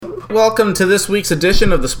Welcome to this week's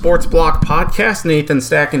edition of the Sports Block Podcast. Nathan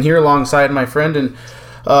Stacken here alongside my friend and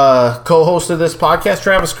co-host of this podcast,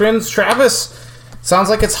 Travis Crins. Travis, sounds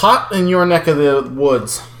like it's hot in your neck of the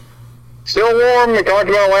woods. Still warm. We talked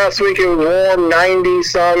about last week. It was warm, 90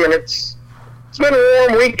 some, and it's been a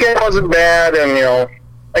warm weekend. It wasn't bad, and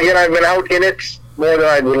again, I've been out in it more than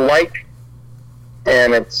I would like,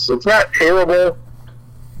 and it's not terrible.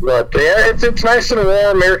 But yeah, it's nice and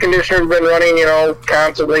warm. Air conditioner's been running,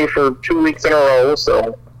 constantly for 2 weeks in a row.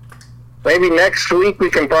 So maybe next week we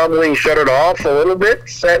can probably shut it off a little bit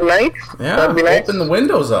at night. Yeah, that'd be nice. Open the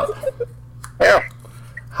windows up. Yeah.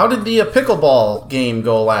 How did the pickleball game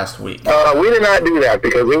go last week? We did not do that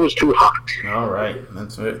because it was too hot. All right,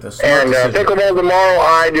 that's smart and decision. pickleball tomorrow,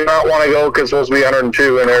 I do not want to go because it's supposed to be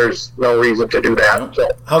 102, and there's no reason to do that. Nope. So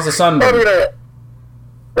how's the sun been?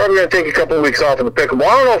 Probably going to take a couple of weeks off in the pickleball.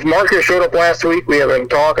 I don't know if Marcus showed up last week. We haven't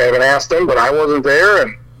talked. I haven't asked him, but I wasn't there.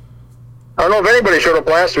 And I don't know if anybody showed up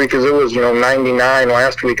last week because it was, 99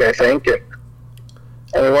 last week, I think. And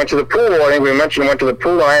we went to the pool. I think we mentioned we went to the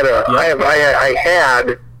pool. I had a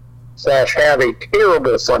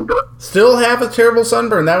terrible sunburn. Still have a terrible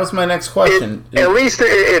sunburn? That was my next question. At least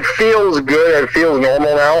it feels good. It feels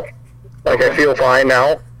normal now. Like I feel fine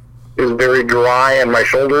now. It was very dry on my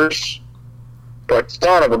shoulders. But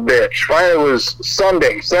son of a bitch. Finally, it was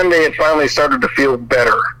Sunday. Sunday, it finally started to feel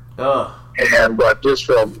better. Oh. But just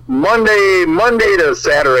from Monday to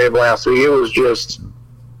Saturday of last week, it was just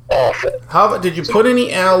awful. Did you put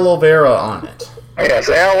any aloe vera on it? Yes,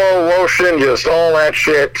 aloe, lotion, just all that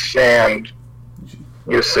shit, and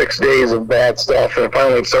just 6 days of bad stuff, and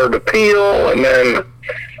finally it started to peel, and then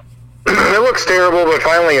it looks terrible, but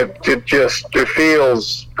finally it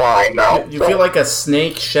feels fine now. You feel like a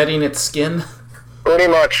snake shedding its skin? Pretty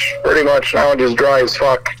much. Now it just dry as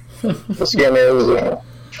fuck. The skin is.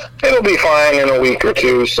 It'll be fine in a week or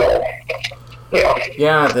two, so, yeah.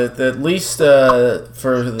 Yeah, at least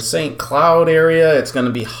for the St. Cloud area, it's going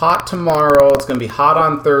to be hot tomorrow. It's going to be hot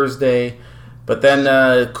on Thursday. But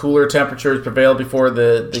then cooler temperatures prevail before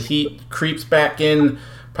the heat creeps back in,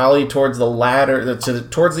 probably towards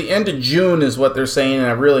the end of June is what they're saying. And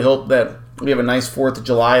I really hope that we have a nice 4th of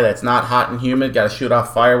July that's not hot and humid. Got to shoot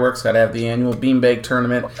off fireworks. Got to have the annual beanbag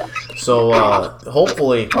tournament. So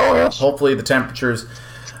hopefully the temperatures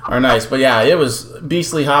are nice. But yeah, it was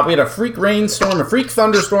beastly hot. We had a freak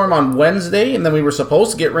thunderstorm on Wednesday, and then we were supposed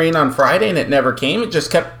to get rain on Friday, and it never came. It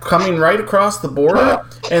just kept coming right across the border,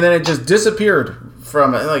 and then it just disappeared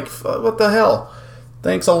from it. Like, what the hell?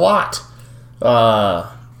 Thanks a lot.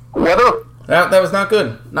 Weather? That was not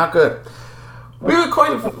good. Not good. We have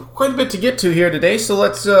quite a bit to get to here today, so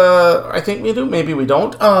let's, I think we do, maybe we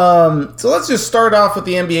don't. So let's just start off with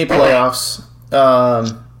the NBA playoffs.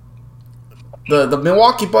 The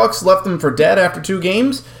Milwaukee Bucks left them for dead after 2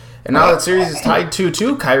 games, and now that series is tied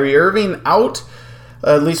 2-2. Kyrie Irving out,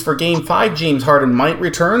 at least for Game 5. James Harden might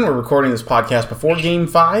return. We're recording this podcast before Game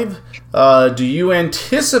 5. Do you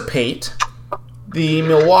anticipate the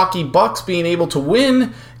Milwaukee Bucks being able to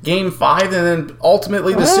win Game 5 and then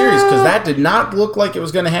ultimately the series? Because that did not look like it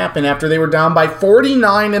was going to happen after they were down by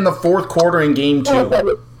 49 in the 4th quarter in Game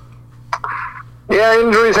 2. Yeah,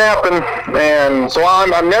 injuries happen, and so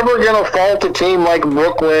I'm never going to fault a team like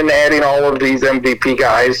Brooklyn adding all of these MVP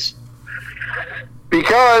guys,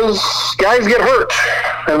 because guys get hurt,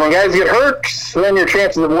 and when guys get hurt, then your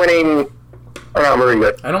chances of winning are not very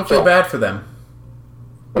good. I don't feel bad for them.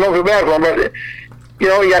 I don't feel bad for them, but you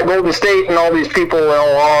got Golden State and all these people,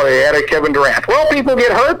 they added Kevin Durant. Well, people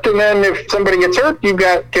get hurt, and then if somebody gets hurt, you've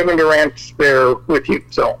got Kevin Durant there with you,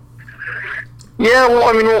 so. Yeah,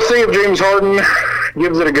 well, we'll see if James Harden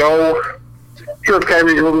gives it a go. I'm sure if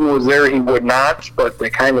Kyrie Irving was there, he would not, but they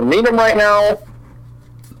kind of need him right now.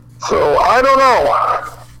 So, I don't know.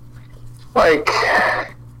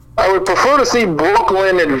 I would prefer to see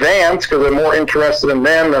Brooklyn advance because I'm more interested in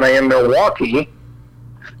them than I am Milwaukee.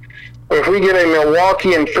 But if we get a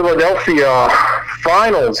Milwaukee and Philadelphia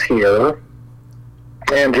finals here,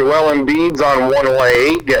 and Joel Embiid's on one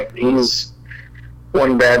leg, he's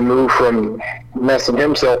one bad move from messing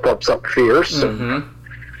himself up something fierce. Mm-hmm.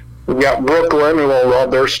 We've got Brooklyn, who all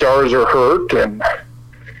their stars are hurt, and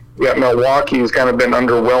we got Milwaukee, who's kind of been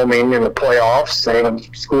underwhelming in the playoffs. They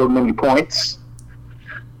haven't scored many points.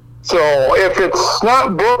 So if it's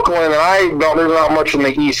not Brooklyn, there's not much in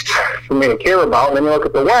the East for me to care about. And then you look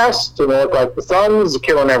at the West, and they look like the Suns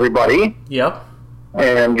killing everybody. Yep.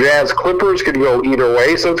 And Jazz Clippers could go either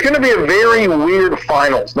way. So it's going to be a very weird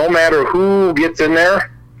finals, no matter who gets in there.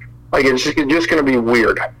 It's just going to be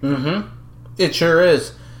weird. Mm-hmm. It sure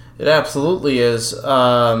is. It absolutely is.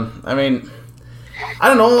 I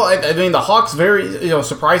don't know. I mean, the Hawks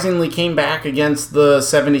surprisingly came back against the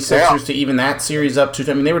 76ers to even that series up to.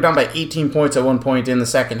 I mean, they were down by 18 points at one point in the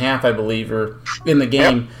second half, I believe, or in the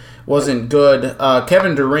game. Wasn't good.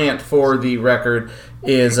 Kevin Durant, for the record,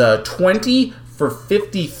 is 20 for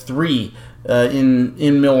 53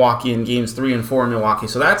 in Milwaukee in games 3 and 4 in Milwaukee.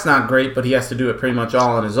 So that's not great, but he has to do it pretty much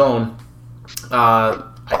all on his own. I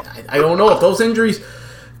don't know if those injuries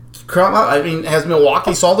come up. I mean, has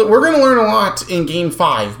Milwaukee solved it? We're going to learn a lot in Game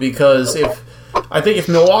 5 because if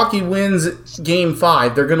Milwaukee wins Game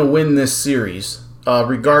 5, they're going to win this series,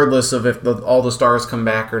 regardless of if all the stars come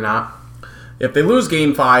back or not. If they lose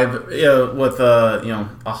Game 5 with a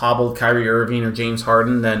hobbled Kyrie Irving or James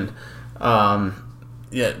Harden, then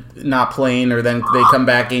not playing, or then they come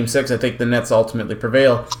back Game 6, I think the Nets ultimately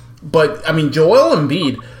prevail. But I mean, Joel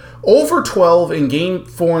Embiid, over 12 in Game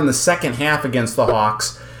 4 in the second half against the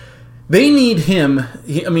Hawks. They need him.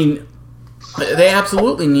 They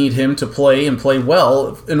absolutely need him to play and play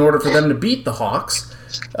well in order for them to beat the Hawks.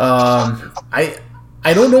 I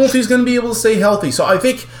don't know if he's going to be able to stay healthy. So I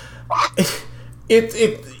think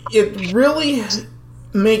it really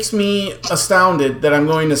makes me astounded that I'm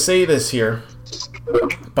going to say this here.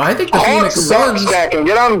 But I think the Phoenix Suns can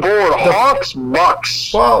get on board. Hawks,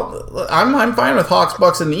 Bucks. Well, I'm fine with Hawks,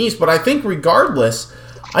 Bucks in the East, but I think regardless,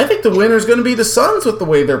 I think the winner's going to be the Suns with the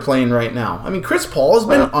way they're playing right now. I mean, Chris Paul has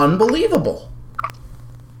been unbelievable.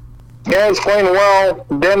 Yeah, he's playing well.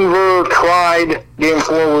 Denver tried. Game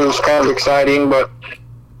 4 was kind of exciting, but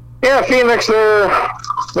yeah, Phoenix, they're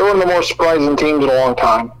one of the more surprising teams in a long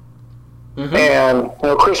time. Mm-hmm. And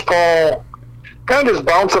Chris Paul kind of just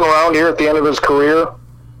bouncing around here at the end of his career.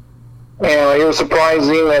 And it was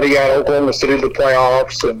surprising that he got Oklahoma City to the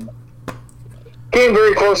playoffs and came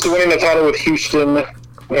very close to winning the title with Houston.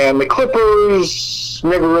 And the Clippers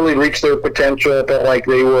never really reached their potential. It felt like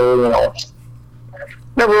they were,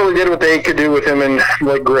 never really did what they could do with him and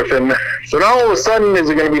Blake Griffin. So now all of a sudden, is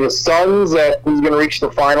it going to be the Suns that he's going to reach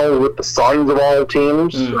the finals with the Suns of all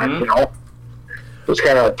teams? Mm-hmm. Just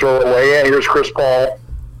kind of throw it away. And here's Chris Paul.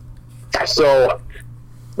 So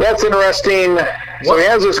that's interesting. So he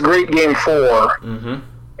has this great Game 4. Mm-hmm.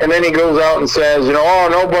 And then he goes out and says,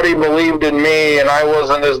 nobody believed in me and I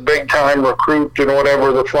wasn't this big-time recruit and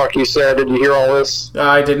whatever the fuck he said. Did you hear all this?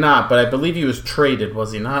 I did not, but I believe he was traded,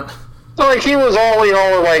 was he not? So, he was all,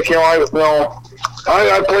 I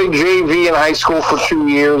played JV in high school for 2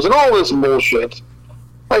 years and all this bullshit.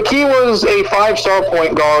 He was a 5-star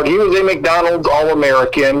point guard. He was a McDonald's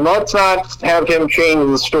All-American. Let's not have him change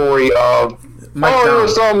the story of, he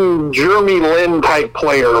was some Jeremy Lin type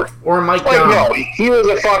player. Or Mike Brown. No, he was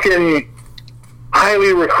a fucking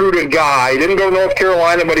highly recruited guy. He didn't go to North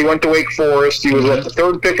Carolina, but he went to Wake Forest. He was the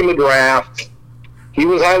 3rd pick in the draft. He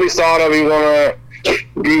was highly thought of. He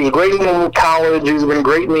was great in college. He's been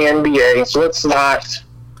great in the NBA. So it's not.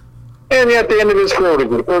 And at the end of his career,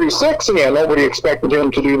 36, and nobody expected him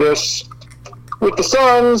to do this with the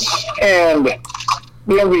Suns. And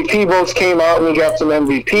the MVP votes came out, and he got some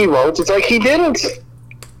MVP votes. It's like he didn't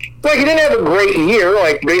have a great year,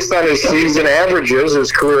 based on his season averages,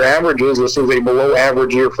 his career averages. This was a below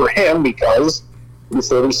average year for him because he's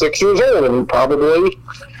 36 years old, and you probably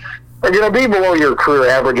are going to be below your career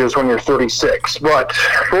averages when you're 36. But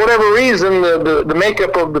for whatever reason, the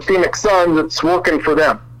makeup of the Phoenix Suns, it's working for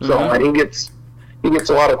them. So and he gets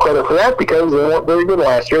a lot of credit for that because they weren't very good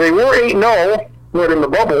last year. They were 8-0 in the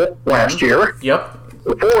bubble last year. Yep.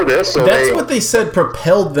 Before this, so that's what they said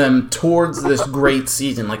propelled them towards this great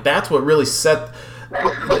season. That's what really set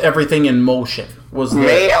everything in motion. Was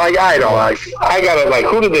I gotta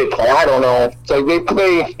who did they play? I don't know. It's they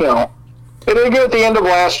they did good at the end of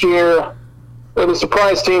last year. They're the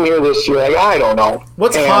surprise team here this year. I don't know.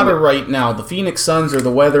 What's hotter right now, the Phoenix Suns or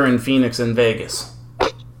the weather in Phoenix and Vegas?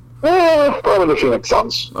 Probably the Phoenix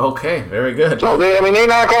Suns. Okay, very good. So they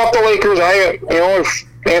knock off the Lakers. If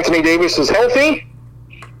Anthony Davis is healthy,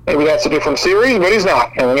 maybe that's a different series, but he's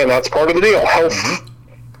not. And again, that's part of the deal.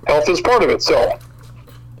 Health is part of it. So,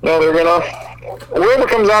 they're gonna whoever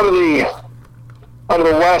comes out of the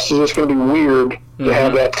West is just gonna be weird to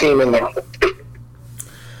have that team in there.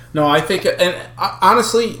 No, I think, and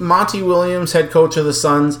honestly, Monty Williams, head coach of the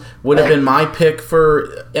Suns, would have been my pick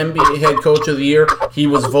for NBA head coach of the year. He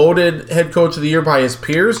was voted head coach of the year by his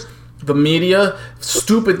peers. The media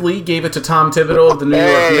stupidly gave it to Tom Thibodeau of the New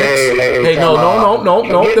York Knicks.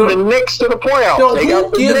 No. The Knicks to the playoffs. No,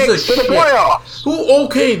 who gives a shit?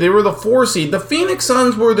 Okay, they were the 4 seed. The Phoenix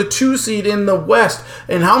Suns were the 2 seed in the West.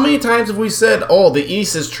 And how many times have we said, the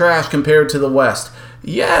East is trash compared to the West?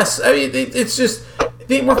 Yes, it's just...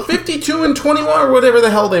 They were 52-21 or whatever the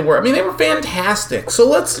hell they were. They were fantastic. So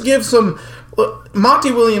let's give some look,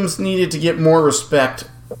 Monty Williams needed to get more respect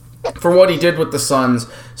for what he did with the Suns.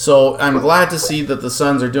 So I'm glad to see that the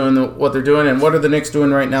Suns are doing what they're doing. And what are the Knicks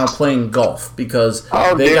doing right now? Playing golf, because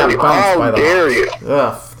they got bounced by the Hawks.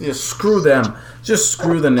 Ugh, just screw them. Just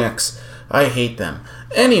screw the Knicks. I hate them.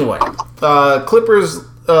 Anyway, Clippers,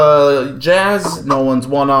 Jazz. No one's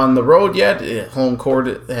won on the road yet. Home court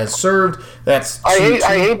has served. I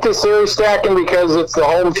hate the series stacking because it's the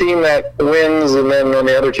home team that wins, and then when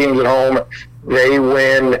the other team's at home, they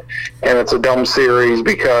win, and it's a dumb series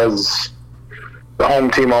because the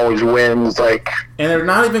home team always wins. And they're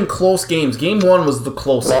not even close games. Game 1 was the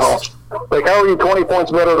closest. How are you 20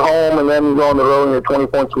 points better at home, and then you go on the road and you're 20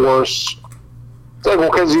 points worse? It's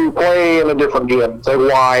because you play in a different game. It's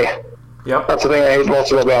why? Yep. That's the thing I hate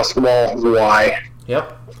most about basketball, is why.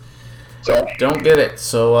 Yep. So don't get it.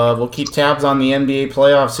 So we'll keep tabs on the NBA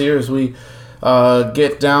playoffs here as we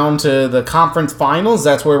get down to the conference finals.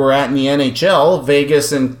 That's where we're at in the NHL.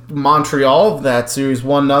 Vegas and Montreal, that series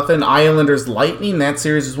 1-0. Islanders Lightning, that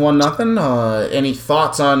series is 1-0. Any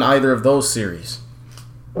thoughts on either of those series?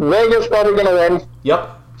 Vegas probably going to win.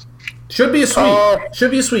 Yep. Should be a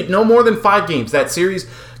sweep. No more than 5 games. That series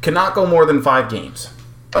cannot go more than 5 games.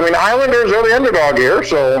 Islanders are the underdog here,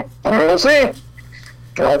 so we'll see.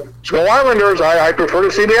 Let's go Islanders. I prefer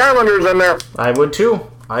to see the Islanders in there. I would too.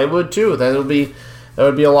 That would be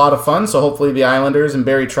a lot of fun. So hopefully the Islanders and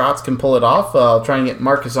Barry Trotz can pull it off. I'll try and get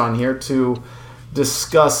Marcus on here to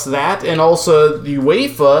discuss that, and also the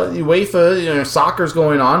UEFA. Soccer's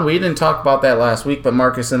going on. We didn't talk about that last week, but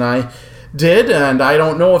Marcus and I did, and I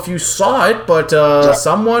don't know if you saw it, but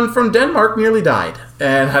someone from Denmark nearly died,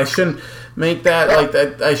 and I shouldn't make that like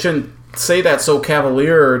that. I shouldn't say that so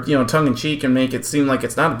cavalier or tongue in cheek and make it seem like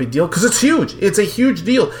it's not a big deal, because it's huge. It's a huge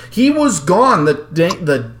deal. He was gone.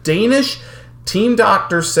 The Danish team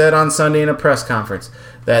doctor said on Sunday in a press conference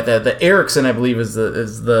that the Eriksson, I believe, is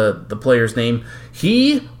the player's name.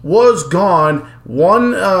 He was gone.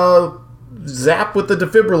 One zap with the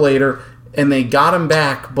defibrillator, and they got him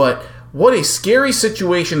back, but. What a scary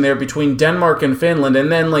situation there between Denmark and Finland.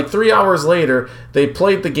 And then 3 hours later, they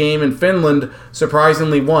played the game and Finland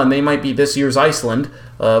surprisingly won. They might be this year's Iceland.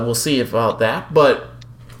 We'll see about that. But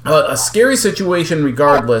a scary situation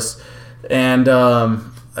regardless. And,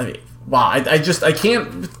 I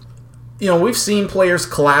can't... we've seen players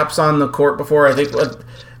collapse on the court before. I think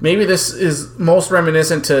maybe this is most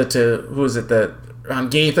reminiscent to who is it,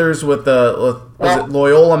 on Gaithers with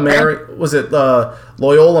Loyola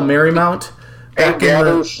Marymount back in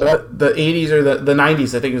the 80s or the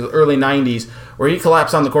 90s. I think it was early 90s, where he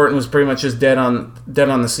collapsed on the court and was pretty much just dead on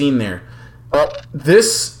the scene there.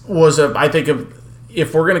 This was I think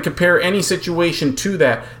if we're going to compare any situation to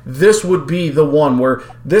that, this would be the one where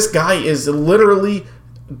this guy is literally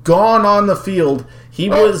gone on the field. He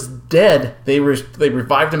was dead. They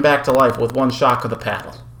revived him back to life with one shock of the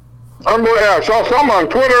paddle. I saw something on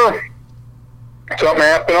Twitter. Something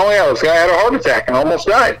happened. This guy had a heart attack and almost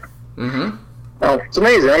died. Mm-hmm. It's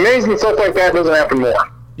amazing. Amazing stuff like that doesn't happen more.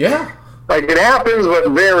 Yeah. It happens, but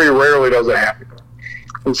very rarely does it happen.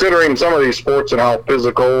 Considering some of these sports and how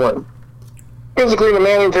physically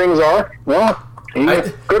demanding things are,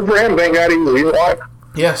 good for him. Thank God he's alive.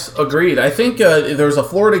 Yes, agreed. I think there's a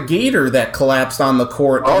Florida Gator that collapsed on the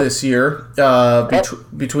court this year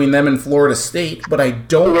between them and Florida State, but I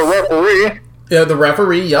don't... The referee. Yeah, the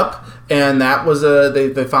referee, yep. And that was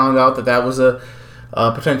they found out that was a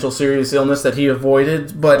potential serious illness that he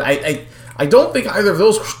avoided, but I don't think either of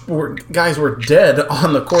those guys were dead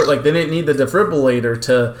on the court. They didn't need the defibrillator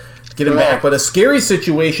to get him back, but a scary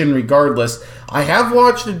situation regardless. I have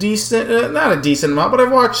watched not a decent amount, but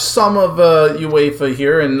I've watched some of UEFA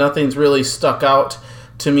here, and nothing's really stuck out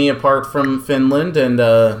to me apart from Finland, and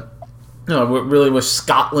really wish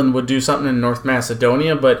Scotland would do something in North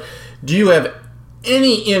Macedonia. But do you have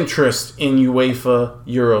any interest in UEFA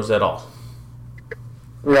Euros at all?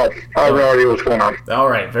 No, I have no idea what's going on. All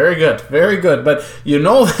right, very good. But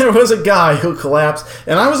there was a guy who collapsed,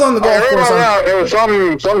 and I was on the golf course. There was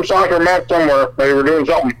some soccer match somewhere. They were doing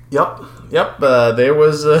something. Yep. There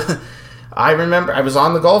was. I remember I was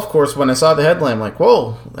on the golf course when I saw the headline. I'm like,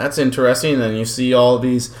 whoa, that's interesting. And then you see all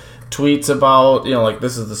these tweets about,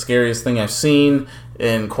 this is the scariest thing I've seen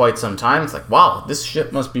in quite some time. It's like, wow, this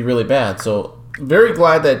shit must be really bad. So very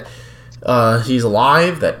glad that he's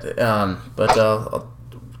alive. But I'll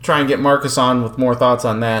try and get Marcus on with more thoughts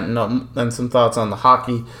on that and some thoughts on the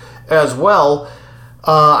hockey as well.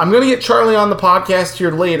 I'm going to get Charlie on the podcast here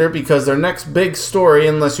later because their next big story,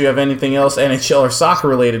 unless you have anything else NHL or soccer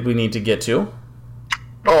related we need to get to.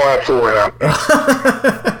 Oh, absolutely not.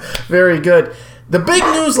 Very good. The big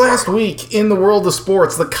news last week in the world of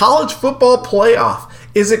sports, the college football playoff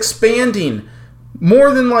is expanding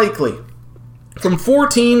more than likely from 4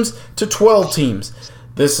 teams to 12 teams.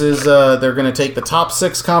 This is, they're going to take the top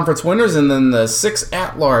 6 conference winners and then the 6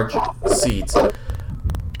 at-large seeds.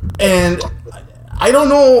 And I don't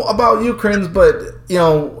know about you, Crins, but,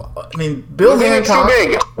 I mean, Bill Hancock... It's too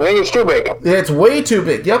big. I think it's too big. It's way too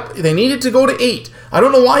big. Yep, they needed to go to 8. I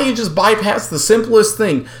don't know why you just bypass the simplest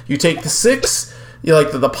thing. You take the 6,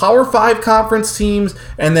 the Power 5 conference teams,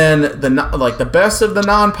 and then the best of the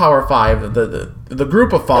non-Power 5, the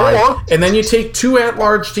group of 5, and then you take 2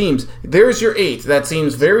 at-large teams. There's your 8. That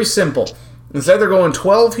seems very simple. Instead, they're going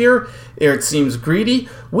 12 here. It seems greedy.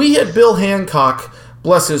 We had Bill Hancock,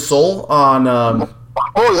 bless his soul, on...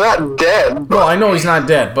 he's not dead. Well, I know he's not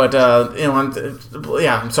dead, but,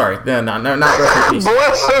 I'm sorry. Not rest in peace.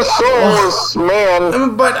 Bless his soul,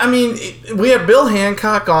 man. But, I mean, we had Bill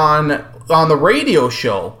Hancock on the radio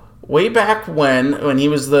show way back when he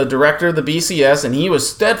was the director of the BCS, and he was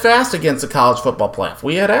steadfast against the college football playoff.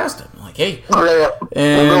 We had asked him, hey.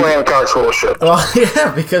 And Bill Hancock's full of shit. Well,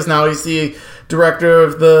 yeah, because now he's the director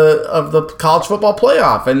of the college football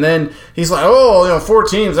playoff, and then he's like, 4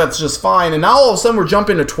 teams, that's just fine, and now all of a sudden we're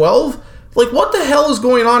jumping to 12. Like, what the hell is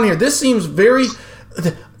going on here? This seems very,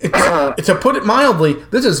 to put it mildly,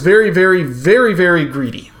 this is very, very, very, very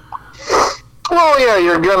greedy. Well, yeah,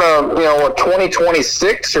 you're gonna,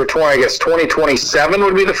 2026 or 2027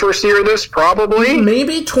 would be the first year of this, probably.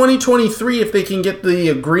 Maybe 2023 if they can get the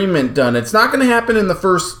agreement done. It's not going to happen in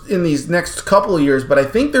these next couple of years, but I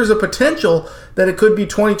think there's a potential that it could be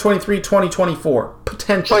 2023, 2024.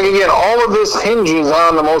 Potential. Like, again, all of this hinges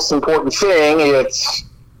on the most important thing. It's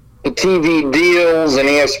the TV deals and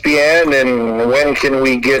ESPN, and when can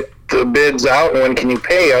we get the bids out, and when can you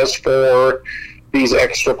pay us for these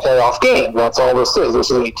extra playoff games. That's all this is.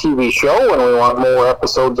 This is a TV show, and we want more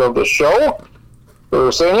episodes of the show.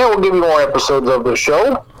 We're saying, we'll give you more episodes of the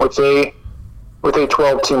show with a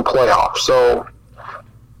 12-team playoff. So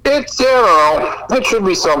it's, it should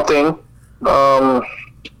be something.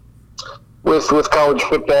 With college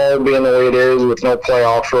football being the way it is, with no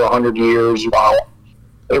playoff for 100 years, wow.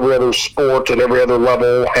 Every other sport at every other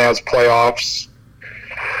level has playoffs.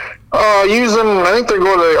 I think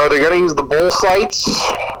are they going to use the bowl sites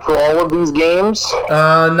for all of these games?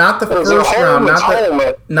 Not the first round.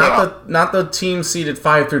 Not the team seeded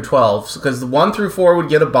 5 through 12, because the 1 through 4 would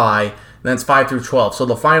get a bye, and then it's 5 through 12. So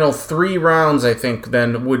the final 3 rounds, I think,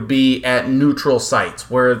 then would be at neutral sites.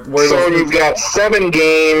 So you've got 7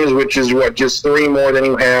 games, which is just 3 more than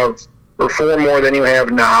you have, or 4 more than you have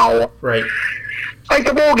now. Right. Like,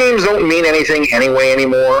 the bowl games don't mean anything anyway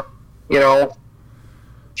anymore,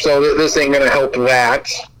 So this ain't going to help that.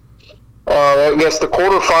 I guess the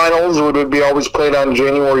quarterfinals would be always played on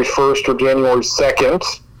January 1st or January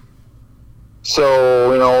 2nd.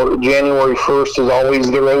 So, January 1st is always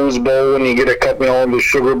the Rose Bowl, and you get a couple, the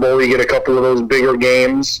Sugar Bowl, you get a couple of those bigger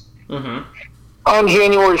games. Mm-hmm. On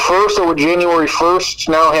January 1st, or would January 1st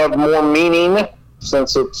now have more meaning,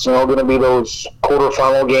 since it's, going to be those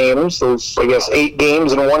quarterfinal games, those, 8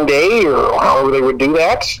 games in one day, or however they would do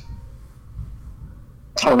that.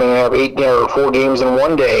 We're going to have 8 or 4 games in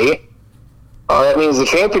one day. That means the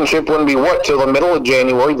championship wouldn't be till the middle of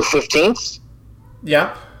January, the 15th.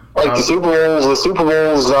 Yep. Like the Super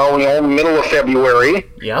Bowl's middle of February.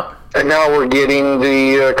 Yep. And now we're getting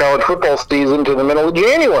the college football season to the middle of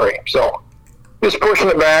January. So just pushing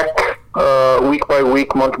it back week by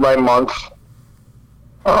week, month by month.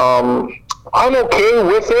 I'm okay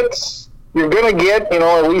with it. You're going to get,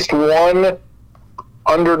 at least one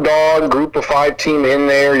underdog group of 5 team in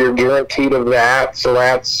there. You're guaranteed of that, so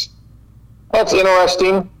that's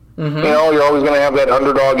interesting. Mm-hmm. You're always going to have that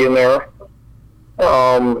underdog in there.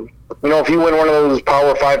 If you win one of those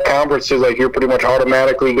Power 5 conferences, you're pretty much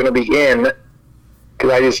automatically going to be in,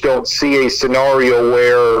 because I just don't see a scenario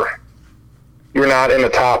where you're not in the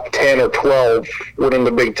top 10 or 12 winning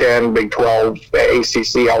the Big 10, Big 12, the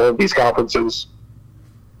ACC, all of these conferences.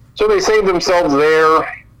 So they save themselves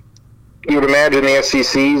there. You would imagine the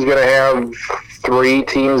SEC is going to have 3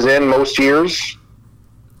 teams in most years.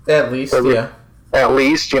 At least, yeah. At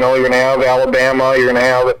least, you're going to have Alabama, you're going to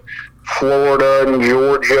have Florida and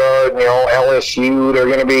Georgia, and, LSU. They're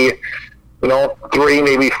going to be, 3,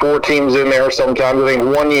 maybe 4 teams in there sometimes. I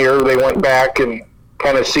think one year they went back and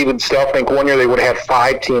kind of seeded stuff. I think one year they would have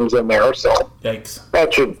 5 teams in there. So yikes.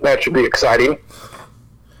 That should be exciting.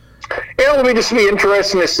 Yeah, it'll just be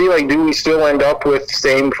interesting to see, like, do we still end up with the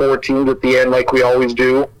same 4 teams at the end like we always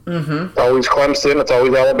do? Mm-hmm. It's always Clemson, it's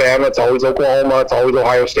always Alabama, it's always Oklahoma, it's always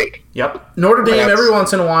Ohio State. Yep. Notre Dame every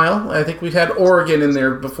once in a while. I think we've had Oregon in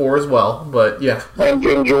there before as well, but yeah. And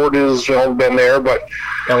Georgia's, been there, but...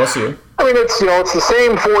 LSU. I mean, it's the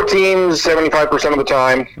same 4 teams 75% of the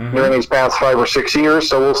time during these past 5 or 6 years,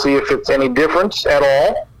 so we'll see if it's any difference at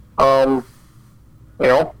all.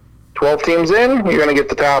 12 teams in, you're going to get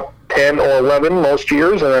the top 10 or 11 most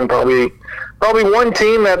years, and then probably one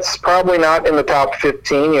team that's probably not in the top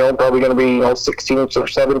 15, probably going to be 16th or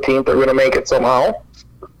 17th. They're going to make it somehow.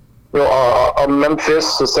 A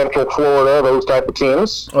Memphis, a Central Florida, those type of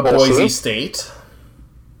teams. A Boise State.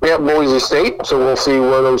 Yeah, Boise State. So we'll see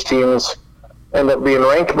where those teams end up being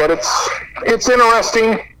ranked. But it's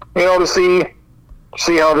interesting, to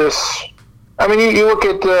see how this. I mean, you look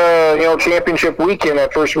at championship weekend,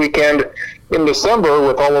 that first weekend in December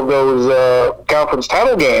with all of those conference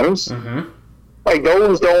title games. Mm-hmm. Like,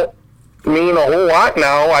 those don't mean a whole lot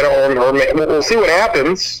now. I don't know. We'll see what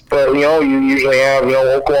happens. But, you usually have,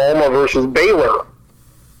 Oklahoma versus Baylor.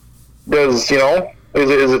 Is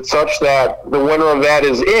it such that the winner of that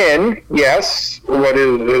is in? Yes.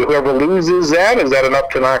 Whoever loses that, is that enough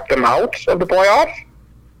to knock them out of the playoff?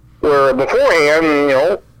 Where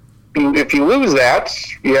beforehand, if you lose that,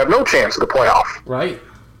 you have no chance of the playoff. Right.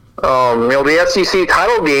 The SEC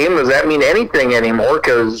title game, does that mean anything anymore?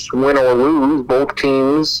 Because win or lose, both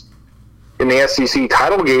teams in the SEC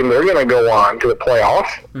title game, they're going to go on to the playoff.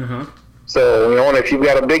 Mm-hmm. So, and if you've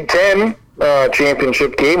got a Big Ten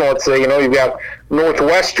championship game, let's say, you've got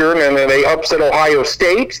Northwestern and then they upset Ohio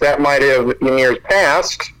State, that might have, in years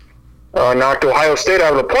past, knocked Ohio State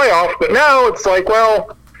out of the playoff. But now it's like,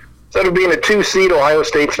 well, instead of being a 2 seed, Ohio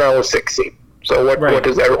State's now a 6 seed. So what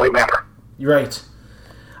does that really matter? You're right.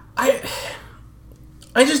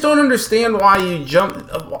 I just don't understand why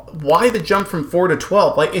the jump from 4 to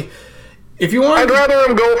 12. Like, if you want, I'd rather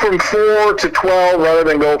them go from 4 to 12 rather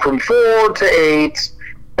than go from 4 to 8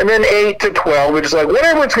 and then 8 to 12. It's just like,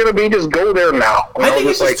 whatever it's going to be, just go there now.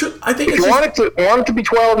 If you want it to be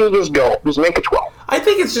 12, just go. Just make it 12. I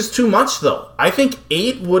think it's just too much, though. I think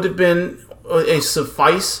 8 would have been a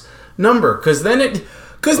suffice number, because now,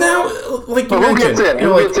 like you mentioned,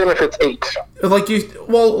 who gets in if it's 8?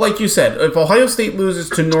 Like you said, if Ohio State loses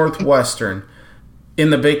to Northwestern in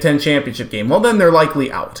the Big Ten championship game, well, then they're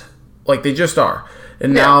likely out. Like, they just are.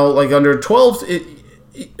 And now, like, under 12, 8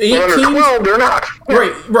 under teams, 12, they're not.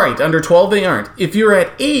 Yeah. Right. Under 12, they aren't. If you're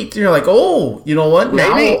at 8, you're like, oh, you know what?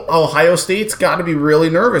 Maybe. Now Ohio State's got to be really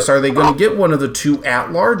nervous. Are they going to get one of the 2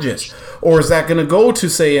 at-larges? Or is that going to go to,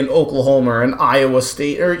 say, an Oklahoma or an Iowa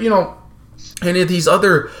State or, any of these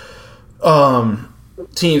other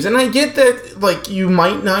teams? And I get that, like, you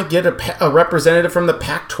might not get a representative from the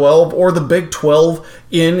Pac-12 or the Big 12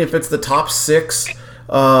 in if it's the top 6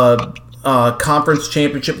 conference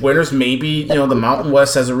championship winners. Maybe, the Mountain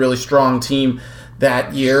West has a really strong team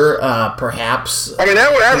that year, perhaps. I mean,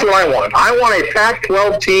 that's what I want. I want a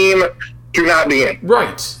Pac-12 team to not be in.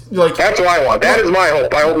 Right. Like, that's what I want. That is my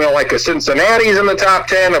hope. I hope, like, a Cincinnati's in the top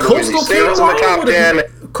 10, a Boise State's in the top 10.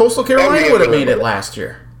 Coastal Carolina would have made it last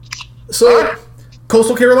year. So,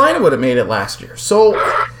 Coastal Carolina would have made it last year. So,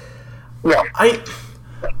 yeah.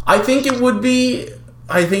 I think it would be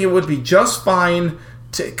just fine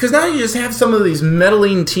because now you just have some of these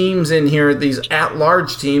meddling teams in here, these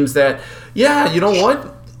at-large teams that, yeah, you know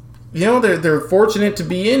what? They're fortunate to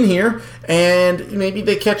be in here, and maybe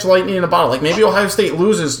they catch lightning in a bottle. Like, maybe Ohio State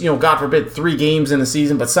loses, God forbid, 3 games in the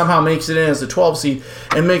season, but somehow makes it in as a 12 seed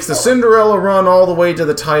and makes the Cinderella run all the way to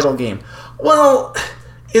the title game. Well,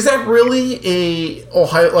 is that really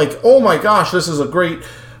oh my gosh, this is a great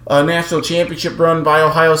national championship run by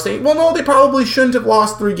Ohio State? Well, no, they probably shouldn't have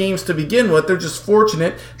lost 3 games to begin with. They're just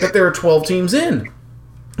fortunate that there are 12 teams in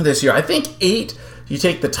this year. I think 8... You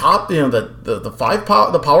take the top,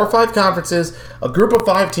 the Power 5 conferences, a group of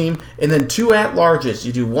 5 team, and then 2 at-larges.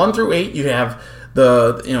 You do 1 through 8. You have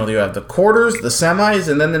you have the quarters, the semis,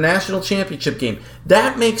 and then the national championship game.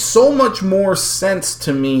 That makes so much more sense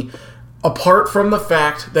to me, apart from the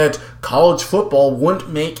fact that college football wouldn't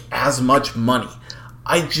make as much money.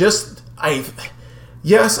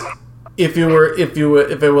 Yes. If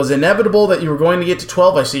it was inevitable that you were going to get to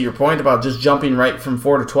 12, I see your point about just jumping right from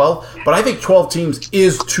 4 to 12. But I think 12 teams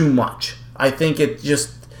is too much. I think I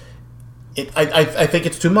think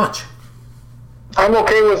it's too much. I'm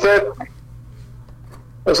okay with it.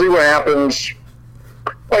 We'll see what happens.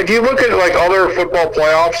 Like, you look at like other football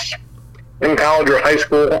playoffs in college or high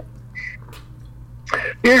school.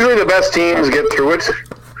 Usually the best teams get through it.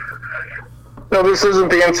 No, this isn't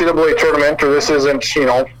the NCAA tournament, or this isn't,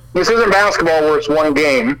 this isn't basketball where it's one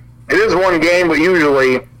game. It is one game, but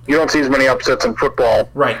usually you don't see as many upsets in football.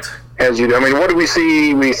 Right. As you do. I mean, what did we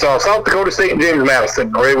see? We saw South Dakota State and James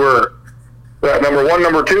Madison. They were number 1,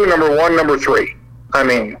 number 2, number 1, number 3. I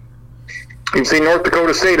mean, you've seen North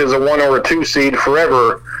Dakota State as a 1 or a 2 seed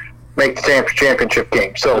forever make the championship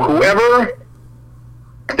game. So whoever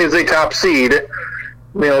is a top seed,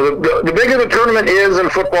 you know, the bigger the tournament is in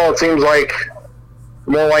football, it seems like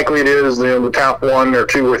the more likely it is the top 1 or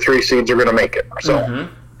 2 or 3 seeds are going to make it. So.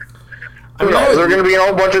 Mm-hmm. Who knows? There are going to be a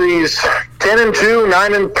whole bunch of these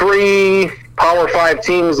 10-2, 9-3 Power 5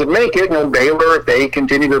 teams that make it. You know, Baylor, if they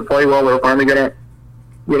continue to play well, they're finally going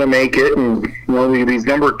to make it. And you know, these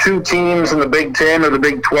number 2 teams in the Big 10 or the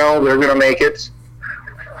Big 12, they're going to make it.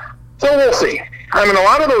 So we'll see. I mean, a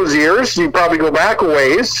lot of those years, you probably go back a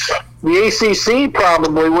ways. The ACC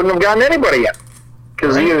probably wouldn't have gotten anybody yet,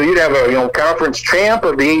 because you'd have a conference champ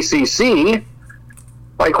of the ACC,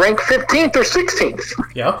 like ranked 15th or 16th.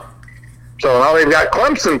 Yep. So now they've got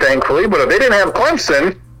Clemson, thankfully, but if they didn't have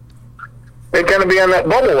Clemson, they'd kind of be on that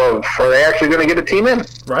bubble of, are they actually going to get a team in?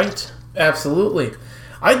 Right. Absolutely.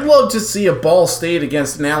 I'd love to see a Ball State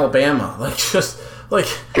against an Alabama. Jesus. My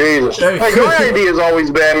idea has always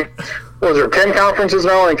been, what was there, 10 conferences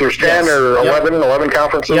now? I think there's 10 or 11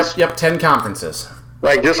 conferences. Yep, 10 conferences.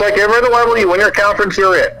 Just like every other level, you win your conference,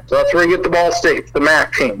 you're in. So that's where you get the Ball State, the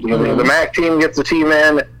MAC team. Mm-hmm. The MAC team gets the team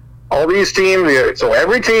in. All these teams, so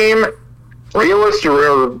every team,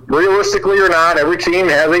 realistically or not, every team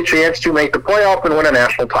has a chance to make the playoff and win a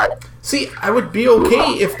national title. See, I would be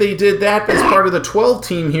okay if they did that as part of the 12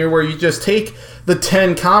 team here, where you just take the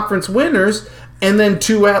 10 conference winners and then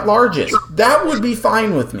 2 at-larges. That would be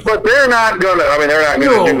fine with me. But they're not going to. I mean, they're not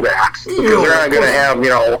going to do that, because they're not going to have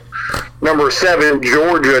number 7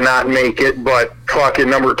 Georgia not make it, but fucking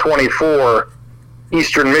number 24.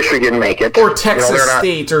 Eastern Michigan make it, or Texas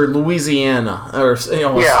State, or Louisiana, or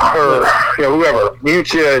whoever.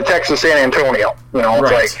 Texas, San Antonio. It's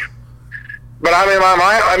like. But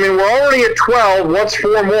I mean, we're already at 12. What's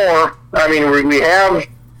 4 more? I mean, we have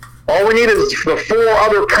all we need is the 4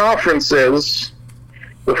 other conferences.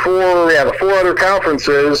 The 4 other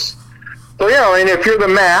conferences. So I mean, if you're the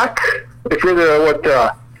MAC, if you're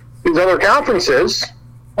these other conferences,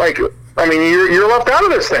 you're left out of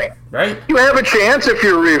this thing. Right. You have a chance if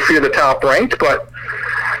you're the top ranked, but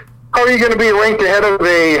how are you going to be ranked ahead of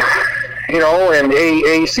an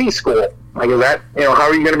AAC school? How are you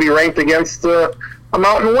going to be ranked against a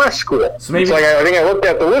Mountain West school? So maybe I think I looked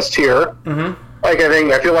at the list here. Mm-hmm. I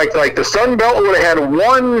feel like the Sun Belt would have had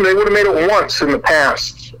one. They would have made it once in the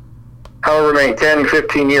past, however many 10,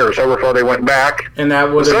 15 years, however far they went back. And that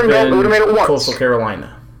would have been made it once. Coastal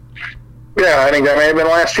Carolina. Yeah, I think that may have been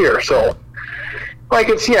last year. So. So at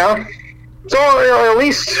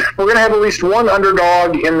least we're going to have at least one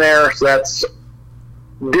underdog in there, so that's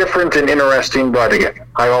different and interesting. But again,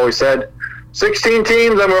 I've always said 16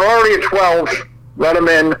 teams, and we're already at 12. Let them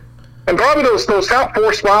in. And probably those top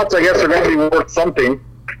 4 spots, I guess, are going to be worth something,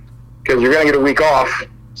 because you're going to get a week off.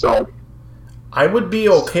 So I would be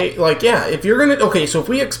okay. If you're going to... Okay, so if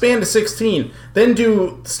we expand to 16, then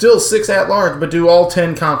do still 6 at-large, but do all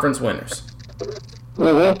 10 conference winners.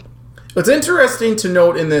 Mm-hmm. What's interesting to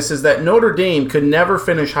note in this is that Notre Dame could never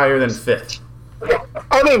finish higher than 5th.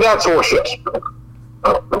 I think that's horseshit.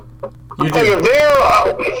 You do.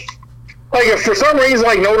 If for some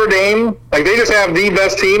reason, Notre Dame, they just have the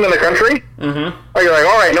best team in the country, mm-hmm. You're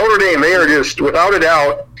all right, Notre Dame, they are just, without a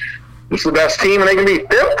doubt, just the best team, and they can be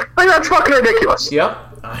 5th? That's fucking ridiculous. Yep.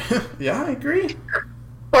 Yeah, I agree.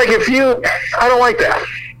 I don't like that.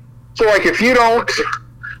 So, if you don't...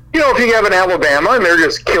 if you have an Alabama and they're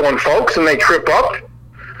just killing folks and they trip up,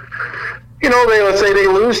 let's say they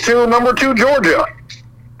lose to number 2 Georgia.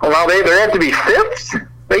 Well, now they have to be 5th.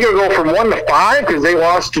 They got to go from 1 to 5 because they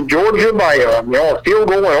lost to Georgia by a field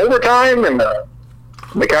goal in overtime and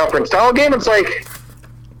the conference title game. It's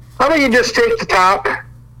how about you just take the top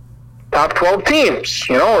 12 teams?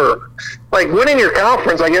 Or winning your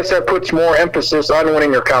conference. I guess that puts more emphasis on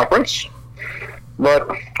winning your conference. But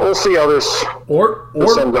we'll see how this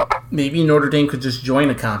ends up. Maybe Notre Dame could just join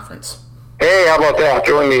a conference. Hey, how about that?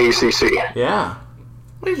 Join the ACC. Yeah.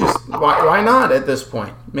 Why not at this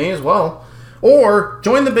point? May as well. Or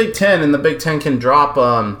join the Big Ten, and the Big Ten can drop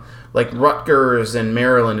Rutgers and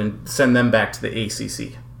Maryland and send them back to the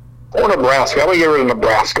ACC. Or Nebraska. How about you get rid of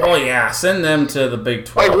Nebraska? Oh, yeah. Send them to the Big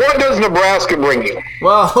 12. What does Nebraska bring you?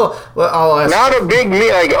 Well, I'll ask. Not a big,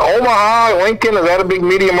 Omaha, Lincoln, is that a big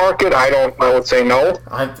media market? I would say no.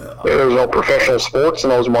 There's no professional sports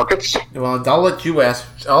in those markets. Well, I'll let you ask.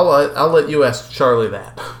 I'll let you ask Charlie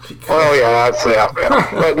that. Well, yeah, that's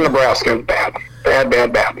but Nebraska is bad.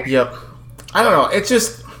 Bad. Yep. I don't know. It's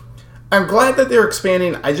just, I'm glad that they're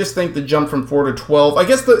expanding. I just think the jump from 4 to 12, I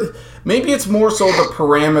guess maybe it's more so the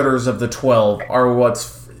parameters of the 12 are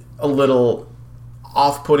what's a little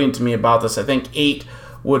off-putting to me about this. I think 8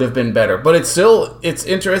 would have been better. But it's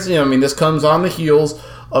interesting. I mean, this comes on the heels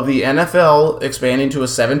of the NFL expanding to a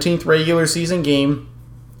 17th regular season game,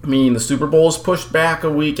 meaning the Super Bowl is pushed back a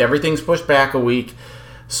week. Everything's pushed back a week.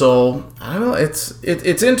 So, I don't know. It's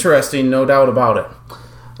interesting, no doubt about it.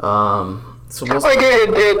 So we'll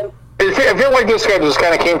I feel like this guy just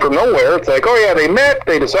kind of came from nowhere. It's like, oh yeah, they met,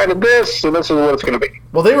 they decided this, and this is what it's going to be.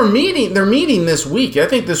 Well, they're meeting this week. I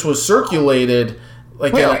think this was circulated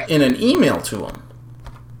in an email to them.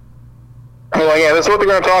 Well, yeah, this is what they're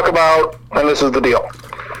going to talk about, and this is the deal.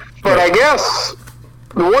 But I guess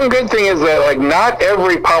the one good thing is that not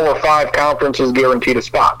every Power 5 conference is guaranteed a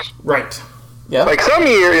spot. Right. Yeah. Like some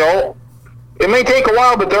year, it may take a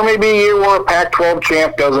while, but there may be a year where a Pac-12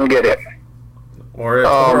 champ doesn't get in.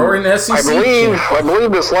 Or an SEC I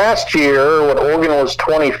believe this last year, when Oregon was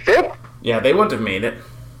 25th. Yeah, they wouldn't have made it.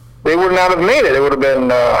 They would not have made it. It would have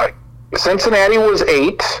been Cincinnati was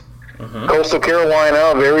 8. Mm-hmm. Coastal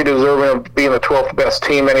Carolina, very deserving of being the 12th best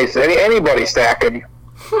team. Anybody stacking.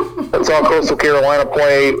 That's how Coastal Carolina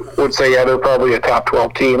play. Would say, yeah, they're probably a top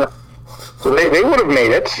 12 team. So they would have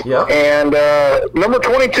made it. Yep. And number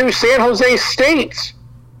 22, San Jose State.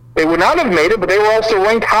 They would not have made it, but they were also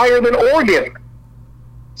ranked higher than Oregon.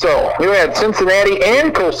 So you had Cincinnati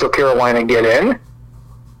and Coastal Carolina get in.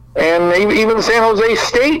 And even San Jose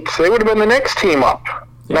State, they would have been the next team up,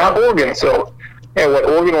 not Oregon. So, yeah,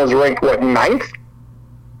 Oregon was ranked, 9th?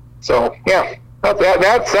 So, yeah, that's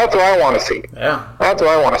what I want to see. Yeah. That's what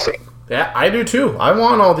I want to see. Yeah, I do too. I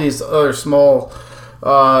want all these other small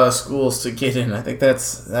schools to get in. I think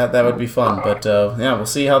that would be fun. But, yeah, we'll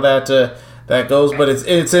see how that goes. But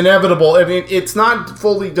it's inevitable. I mean, it's not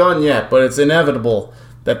fully done yet, but it's inevitable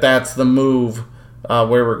that that's the move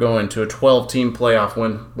where we're going to a 12-team playoff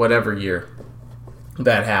win whatever year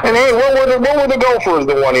that happens. And hey, what were the Gophers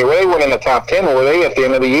the one year? They went in the top 10. Were they at the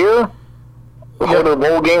end of the year? Before their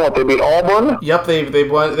bowl game, they beat Auburn? Yep, they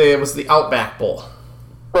won. It was the Outback Bowl.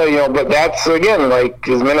 Well, but that's, again,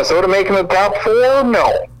 is Minnesota making the top 4?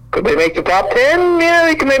 No. Could they make the top 10? Yeah,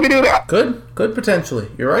 they could maybe do that. Could potentially.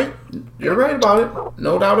 You're right. You're right about it.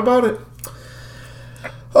 No doubt about it.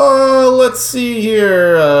 Let's see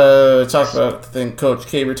here. Talked about, I think, Coach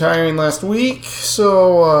K retiring last week.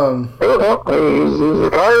 So, he's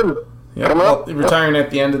retired. Yeah, retiring at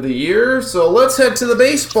the end of the year. So let's head to the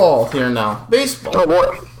baseball here now. Baseball. Oh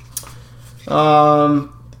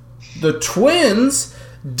boy. The Twins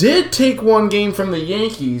did take one game from the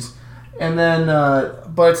Yankees, and then,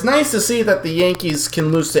 but it's nice to see that the Yankees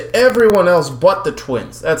can lose to everyone else but the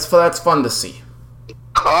Twins. That's fun to see.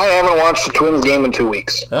 I haven't watched the Twins game in 2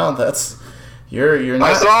 weeks. Oh, you're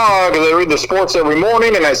not. I saw, because I read the sports every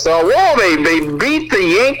morning, and I saw, they beat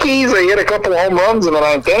the Yankees. They hit a couple home runs in the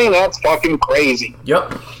 9th inning. That's fucking crazy.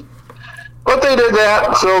 Yep. But they did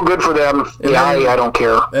that, so good for them. I don't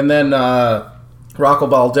care. And then Rocco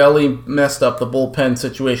Baldelli messed up the bullpen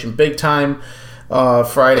situation big time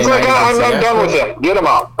Friday night. I'm done with him. Get him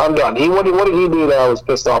out. I'm done. What did he do that I was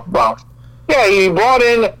pissed off about? Yeah, he brought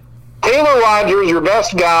in Taylor Rogers, your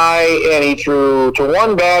best guy, and he threw to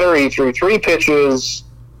one batter. He threw 3 pitches,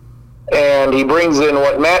 and he brings in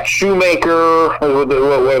Matt Shoemaker. What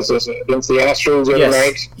was this against the Astros the other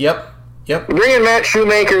night? Yep. You bring in Matt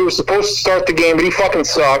Shoemaker, who was supposed to start the game, but he fucking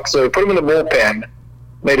sucks. So they put him in the bullpen.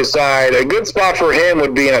 They decide a good spot for him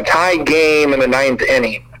would be in a tie game in the 9th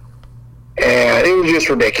inning. And it was just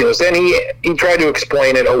ridiculous. And he tried to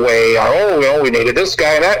explain it away. We needed this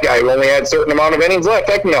guy and that guy. We only had a certain amount of innings left.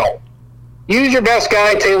 No. Use your best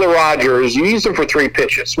guy, Taylor Rogers. You used him for 3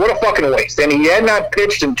 pitches. What a fucking waste. And he had not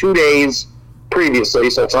pitched in 2 days previously,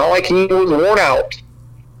 so it's not like he was worn out.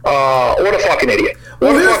 What a fucking idiot.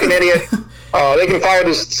 What a fucking idiot. They can fire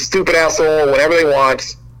this stupid asshole whenever they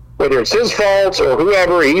want, whether it's his fault or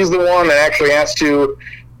whoever. He's the one that actually has to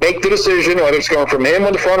make the decision, whether it's going from him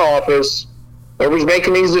or the front office. Whoever's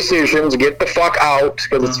making these decisions, get the fuck out,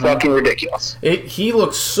 because it's fucking ridiculous. He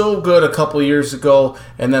looked so good a couple years ago,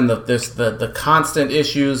 and then the constant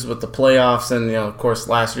issues with the playoffs, and of course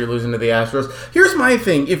last year losing to the Astros. Here's my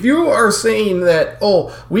thing: if you are saying that,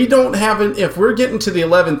 we don't have if we're getting to the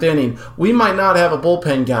 11th inning, we might not have a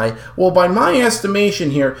bullpen guy. Well, by my estimation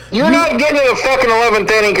here, you're not getting to the fucking 11th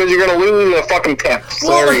inning because you're going to lose the fucking 10th. So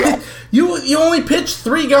there you go. You only pitched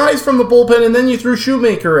 3 guys from the bullpen, and then you threw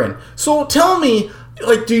Shoemaker in. So tell me,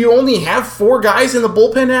 like, do you only have 4 guys in the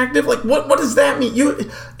bullpen active? Like, what does that mean?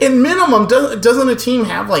 In minimum, doesn't a team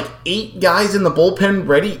have like 8 guys in the bullpen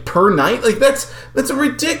ready per night? Like, that's a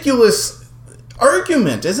ridiculous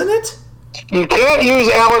argument, isn't it? You can't use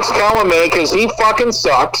Alex Colomé because he fucking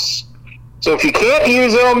sucks. So if you can't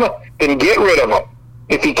use him, then get rid of him.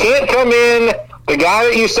 If he can't come in, the guy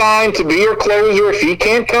that you signed to be your closer, if he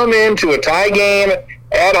can't come in to a tie game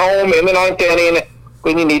at home in the 9th inning,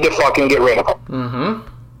 then you need to fucking get rid of him. Mm-hmm.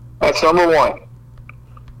 That's number 1.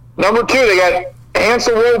 Number 2, they got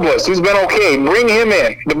Hansel Robles, who's been okay. Bring him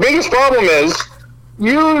in. The biggest problem is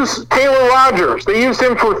use Taylor Rogers. They used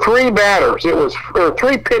him for 3 batters. It was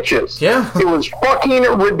 3 pitches. Yeah. It was fucking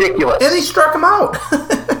ridiculous. And he struck him out.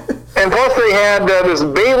 And plus they had this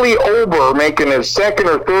Bailey Ober making his 2nd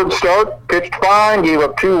or 3rd start. Pitched fine, gave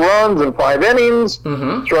up 2 runs in 5 innings,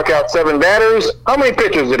 struck out 7 batters. How many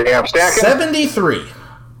pitches did he have, Stacking? 73.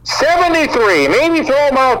 73. Maybe throw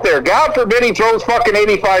him out there. God forbid he throws fucking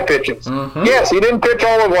 85 pitches. Mm-hmm. Yes, he didn't pitch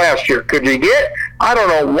all of last year. Could you get, I don't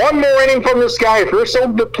know, 1 more inning from this guy? If you're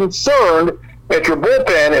so concerned that your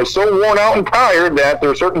bullpen is so worn out and tired that there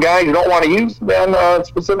are certain guys you don't want to use on a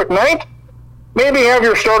specific night, maybe have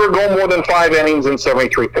your starter go more than 5 innings and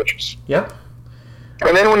 73 pitches. Yep.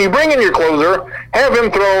 And then when you bring in your closer, have him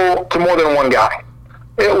throw to more than 1 guy.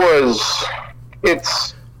 There's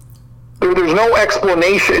no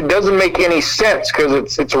explanation. It doesn't make any sense because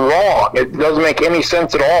it's wrong. It doesn't make any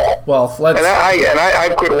sense at all. Well,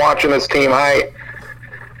 I quit watching this team.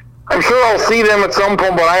 I'm sure I'll see them at some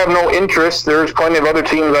point, but I have no interest. There's plenty of other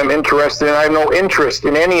teams I'm interested in. I have no interest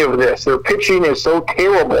in any of this. Their pitching is so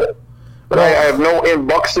terrible. But I have no. And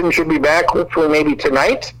Buxton should be back hopefully maybe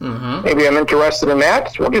tonight. Mm-hmm. Maybe I'm interested in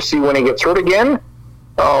that. We'll just see when he gets hurt again.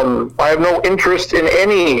 I have no interest in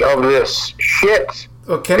any of this shit.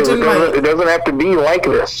 Well, it doesn't have to be like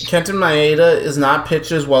this. Kenton Maeda is not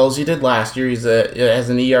pitched as well as he did last year. He has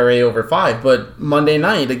an ERA over 5. But Monday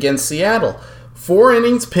night against Seattle, 4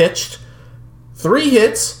 innings pitched, 3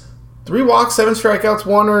 hits, 3 walks, 7 strikeouts,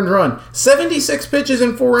 1 earned run. 76 pitches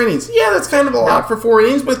in 4 innings. Yeah, that's kind of a lot for 4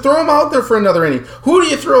 innings, but throw him out there for another inning. Who do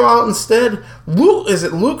you throw out instead? Is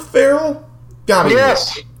it Luke Farrell?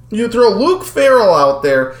 Yes. You throw Luke Farrell out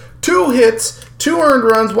there, 2 hits, 2 earned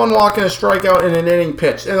runs, 1 walk and a strikeout in an inning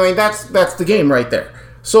pitched. And I mean, that's the game right there.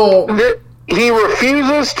 So he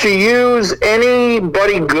refuses to use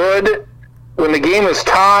anybody good when the game is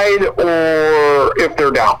tied or if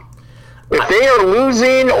they're down. If they are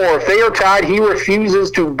losing or if they are tied, he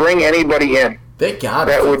refuses to bring anybody in. They got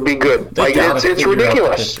it. That would be good. It's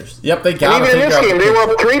ridiculous. Yep, they got it. Even in this game, they were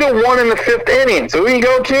up 3-1 in the 5th inning. So who you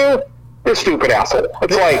go to? This stupid asshole.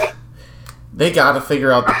 It's like they got to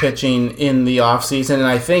figure out the pitching in the offseason. And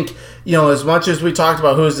I think, as much as we talked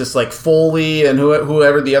about who's this, like Foley and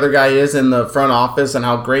whoever the other guy is in the front office and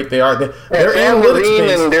how great they are, they're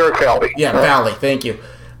analytics-based. And Derek Valley. Yeah, Valley, thank you.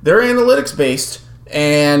 They're analytics-based,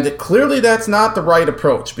 and clearly that's not the right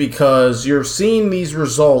approach because you're seeing these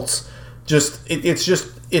results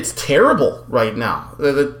it's terrible right now.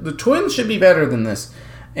 The Twins should be better than this.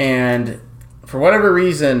 And for whatever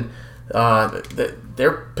reason,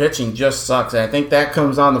 their pitching just sucks. And I think that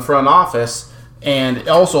comes on the front office and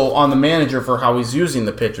also on the manager for how he's using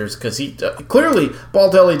the pitchers because he clearly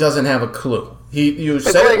Baldelli doesn't have a clue. You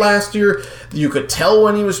said it last year. You could tell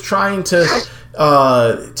when he was trying to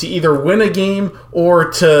either win a game or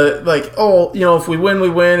to if we win, we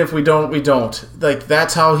win. If we don't, we don't. Like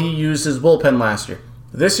that's how he used his bullpen last year.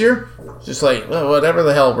 This year, just like whatever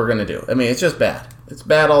the hell we're gonna do. I mean, it's just bad. It's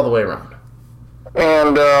bad all the way around.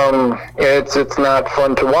 And it's not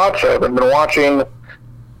fun to watch. I haven't been watching, and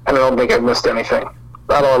I don't think I've missed anything.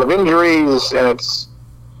 Not a lot of injuries, and it's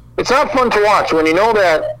not fun to watch when you know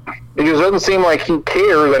that it just doesn't seem like he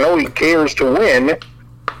cares. I know he cares to win,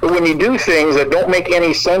 but when you do things that don't make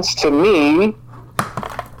any sense to me,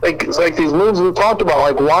 it's like these moves we talked about.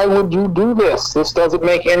 Like, why would you do this? This doesn't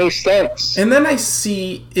make any sense. And then I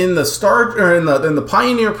see in the in the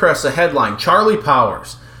Pioneer Press a headline: Charlie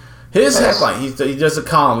Powers. His headline, he does a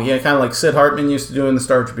column. He kind of like Sid Hartman used to do in the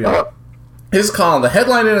Star Tribune. His column, the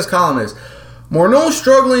headline in his column is, Morneau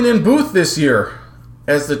struggling in booth this year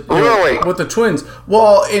as with the Twins.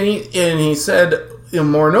 Well, and he said,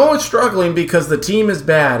 Morneau is struggling because the team is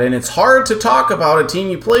bad, and it's hard to talk about a team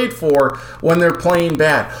you played for when they're playing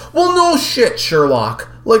bad. Well, no shit, Sherlock.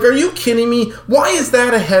 Like, are you kidding me? Why is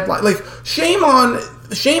that a headline? Like, shame on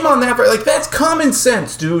that. Like, that's common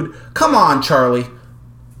sense, the Charlie.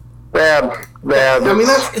 Bad. I mean,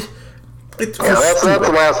 that's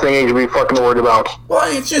the last thing you should be fucking worried about. Well,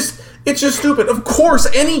 it's just stupid. Of course,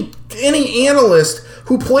 any analyst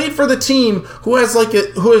who played for the team who has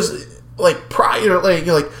prior,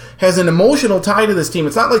 has an emotional tie to this team.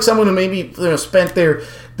 It's not like someone who maybe spent their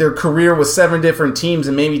career with 7 different teams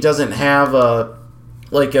and maybe doesn't have a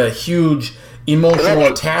huge emotional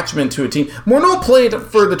attachment to a team. Morneau played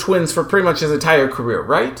for the Twins for pretty much his entire career,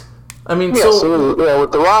 right? I mean, yes, so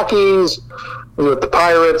with the Rockies, with the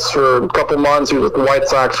Pirates for a couple months. He was with the White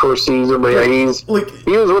Sox for a season, but yeah, he was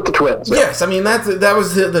with the Twins. Yeah. Yes, I mean that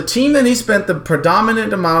was the team that he spent the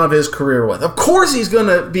predominant amount of his career with. Of course, he's going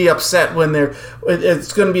to be upset when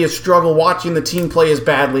it's going to be a struggle watching the team play as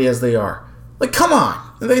badly as they are. Like, come on,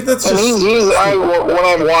 that's just. When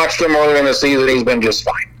I've watched him earlier in the season, he's been just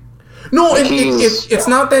fine. No, it's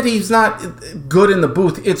not that he's not good in the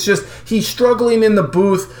booth. It's just he's struggling in the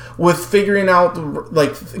booth with figuring out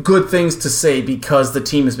good things to say because the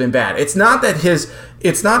team has been bad. It's not that his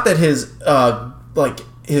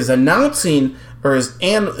his announcing or his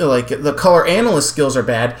the color analyst skills are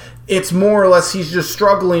bad. It's more or less he's just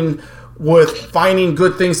struggling with finding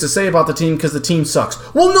good things to say about the team because the team sucks.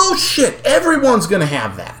 Well, no shit. Everyone's gonna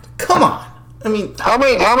have that. Come on. I mean, how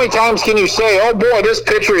many times can you say, "Oh boy, this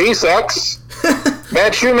pitcher he sucks"?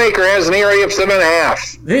 Matt Shoemaker has an ERA of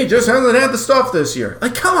 7.5. He just hasn't had the stuff this year.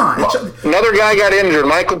 Like, come on! Another guy got injured.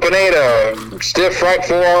 Michael Pineda, stiff right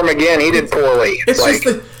forearm again. He did poorly.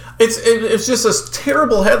 It's just a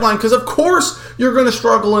terrible headline because of course you're going to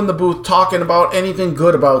struggle in the booth talking about anything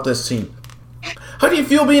good about this team. How do you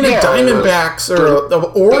feel being a Diamondbacks or the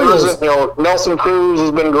Orioles? Nelson Cruz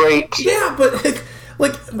has been great. Yeah, but.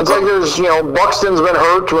 There's, Buxton's been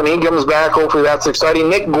hurt. When he comes back, hopefully that's exciting.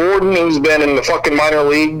 Nick Gordon, who's been in the fucking minor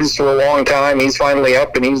leagues for a long time, he's finally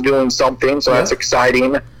up and he's doing something, so that's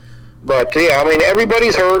exciting. But, yeah, I mean,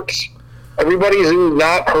 everybody's hurt. Everybody who's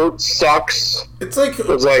not hurt sucks. It's like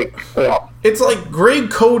Greg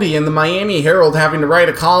Cody in the Miami Herald having to write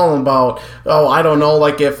a column about, I don't know,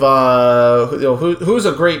 like if who's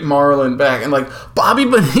a great Marlin back, and like Bobby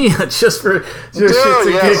Bonilla just for shits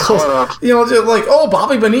and giggles,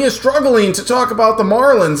 Bobby Bonilla is struggling to talk about the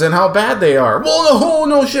Marlins and how bad they are. Well,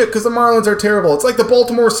 no shit, because the Marlins are terrible. It's like the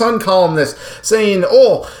Baltimore Sun columnist saying,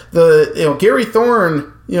 Gary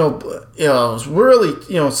Thorne. Really,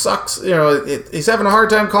 sucks. He's having a hard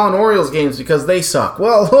time calling Orioles games because they suck.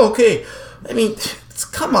 Well, okay. I mean,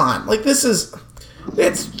 come on.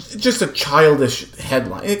 It's just a childish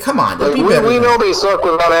headline. Come on. We know they suck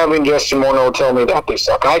without having Justin Morneau tell me that they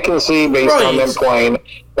suck. I can see based on them playing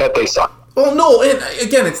that they suck. Well, no, and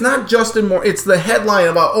again, it's not Justin Moore. It's the headline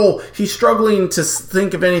about, he's struggling to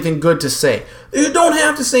think of anything good to say. You don't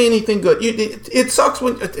have to say anything good. It sucks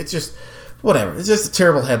when it's just... Whatever. It's just a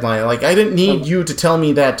terrible headline. Like, I didn't need you to tell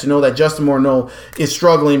me that to know that Justin Morneau is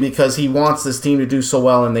struggling because he wants this team to do so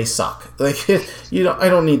well and they suck. Like, I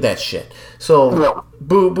don't need that shit. So,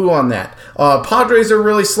 boo on that. Padres are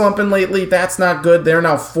really slumping lately. That's not good. They're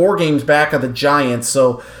now 4 games back of the Giants.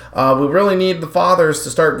 So, we really need the fathers to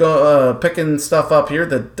start picking stuff up here.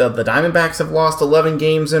 The Diamondbacks have lost 11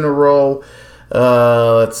 games in a row.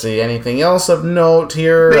 Let's see. Anything else of note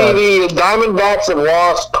here? The Diamondbacks have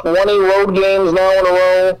lost 20 road games now in a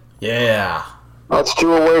row. Yeah. That's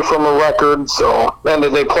 2 away from a record. So, and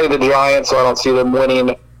they play the Giants, so I don't see them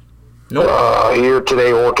winning here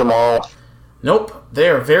today or tomorrow. Nope. They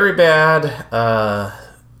are very bad.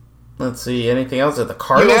 Let's see. Anything else? The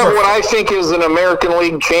Cardinals. You have what I think is an American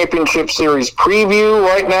League Championship Series preview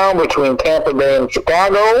right now between Tampa Bay and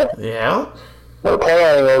Chicago. Yeah. They're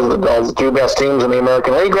playing as the 2 best teams in the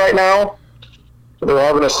American League right now. They're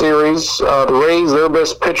having a series. The Rays, their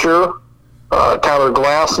best pitcher, Tyler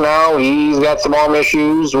Glass now, he's got some arm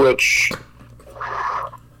issues, which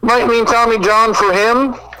might mean Tommy John for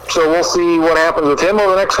him. So we'll see what happens with him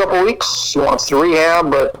over the next couple of weeks. He wants to rehab,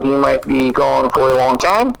 but he might be gone for a long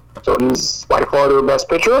time. So he's by far their best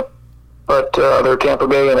pitcher. But they're Tampa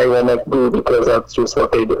Bay, and they will make boo because that's just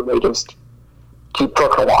what they do. They just keep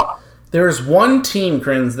trucking along. There's one team,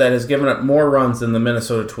 Crins, that has given up more runs than the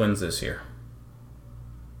Minnesota Twins this year.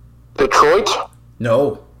 Detroit?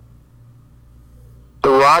 No. The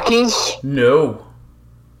Rockies? No.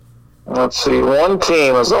 Let's see. One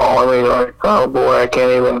team is all. Oh boy, I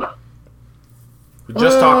can't even. We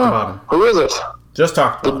just talked about them. Who is it? Just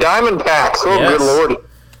talked about them. The Diamondbacks. Oh, yes. Good Lord.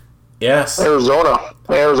 Yes. Arizona.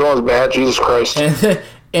 Arizona's bad. Jesus Christ.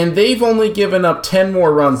 And they've only given up 10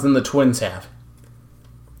 more runs than the Twins have.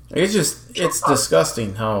 It's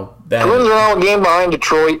disgusting how bad. Twins are now a game behind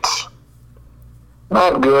Detroit.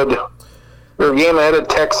 Not good. They're a game ahead of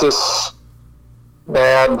Texas.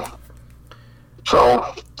 Bad. So,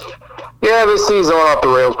 yeah, this season went off the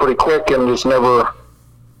rails pretty quick and just never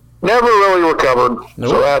really recovered.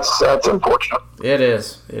 Nope. So that's unfortunate. It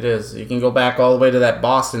is. You can go back all the way to that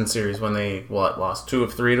Boston series when they lost 2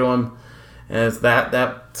 of 3 to them. as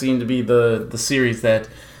that seemed to be the series that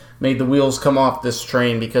made the wheels come off this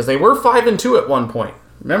train, because they were 5-2 at one point.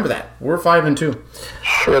 Remember that. We're 5-2.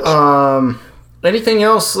 Sure. Anything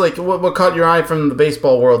else, like what caught your eye from the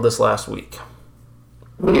baseball world this last week?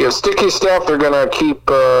 Yeah, sticky stuff. They're going to keep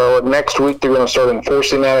next week. They're going to start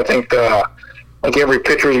enforcing that. I think every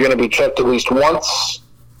pitcher is going to be checked at least once.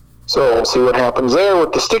 So we'll see what happens there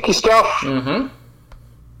with the sticky stuff. Mm-hmm.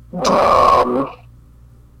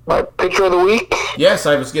 My pitcher of the week. Yes,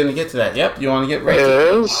 I was going to get to that. Yep, you want to get right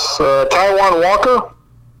to is Taijuan Walker.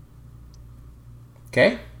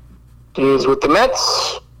 Okay. He is with the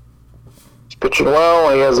Mets. He's pitching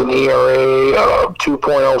well. He has an ERA of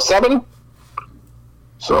 2.07.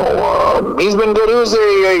 So he's been good. He was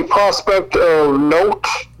a prospect of note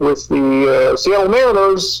with the Seattle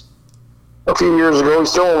Mariners a few years ago. He's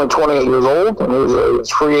still only 28 years old, and he was a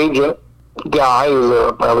free agent guy. He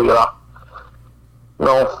was probably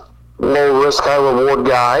low risk, high reward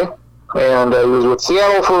guy. And he was with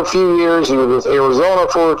Seattle for a few years. He was with Arizona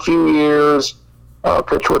for a few years.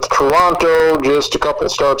 Pitched with Toronto just a couple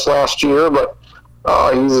starts last year, but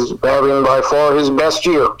he's having by far his best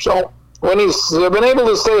year. So when he's been able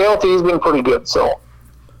to stay healthy, he's been pretty good. So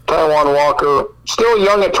Taijuan Walker, still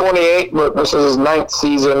young at 28, but this is his 9th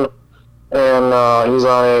season, and he's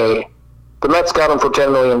on the Mets got him for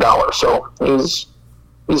 $10 million. So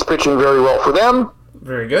he's pitching very well for them.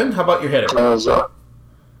 Very good. How about your hitter? As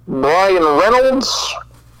Brian Reynolds.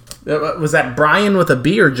 Was that Brian with a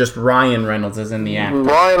B or just Ryan Reynolds as in the actor?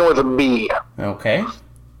 Brian with a B. Okay.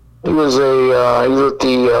 He was with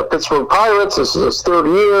the Pittsburgh Pirates. This is his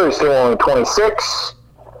 3rd year. He's still only 26.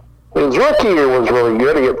 His rookie year was really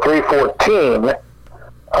good. He hit .314.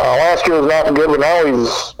 Last year was not good, but now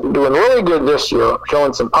he's doing really good this year,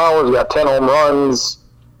 showing some power. He's got 10 home runs,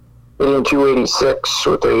 hitting .286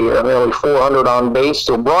 with a nearly 400 on base.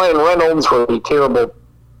 So Brian Reynolds for the terrible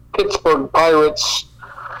Pittsburgh Pirates,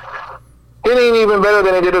 hitting even better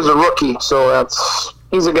than he did as a rookie. So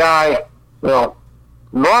he's a guy,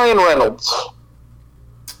 Brian Reynolds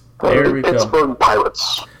for the Pittsburgh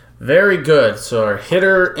Pirates. Very good. So our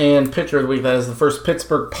hitter and pitcher of the week, that is the first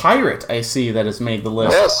Pittsburgh Pirate I see that has made the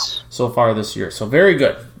list so far this year. So very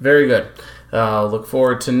good. Very good. Look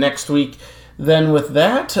forward to next week. Then with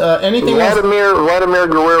that, anything Vladimir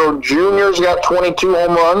Guerrero Jr.'s got 22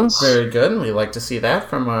 home runs. Very good. We like to see that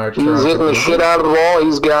from our He's hitting the shit out of the ball.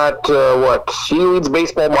 He's got, he leads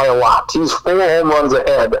baseball by a lot. He's 4 home runs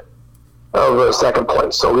ahead of second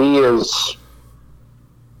place. So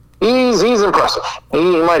he's impressive.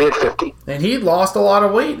 He might hit 50. And he lost a lot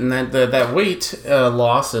of weight, and that weight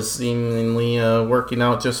loss is seemingly working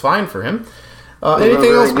out just fine for him.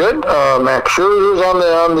 Anything else? Good. Max Scherzer's on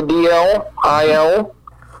the IL.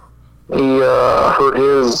 He hurt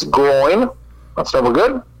his groin. That's never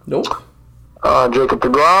good. Nope. Jacob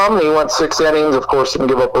deGrom, he went 6 innings. Of course, didn't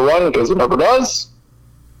give up a run because he never does.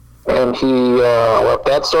 And he left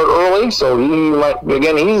that start early, so he might,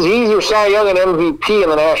 again, he's your Cy Young and MVP in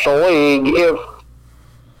the National League if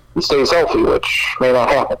he stays healthy, which may not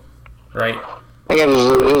happen. Right. Again,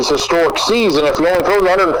 his historic season, if he only throws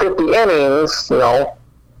 150 innings, you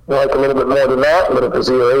like a little bit more than that, but if his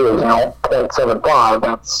ERA is,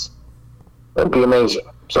 .75, that'd be amazing.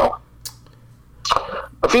 So,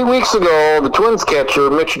 a few weeks ago, the Twins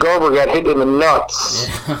catcher, Mitch Garver, got hit in the nuts.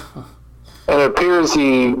 Yeah. And it appears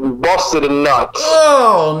he busted a nut.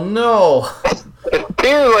 Oh, no. It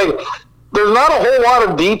appears like there's not a whole lot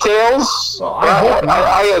of details. Well,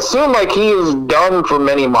 I assume he is done for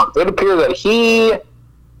many months. It appears that he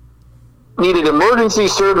needed emergency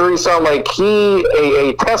surgery. Sound like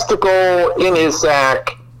a testicle in his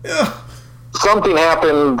sack. Ugh. Something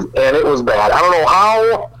happened, and it was bad. I don't know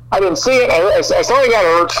how. I didn't see it. I saw he got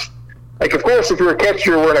hurt. Of course, if you're a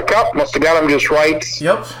catcher, you're wearing a cup. Must have got him just right.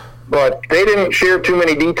 Yep. But they didn't share too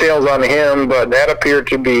many details on him, but that appeared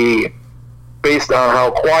to be, based on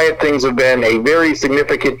how quiet things have been, a very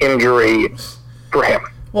significant injury for him.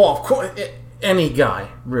 Well, of course, any guy,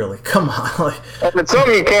 really. Come on. It's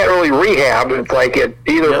something you can't really rehab. It's like it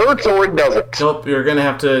either hurts or it doesn't. Nope, you're going to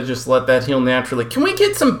have to just let that heal naturally. Can we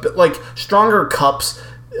get some, stronger cups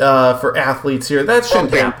for athletes here? That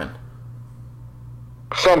shouldn't happen.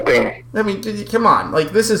 Something. I mean, come on.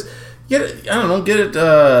 This is... Get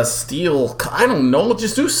it, steel. I don't know.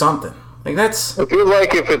 Just do something. That's. It feels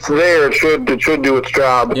like if it's there, it should do its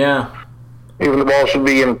job. Yeah. Even the ball should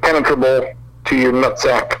be impenetrable to your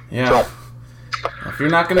nutsack. Yeah. So. If you're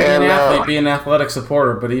not going to be an athlete, be an athletic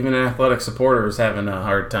supporter. But even an athletic supporter is having a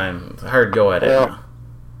hard go at it.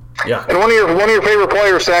 Yeah. And one of your favorite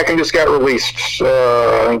players, Sacken, just got released.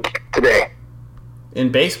 I think today.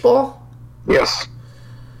 In baseball? Yes.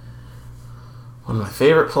 One of my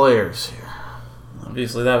favorite players here.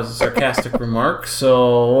 Obviously, that was a sarcastic remark.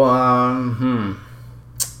 So,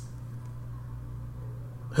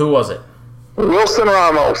 who was it? Wilson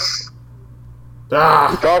Ramos.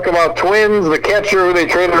 Ah. Talk about Twins, the catcher who they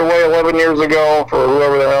traded away 11 years ago for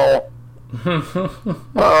whoever the hell.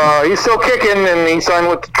 He's still kicking, and he signed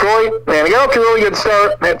with Detroit. And he got off to a really good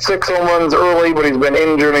start. Had 6 home runs early, but he's been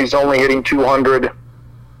injured. He's only hitting 200.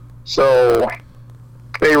 So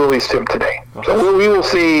they released him today. So we will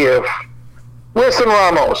see if Wilson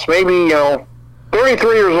Ramos, maybe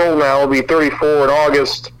 33 years old now, will be 34 in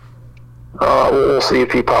August. We'll see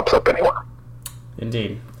if he pops up anywhere.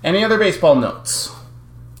 Indeed. Any other baseball notes?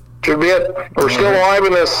 Should be it. We're still alive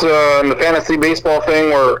in this in the fantasy baseball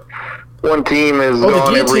thing where one team is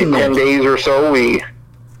gone every 10 days or so. We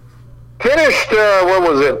finished,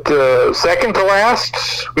 second to last?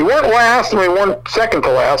 We weren't last, and we weren't second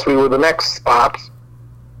to last. We were the next spot.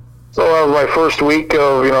 So that was my first week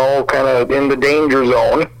of, kind of in the danger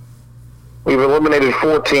zone. We've eliminated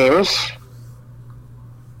 4 teams.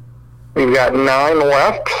 We've got 9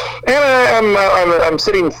 left. And I'm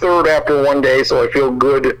sitting third after one day, so I feel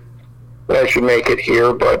good that I should make it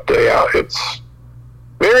here. But, it's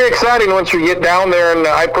very exciting once you get down there, and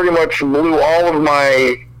I pretty much blew all of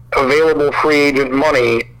my available free agent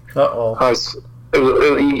money. Uh-oh.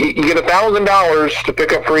 You get $1,000 to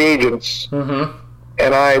pick up free agents,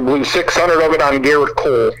 and I blew 600 of it on Garrett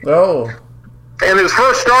Cole. Oh. And his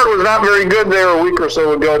first start was not very good there a week or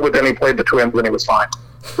so ago, but then he played the Twins and he was fine.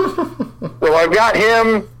 Well, I've got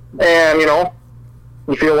him, and,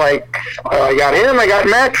 you feel like I got him. I got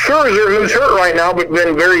Max Scherzer, who's hurt right now, but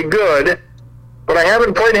been very good. But I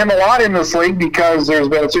haven't played him a lot in this league because there's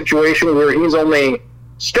been a situation where he's only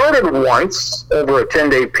started once over a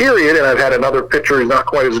 10-day period, and I've had another pitcher who's not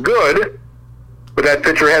quite as good, but that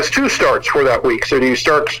pitcher has 2 starts for that week. So do you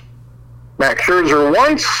start Max Scherzer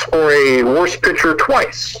once or a worse pitcher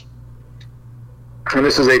twice? And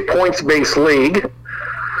this is a points-based league.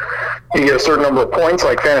 You get a certain number of points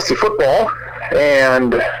like fantasy football,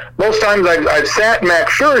 and most times I've sat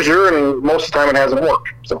Max Scherzer, and most of the time it hasn't worked.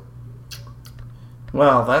 So.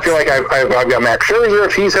 Well, I feel like I've got Max Scherzer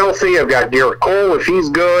if he's healthy. I've got Garrett Cole if he's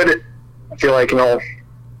good. I feel like,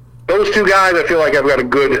 those 2 guys, I feel like I've got a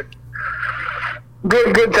good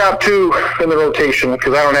top 2 in the rotation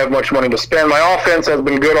because I don't have much money to spend. My offense has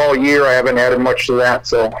been good all year. I haven't added much to that.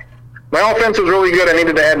 So my offense was really good. I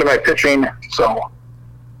needed to add to my pitching, so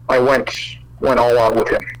I went all out with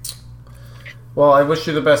him. Well, I wish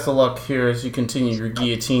you the best of luck here as you continue your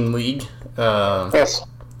guillotine league. Yes.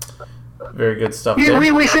 Very good stuff.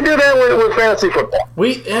 We should do that with fantasy football.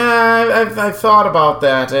 I've thought about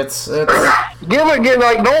that. It's give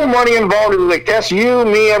like no money involved. It's like test you,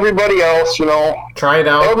 me, everybody else. Try it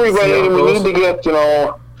out. Everybody. We need to get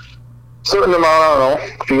certain amount. I don't know.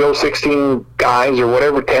 If you go 16 guys or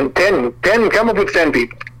whatever, 10. Come up with 10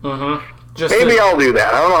 people. Maybe I'll do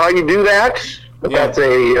that. I don't know how you do that. But that's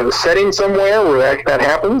a setting somewhere where that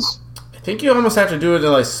happens. I think you almost have to do it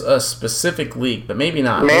in a specific league, but maybe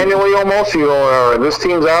not. Manually almost. This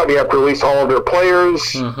team's out. You have to release all of their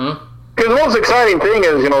players. Because the most exciting thing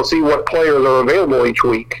is, see what players are available each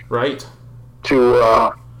week. Right.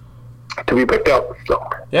 To be picked up. So.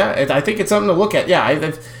 Yeah, I think it's something to look at. Yeah,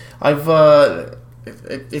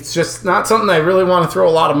 it's just not something I really want to throw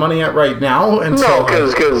a lot of money at right now. No,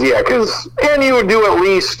 because you would do at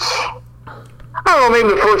least, I don't know,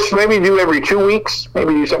 maybe do every 2 weeks,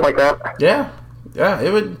 maybe do something like that. Yeah,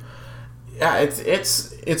 it would. Yeah,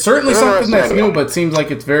 it's certainly something that's new, but seems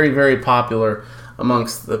like it's very, very popular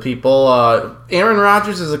amongst the people. Aaron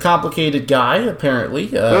Rodgers is a complicated guy, apparently.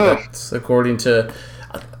 That's according to.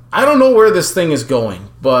 I don't know where this thing is going,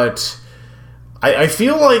 but I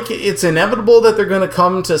feel like it's inevitable that they're going to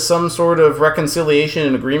come to some sort of reconciliation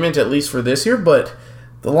and agreement, at least for this year, but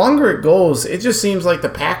the longer it goes, it just seems like the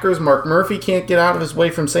Packers, Mark Murphy can't get out of his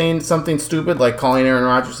way from saying something stupid like calling Aaron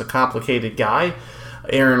Rodgers a complicated guy.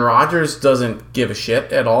 Aaron Rodgers doesn't give a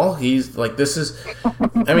shit at all. He's like, I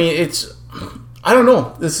don't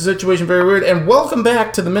know. This is a situation very weird. And welcome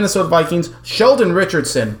back to the Minnesota Vikings, Sheldon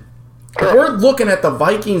Richardson. We're looking at the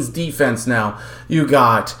Vikings defense now. You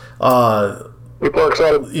got... People are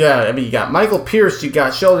excited. Yeah, you got Michael Pierce, you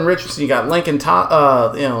got Sheldon Richardson, you got Lincoln,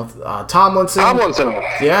 Tomlinson.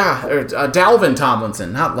 Yeah, or Dalvin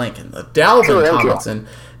Tomlinson, not Lincoln. Dalvin Tomlinson.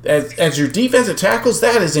 As your defensive tackles,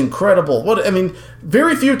 that is incredible.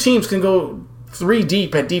 Very few teams can go 3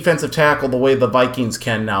 deep at defensive tackle the way the Vikings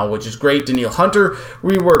can now, which is great. Danielle Hunter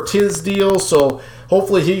reworked his deal, so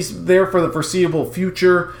hopefully he's there for the foreseeable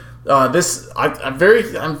future. I'm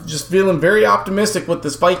just feeling very optimistic with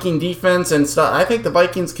this Viking defense and stuff. I think the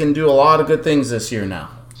Vikings can do a lot of good things this year now.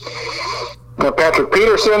 Patrick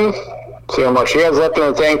Peterson, see how much he has left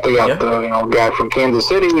in the tank. They got the guy from Kansas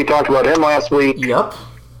City. We talked about him last week. Yep.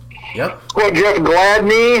 Well, Jeff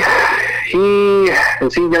Gladney,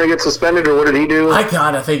 is he going to get suspended, or what did he do? I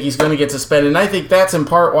think he's going to get suspended, and I think that's in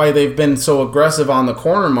part why they've been so aggressive on the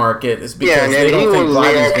corner market is because they don't think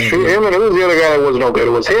Gladney's going to do it. Him and who's the other guy that was no good?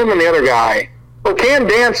 It was him and the other guy. Oh, Cam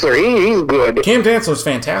Dantzler, he's good. Cam Dantzler's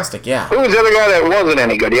fantastic, yeah. Who was the other guy that wasn't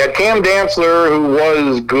any good? You had Cam Dantzler, who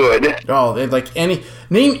was good. Oh,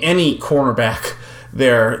 name any cornerback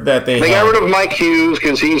there that they got rid of Mike Hughes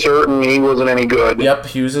because he's hurt and he wasn't any good. Yep,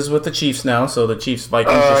 Hughes is with the Chiefs now, so the Chiefs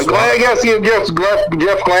Vikings are I guess Jeff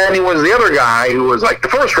Gladney was the other guy who was like the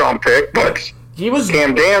first round pick, but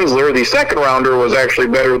Cam Dantzler, the second rounder, was actually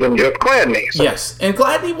better than Jeff Gladney. So. Yes, and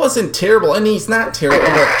Gladney wasn't terrible, and he's not terrible.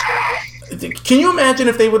 But can you imagine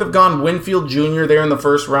if they would have gone Winfield Jr. there in the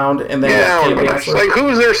first round and then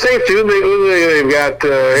who's their safety? They've got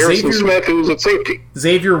Harrison Smith, who's at safety.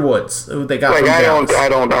 Xavier Woods, who they got from Dallas.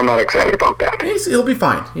 I'm not excited about that. He'll be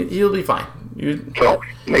fine. He'll be fine. So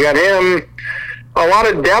they got him. A lot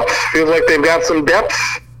of depth. Feels like they've got some depth.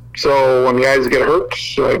 So when guys get hurt,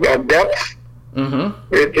 they've got depth. Mm-hmm.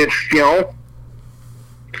 It's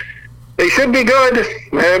they should be good.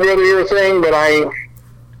 I'd rather hear a thing, but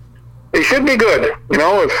they should be good. If you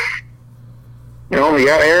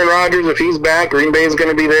got Aaron Rodgers, if he's back, Green Bay's going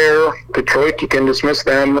to be there. Detroit, you can dismiss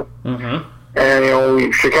them. Mm-hmm.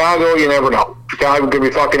 And Chicago, you never know. Chicago could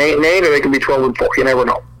be fucking 8-8, or they could be 12-4. You never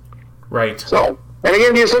know. Right. So, and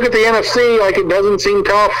again, you just look at the NFC, it doesn't seem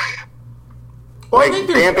tough. Well,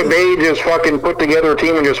 Tampa Bay just fucking put together a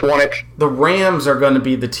team and just won it. The Rams are going to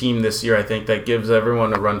be the team this year, I think, that gives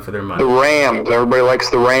everyone a run for their money. The Rams. Everybody likes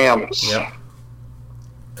the Rams. Yep.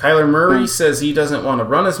 Kyler Murray says he doesn't want to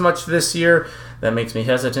run as much this year. That makes me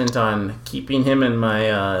hesitant on keeping him in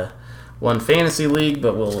my one fantasy league,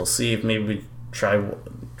 but we'll see if maybe we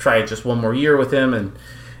try just one more year with him and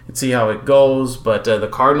see how it goes. But the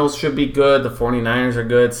Cardinals should be good. The 49ers are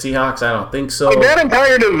good. Seahawks, I don't think so. That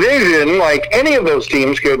entire division, any of those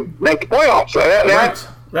teams could make the playoffs.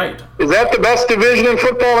 Right. Is that the best division in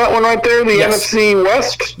football, that one right there, the NFC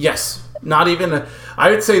West? Yes. Not even I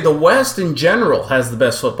would say the West in general has the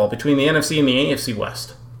best football between the NFC and the AFC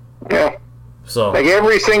West. Yeah. So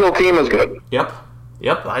every single team is good. Yep.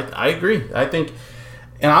 I agree. I think,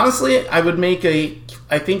 and honestly, I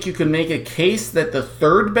think you could make a case that the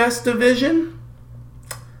third best division,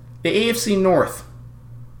 the AFC North.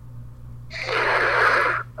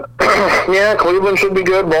 Yeah, Cleveland should be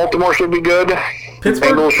good. Baltimore should be good.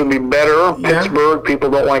 Pittsburgh Bengals should be better. Yeah. Pittsburgh, people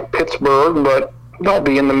don't like Pittsburgh, but they'll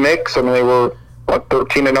be in the mix. I mean, they were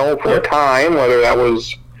 13-0 for a time. Whether that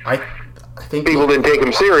was, I think people didn't take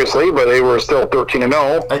them seriously, but they were still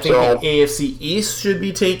 13-0. I think the AFC East should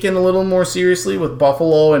be taken a little more seriously with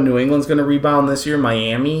Buffalo, and New England's going to rebound this year.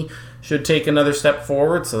 Miami should take another step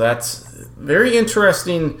forward. So that's very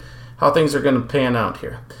interesting how things are going to pan out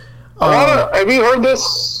here. Have you heard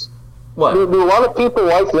this? What? Do a lot of people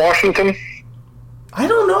like Washington? I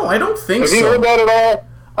don't know. I don't think so. Have you heard that at all?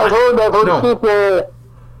 I've heard no. People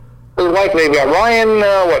they've got Ryan,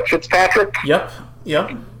 Fitzpatrick? Yep.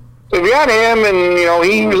 They've got him, and,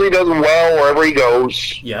 he usually does well wherever he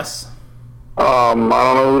goes. Yes. I don't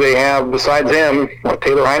know who they have besides him.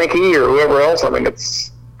 Taylor Heineke or whoever else? I think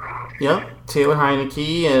it's... Yep, Taylor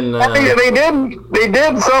Heineke and... They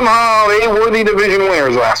did somehow. They were the division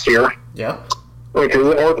winners last year. Yep. Which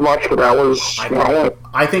isn't worth much, but that was...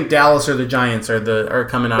 I think Dallas or the Giants are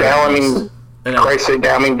coming out. Dallas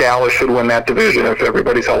should win that division if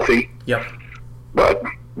everybody's healthy. Yep. But,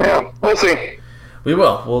 yeah, we'll see. We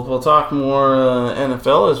will. We'll talk more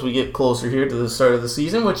NFL as we get closer here to the start of the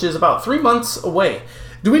season, which is about 3 months away.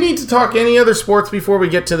 Do we need to talk any other sports before we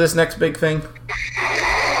get to this next big thing?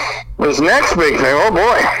 This next big thing? Oh,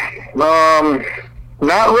 boy.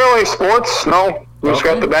 Not really sports, no. We just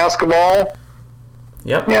got the basketball.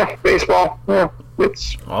 Yep. Yeah, baseball. Yeah.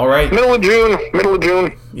 It's all right. Middle of June.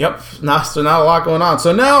 Yep. So not a lot going on.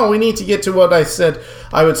 So now we need to get to what I said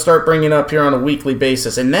I would start bringing up here on a weekly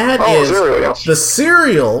basis, and that is the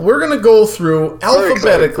cereal. We're going to go through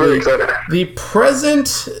alphabetically the present,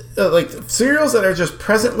 cereals that are just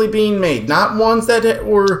presently being made, not ones that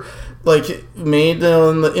were made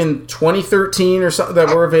in 2013 or something that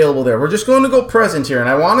were available there. We're just going to go present here, and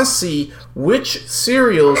I want to see which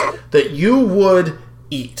cereals that you would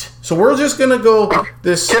eat. So we're just going to go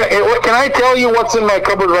this... Can I tell you what's in my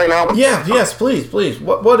cupboard right now? Yeah, yes, please.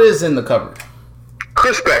 What is in the cupboard?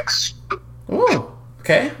 Crispex. Oh,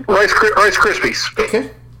 okay. Rice Krispies.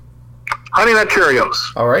 Okay. Honey Nut Cheerios.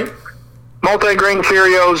 All right. Multi-grain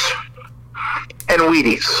Cheerios and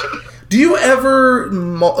Wheaties. Do you ever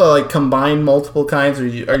combine multiple kinds, or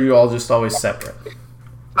are you all just always separate?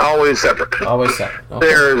 Always separate. Always separate. Okay.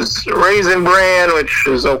 There's Raisin Bran, which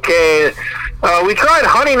is okay. We tried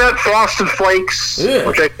Honey Nut Frosted Flakes,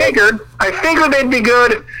 which I figured they'd be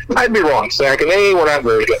good. I'd be wrong, Zach, and they were not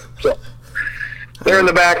very good. So they're in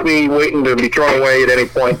the back, waiting to be thrown away at any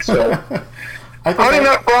point. So Honey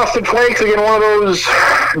Nut Frosted Flakes, again, one of those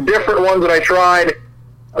different ones that I tried.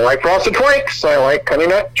 I like Frosted Flakes. I like Honey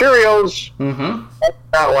Nut Cheerios. Mm-hmm. I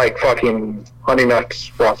not like fucking Honey Nuts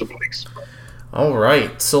Frosted Flakes. All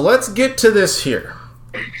right, so let's get to this here.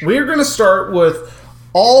 We're going to start with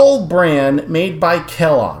All Bran made by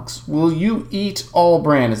Kellogg's. Will you eat All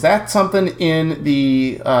Bran? Is that something in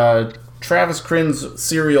the Travis Crin's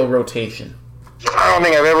cereal rotation? I don't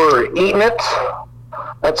think I've ever eaten it.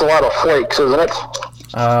 That's a lot of flakes, isn't it?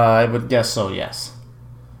 I would guess so, yes.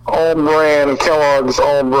 All Bran, Kellogg's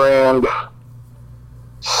All Bran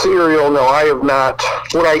cereal. No, I have not.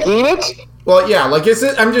 Would I eat it? Well, yeah. Like, is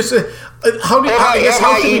it? I'm just. How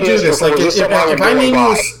can we do this? Like,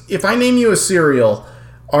 if I name you a cereal,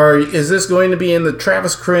 is this going to be in the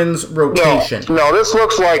Travis Crin's rotation? No. This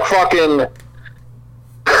looks like fucking.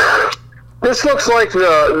 This looks like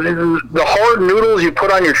the hard noodles you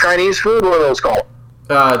put on your Chinese food. What are those called?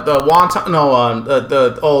 The wonton. No.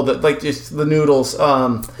 Just the noodles.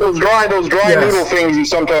 Those dry noodle things you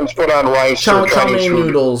sometimes put on rice or Chinese food.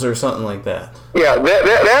 Noodles or something like that. Yeah,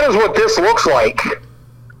 that is what this looks like.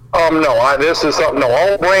 This is something. No,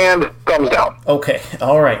 All Brand, thumbs down. Okay,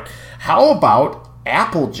 all right. How about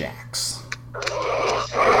Apple Jacks?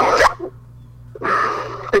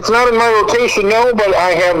 It's not in my rotation, no, but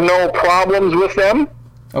I have no problems with them.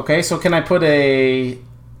 Okay, so can I put maybe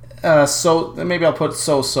I'll put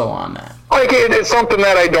so on that. Like, it's something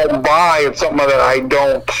that I don't buy. It's something that I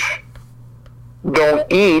don't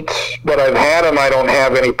eat, but I've had them. I don't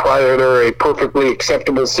have any prior. They're a perfectly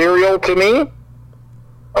acceptable cereal to me.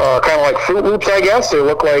 Kind of like Fruit Loops, I guess. They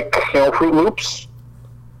look like, Fruit Loops.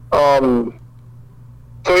 So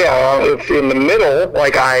yeah, if in the middle,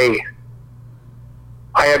 like I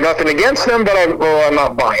have nothing against them, but I'm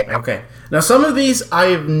not buying them. Okay. Now, some of these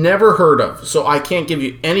I've never heard of, so I can't give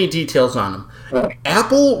you any details on them. Okay.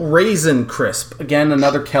 Apple Raisin Crisp. Again,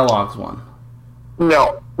 another Kellogg's one.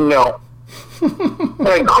 No.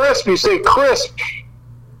 Like crisp, you say crisp.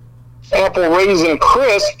 Apple Raisin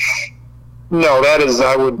Crisp. No,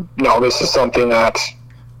 this is something that...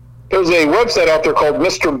 There's a website out there called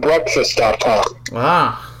MrBreakfast.com.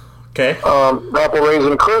 Ah, okay. Apple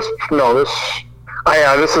Raisin Crisp. No, I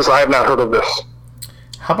have not heard of this.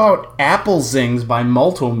 How about Apple Zings by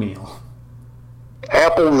Multomeal?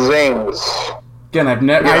 Apple Zings. Again, I've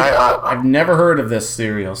never heard of this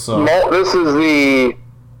cereal. So this is a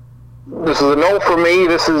no for me.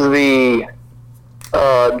 This is the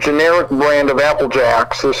generic brand of Apple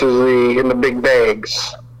Jacks. This is in the big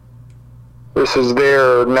bags. This is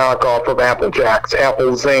their knockoff of Apple Jacks.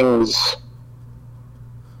 Apple Zings.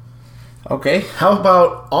 Okay, how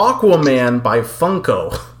about Aquaman by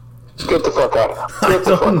Funko? Get the fuck out. I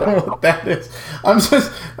don't know what that is.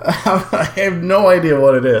 I have no idea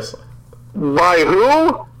what it is. By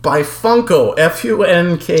who? By Funko.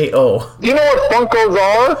 Funko. Do you know what Funkos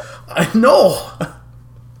are? I know.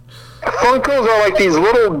 Funkos are like these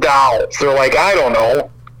little dolls. They're like, I don't know,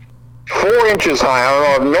 4 inches high. I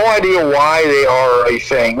have no idea why they are a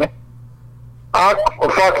thing.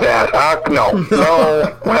 Fuck that.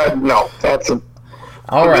 No. That's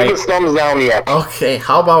all right. Biggest thumbs down yet. Okay,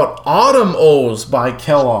 how about Autumn O's by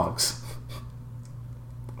Kellogg's?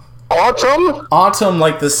 Autumn? Autumn,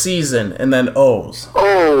 like the season, and then O's.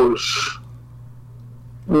 O's.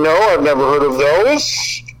 No, I've never heard of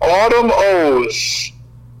those. Autumn O's.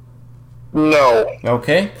 No.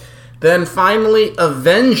 Okay. Then finally,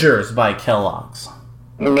 Avengers by Kellogg's.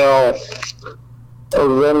 No.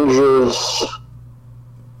 Avengers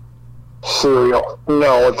cereal.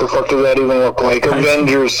 No, what the fuck does that even look like?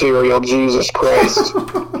 Avengers cereal, Jesus Christ.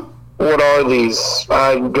 What are these?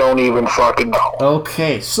 I don't even fucking know.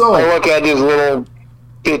 Okay, so... I look at these little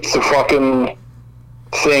bits of fucking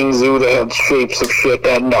things that have shapes of shit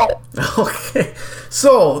that no. Okay,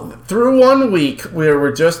 so through 1 week,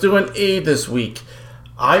 we're just doing A this week,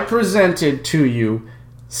 I presented to you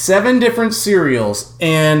 7 different cereals,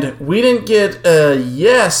 and we didn't get a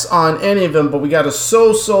yes on any of them, but we got a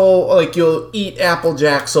so-so, like you'll eat Apple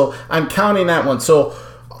Jack, so I'm counting that one. So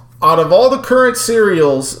out of all the current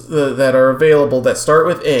cereals that are available that start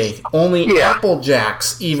with A, only Apple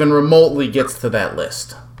Jacks even remotely gets to that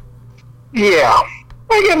list. Yeah.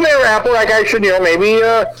 Like if they're Apple, like I should, maybe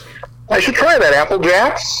I should try that. Apple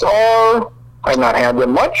Jacks are, I've not had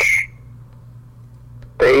them much.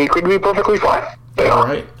 They could be perfectly fine. All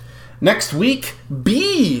right. Next week,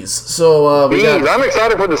 bees. So bees. I'm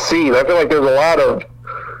excited for the C's. I feel like there's a lot of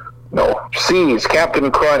C's.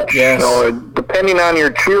 Captain Crunch. Yes. Depending on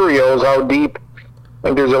your Cheerios, how deep. I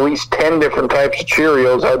think there's at least 10 different types of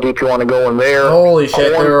Cheerios. How deep you want to go in there? Holy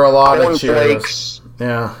shit! There are a lot of Cheerios. Flakes.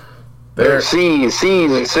 Yeah. There's C's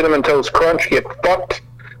and Cinnamon Toast Crunch get fucked.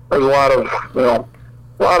 There's a lot of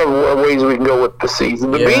ways we can go with the C's.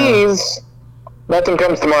 And the bees. Nothing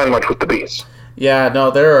comes to mind much with the bees. Yeah,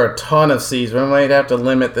 no, there are a ton of C's. We might have to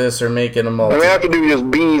limit this or make it a multi. We have to do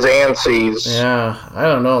just B's and C's. Yeah, I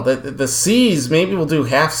don't know. The C's, maybe we'll do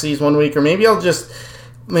half C's one week, or maybe we'll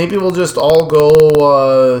just all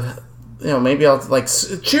go. Maybe I'll like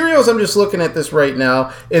Cheerios. I'm just looking at this right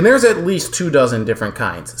now, and there's at least 24 different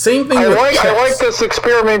kinds. Same thing. I like this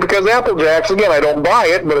experiment because Apple Jacks. Again, I don't buy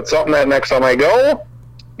it, but it's something that next time I go.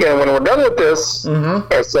 When we're done with this,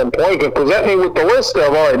 at some point, you can present me with the list of,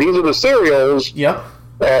 all right, these are the cereals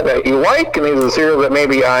that you like, and these are the cereals that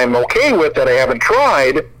maybe I'm okay with that I haven't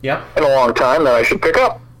tried in a long time that I should pick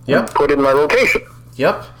up and put in my rotation.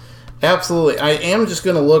 Yep, absolutely. I am just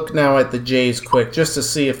going to look now at the J's quick just to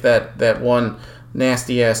see if that one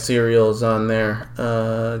nasty-ass cereal is on there.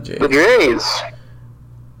 J's. The J's.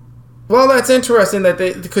 Well, that's interesting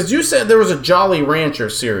because you said there was a Jolly Rancher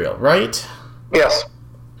cereal, right? Yes.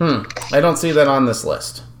 I don't see that on this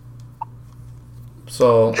list.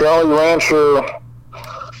 So Jolly Rancher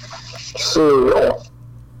cereal.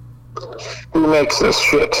 Who makes this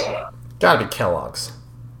shit? Gotta be Kellogg's.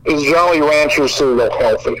 Is Jolly Rancher cereal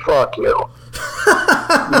healthy? Fuck you.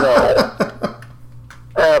 No.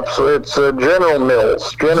 Absolutely. It's General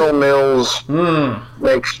Mills. General Mills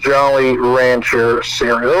makes Jolly Rancher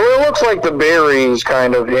cereal. It looks like the berries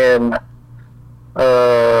kind of in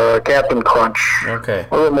Captain Crunch. Okay.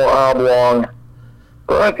 A little more oblong.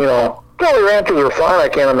 But, Jolly Ranchers are fine. I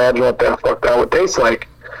can't imagine what the fuck that would taste like.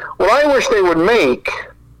 What I wish they would make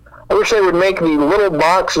the little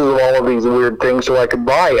boxes of all of these weird things so I could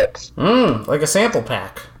buy it. Like a sample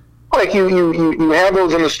pack. Like you have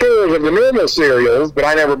those in the stores of the normal cereals, but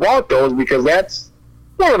I never bought those because that's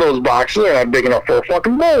one of those boxes. They're not big enough for a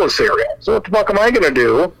fucking bowl of cereal. So what the fuck am I going to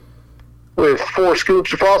do with 4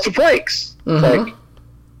 scoops of Frosted Flakes? Like,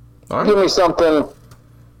 give me something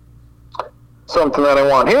that I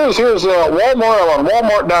want. Here's Walmart. I'm on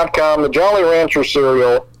Walmart.com, the Jolly Rancher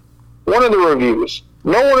cereal. One of the reviews.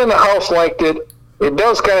 No one in the house liked it. It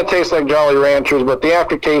does kind of taste like Jolly Ranchers, but the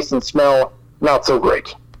aftertaste and smell, not so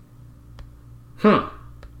great.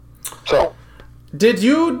 So, did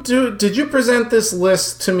you present this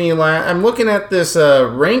list to me? I'm looking at this.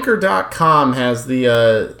 Ranker.com has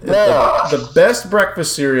the best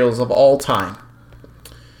breakfast cereals of all time.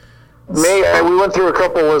 We went through a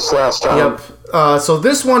couple lists last time. Yep. So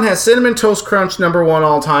this one has Cinnamon Toast Crunch #1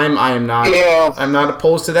 all time. I'm not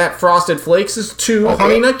opposed to that. Frosted Flakes is 2. Okay.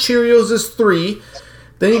 Honey Nut Cheerios is 3.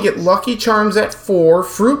 Then you get Lucky Charms at 4.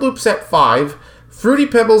 Fruit Loops at 5. Fruity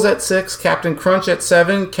Pebbles at 6. Captain Crunch at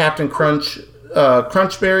 7. Captain Crunch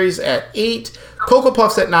Crunch Berries at 8. Cocoa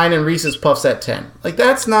Puffs at 9. And Reese's Puffs at 10. Like,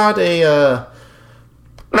 that's not a...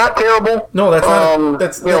 Not terrible. No, that's not...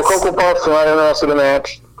 That's Cocoa Puffs, I'm not interested in that.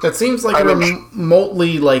 That seems like a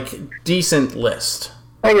remotely, decent list.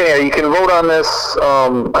 Yeah, you can vote on this.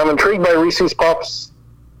 I'm intrigued by Reese's Puffs.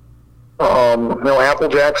 Apple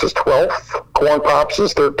Jacks is 12th. Corn Pops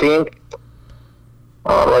is 13th.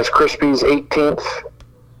 Rice Krispies 18th.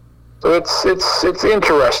 So it's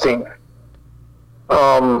interesting.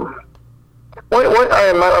 I'm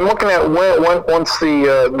looking at once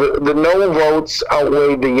the no votes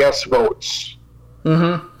outweigh the yes votes.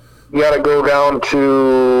 You got to go down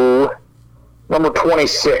to number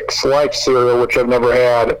 26, Life Cereal, which I've never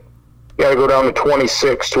had. You got to go down to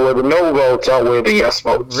 26 to where the no votes outweigh the yes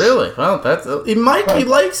votes. Really? Well, Mikey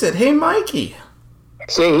likes it. Hey, Mikey.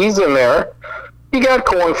 See, he's in there. You got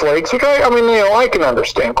Corn Flakes, which I can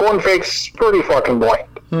understand. Corn Flakes pretty fucking bland.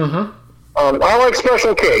 I like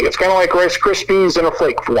Special K. It's kind of like Rice Krispies in a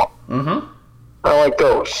flake form. I like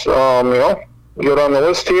those. You go down the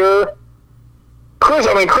list here.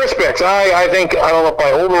 Crispix. I think, I don't know if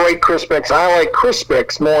I overrate Crispix. I like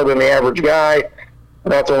Crispix more than the average guy,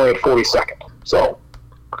 and that's only at 42nd. So,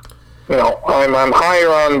 I'm higher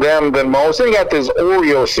on them than most. Then you got this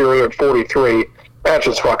Oreo cereal at 43. That's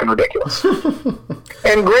just fucking ridiculous.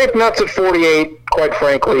 And Grape Nuts at 48, quite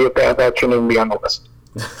frankly, that shouldn't even be on the list.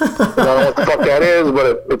 I don't know what the fuck that is,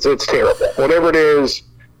 but it's terrible. Whatever it is,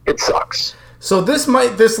 it sucks. So this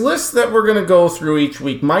list that we're going to go through each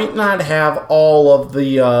week might not have all of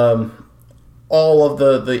the all of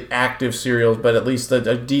the active cereals, but at least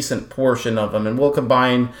a decent portion of them. And we'll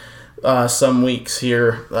combine some weeks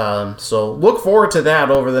here. So look forward to that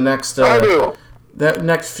over the next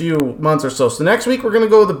next few months or so. So next week we're going to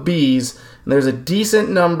go with the Bs, and there's a decent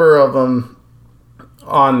number of them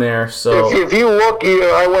on there. So if you look,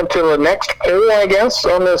 I went to the next poll, I guess,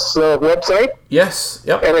 on this website. Yes.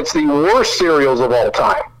 Yep. And it's the worst cereals of all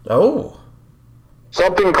time. Oh.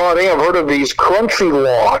 Something called, I've heard of these Crunchy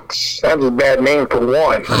Logs. That's a bad name for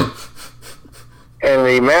one. And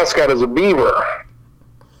the mascot is a beaver.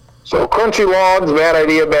 So Crunchy Logs, bad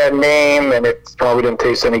idea, bad name, and it probably didn't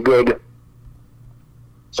taste any good.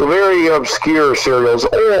 So very obscure cereals.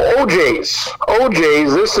 Oh,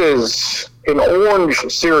 OJ's, this is an orange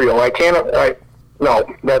cereal. No,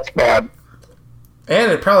 that's bad. And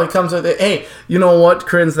it probably comes with it. Hey, you know what,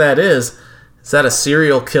 Crins, that is? Is that a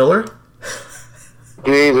serial killer?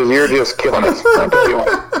 Jesus, you're just killing us.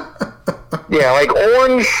 Yeah, like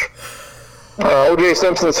orange. O.J.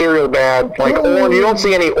 Simpson cereal bad. Like orange, you don't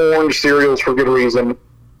see any orange cereals for good reason.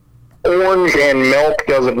 Orange and milk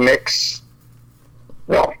doesn't mix.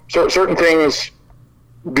 No, certain things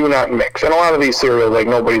do not mix. And a lot of these cereals, like,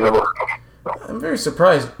 nobody's ever heard of. No. I'm very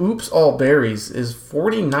surprised. Oops All Berries is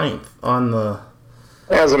 49th on the...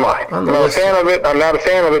 As am I. I'm not a fan of it. I'm not a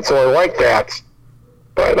fan of it, so I like that.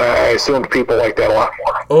 But I assumed people like that a lot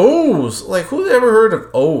more. O's? Like, who's ever heard of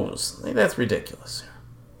O's? Like, that's ridiculous.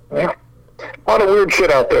 Yeah. A lot of weird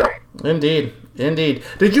shit out there. Indeed.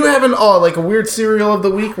 Did you have a weird cereal of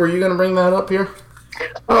the week? Were you going to bring that up here?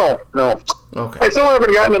 Oh, no. Okay. I still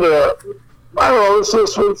haven't gotten to the... I don't know, this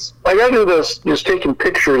I got to do this, just taking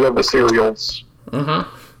pictures of the cereals. Mm-hmm.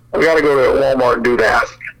 I got to go to Walmart and do that.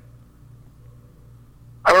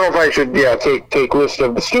 I don't know if I should, take a list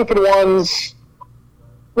of the stupid ones.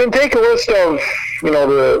 Then take a list of,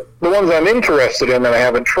 the ones I'm interested in that I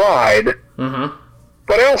haven't tried. Mm-hmm.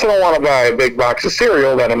 But I also don't want to buy a big box of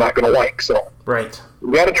cereal that I'm not going to like, so. Right.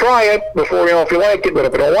 You got to try it before you know if you like it, but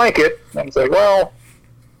if I don't like it, then it's like, well,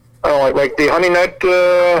 I don't like the Honey Nut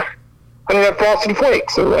Frosted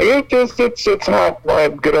Flakes. So it's not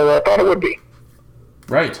as good as I thought it would be.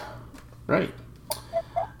 Right.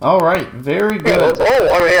 All right, very good.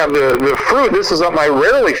 The fruit. This is something I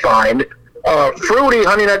rarely find. Fruity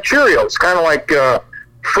Honey Nut Cheerios, kind of like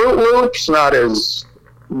Fruit Loops, not as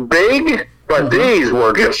big, but these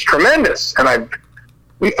were just tremendous. And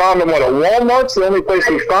we found them at Walmart's the only place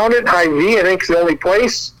we found it. Hy-Vee, I think, is the only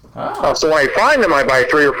place. Oh. So when I find them, I buy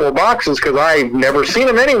 3 or 4 boxes because I've never seen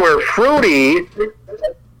them anywhere. Fruity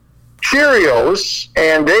Cheerios,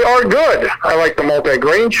 and they are good. I like the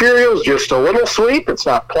multi-grain Cheerios, just a little sweet. It's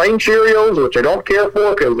not plain Cheerios, which I don't care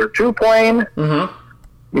for because they're too plain. Mm-hmm.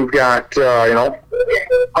 You've got,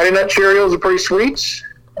 Honey Nut Cheerios are pretty sweet.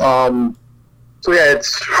 So yeah,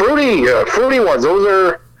 it's fruity ones. Those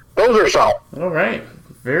are solid. All right,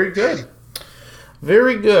 very good.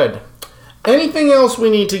 Anything else we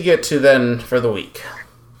need to get to then for the week?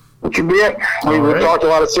 That should be it. We've talked a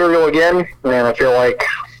lot of cereal again, and I feel like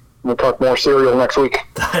we'll talk more cereal next week.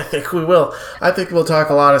 I think we will. I think we'll talk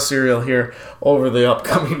a lot of cereal here over the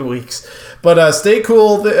upcoming weeks. But stay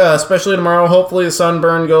cool, especially tomorrow. Hopefully the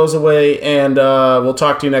sunburn goes away, and we'll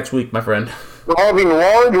talk to you next week, my friend. We're having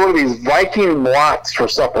large, what are these, Viking blots for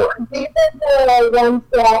supper? Vikings,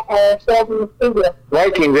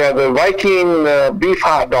 the Viking beef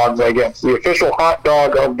hot dogs, I guess. The official hot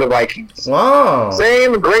dog of the Vikings. Wow.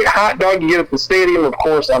 Same great hot dog you get at the stadium. Of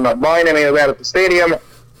course, I'm not buying any of that at the stadium.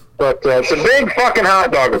 But it's a big fucking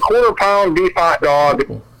hot dog, a 1/4 pound beef hot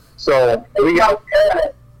dog. So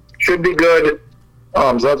should be good.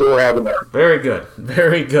 So that's what we're having there. Very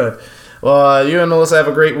good. Well, you and Melissa have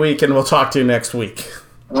a great week, and we'll talk to you next week.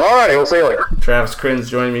 All right, we'll see you later. Travis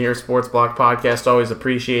Crins joining me here, Sports Block Podcast. Always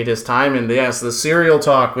appreciate his time. And yes, the cereal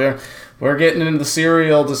talk. We're getting into the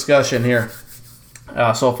cereal discussion here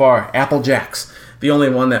so far. Apple Jacks, the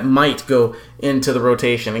only one that might go into the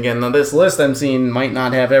rotation. Again, now this list I'm seeing might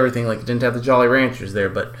not have everything. Like it didn't have the Jolly Ranchers there,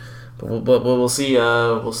 but we'll see.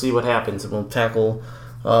 We'll see what happens. We'll tackle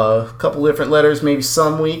a couple different letters, maybe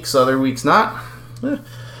some weeks, other weeks not.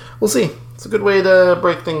 We'll see. It's a good way to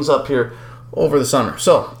break things up here over the summer.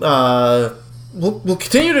 So, we'll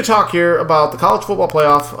continue to talk here about the college football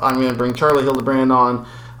playoff. I'm going to bring Charlie Hildebrand on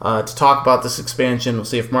to talk about this expansion. We'll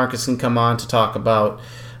see if Marcus can come on to talk about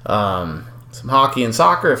some hockey and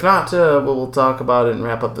soccer. If not, we'll talk about it and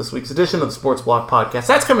wrap up this week's edition of the Sports Block Podcast.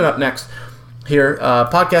 That's coming up next here.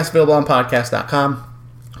 Podcast available on podcast.com.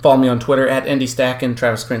 Follow me on Twitter at NDStacken,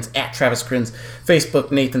 Travis Crins at Travis Crins,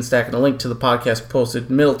 Facebook Nathan Stacken. A link to the podcast posted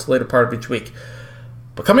middle to later part of each week.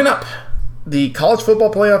 But coming up, the college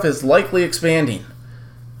football playoff is likely expanding.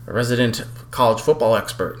 A resident college football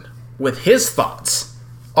expert, with his thoughts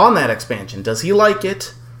on that expansion. Does he like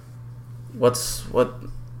it? What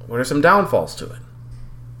are some downfalls to it?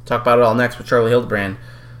 Talk about it all next with Charlie Hildebrand.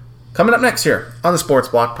 Coming up next here on the Sports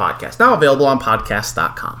Block Podcast, now available on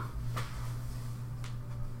podcast.com.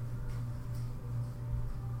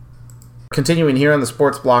 Continuing here on the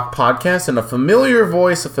Sports Block Podcast, and a familiar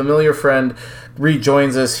voice, a familiar friend,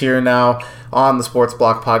 rejoins us here now on the Sports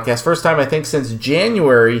Block Podcast. First time, I think, since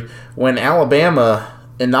January when Alabama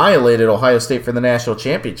annihilated Ohio State for the national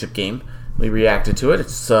championship game. We reacted to it.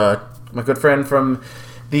 It's my good friend from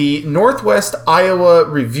the Northwest Iowa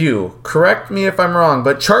Review. Correct me if I'm wrong,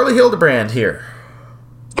 but Charlie Hildebrand here.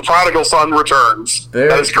 The prodigal son returns.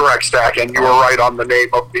 That is correct, Stack, and you were right on the name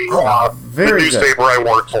of the newspaper good. I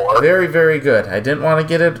work for. Very, very good. I didn't want to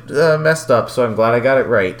get it messed up, so I'm glad I got it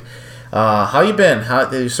right. How you been? How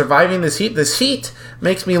are you surviving this heat? This heat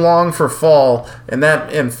makes me long for fall,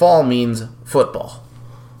 and fall means football.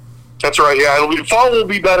 That's right. Yeah, fall will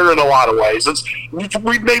be better in a lot of ways.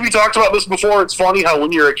 We maybe talked about this before. It's funny how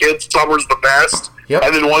when you're a kid, summer's the best. Yep.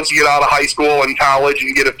 And then once you get out of high school and college and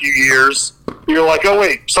you get a few years, you're like, oh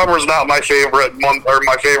wait, summer's not my favorite month or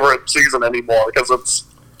my favorite season anymore because it's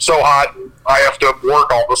so hot. I have to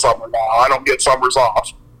work all the summer now. I don't get summers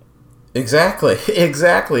off. Exactly.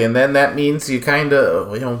 And then that means you kind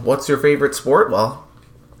of, what's your favorite sport? Well,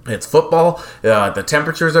 it's football. The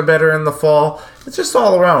temperatures are better in the fall. It's just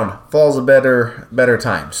all around. Fall's a better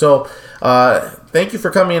time. So, thank you for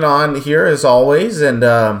coming on here as always. And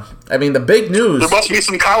the big news. There must be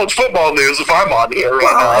some college football news if I'm on here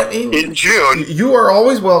in June. You are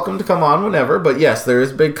always welcome to come on whenever. But yes, there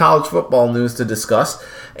is big college football news to discuss,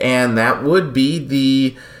 and that would be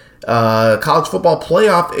the college football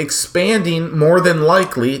playoff expanding more than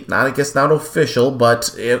likely. Not official,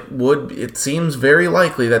 but it seems very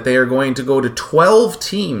likely that they are going to go to 12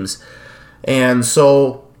 teams. And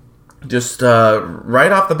so, just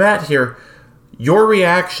right off the bat here, your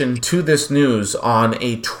reaction to this news on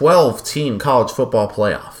a 12-team college football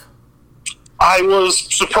playoff? I was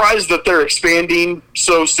surprised that they're expanding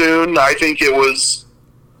so soon. I think it was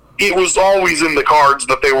always in the cards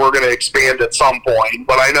that they were going to expand at some point,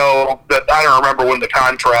 but I know that I don't remember when the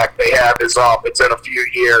contract they have is up. It's in a few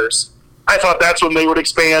years. I thought that's when they would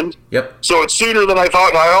expand. Yep. So it's sooner than I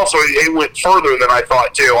thought, and it went further than I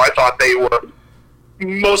thought, too. I thought they would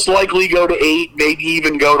most likely go to 8, maybe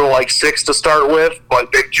even go to 6 to start with,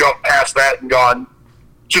 but they've jumped past that and gone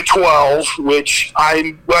to 12, which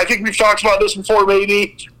I think we've talked about this before,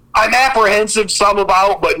 maybe. I'm apprehensive some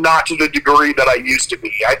about, but not to the degree that I used to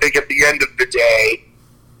be. I think at the end of the day,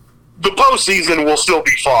 the postseason will still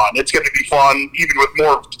be fun. It's going to be fun, even with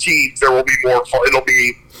more teams. There will be more fun. It'll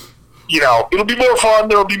be more fun.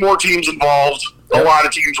 There will be more teams involved. A lot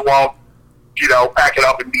of teams won't, pack it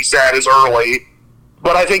up and be sad as early.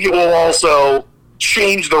 But I think it will also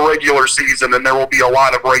change the regular season, and there will be a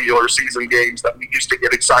lot of regular season games that we used to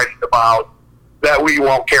get excited about that we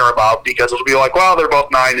won't care about because it'll be like, well, they're both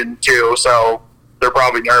 9-2, so they're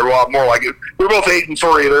probably more like we're both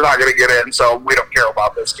 8-3. They're not going to get in, so we don't care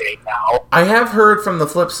about this game now. I have heard from the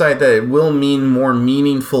flip side that it will mean more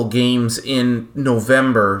meaningful games in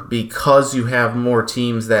November because you have more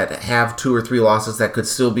teams that have 2 or 3 losses that could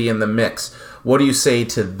still be in the mix. What do you say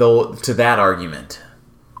to that argument?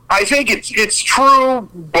 I think it's true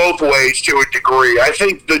both ways to a degree. I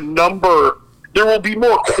think there will be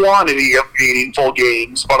more quantity of meaningful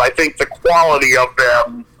games, but I think the quality of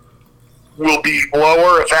them will be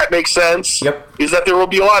lower, if that makes sense. Yep. Is that there will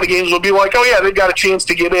be a lot of games that will be like, oh yeah, they've got a chance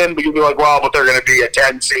to get in, but you'll be like, well, but they're going to be a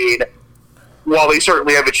 10 seed. While they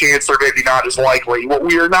certainly have a chance, they're maybe not as likely. What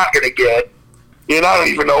we are not going to get, and I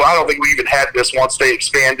don't think we even had this once they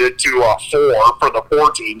expanded to 4 for the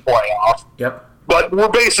 14 playoff. Yep. But we're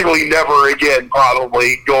basically never again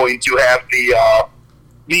probably going to have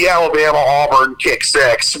the Alabama-Auburn kick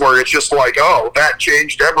 6, where it's just like, oh, that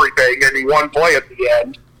changed everything, and he won play at the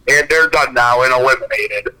end, and they're done now and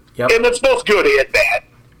eliminated. Yep. And it's both good and bad.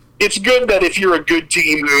 It's good that if you're a good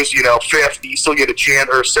team who's, 5th, you still get a chance,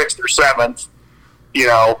 or 6th or 7th.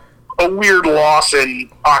 A weird loss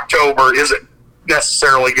in October isn't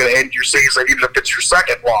necessarily going to end your season, even if it's your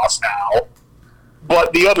second loss now.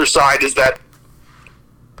 But the other side is that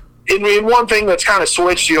in one thing that's kind of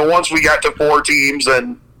switched, once we got to 4 teams,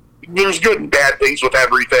 and there's good and bad things with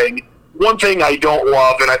everything. One thing I don't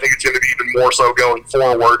love, and I think it's going to be even more so going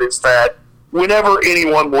forward, is that whenever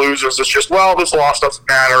anyone loses, it's just, well, this loss doesn't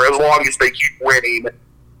matter as long as they keep winning.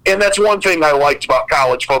 And that's one thing I liked about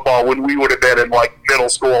college football when we would have been in, middle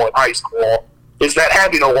school and high school, is that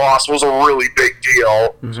having a loss was a really big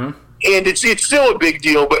deal. Mm-hmm. And it's still a big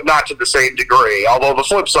deal, but not to the same degree. Although the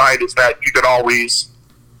flip side is that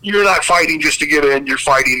you're not fighting just to get in, you're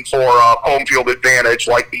fighting for home field advantage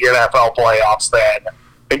like the NFL playoffs then.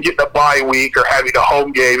 And getting a bye week or having a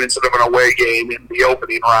home game instead of an away game in the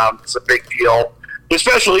opening round is a big deal,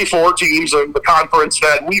 especially for teams in the conference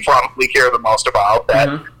that we probably care the most about.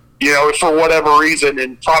 That, if for whatever reason,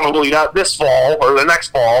 and probably not this fall or the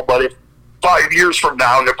next fall, but if 5 years from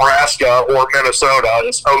now Nebraska or Minnesota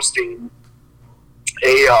is hosting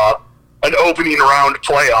an opening round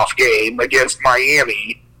playoff game against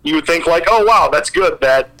Miami, you would think like, oh, wow, that's good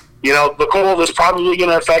that the cold is probably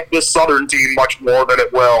going to affect this Southern team much more than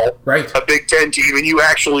it will a Big Ten team, and you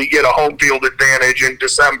actually get a home field advantage in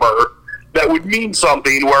December. That would mean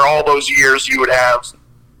something where all those years you would have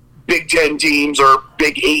Big Ten teams or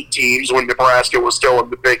Big 8 teams when Nebraska was still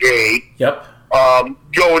in the Big 8. Yep.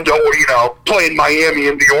 Going to, playing Miami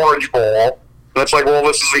in the Orange Bowl. And it's like, well,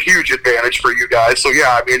 this is a huge advantage for you guys. So,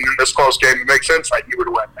 yeah, I mean, in this close game, it makes sense that you would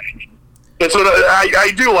win. And so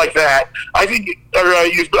I do like that. I think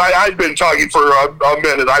I've been talking for a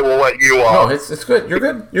minute. I will let you. No, it's good. You're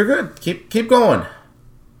good. You're good. Keep going.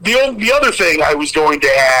 The other thing I was going to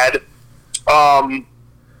add, I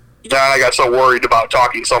got so worried about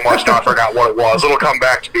talking so much, now I forgot what it was. It'll come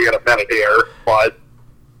back to me in a minute here, but.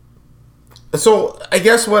 So I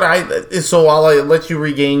guess while I let you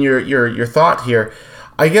regain your thought here.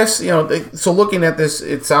 I guess, so looking at this,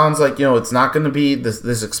 it sounds like, it's not going to be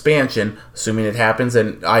this expansion, assuming it happens,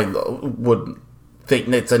 and I would think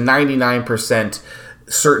it's a 99%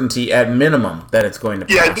 certainty at minimum that it's going to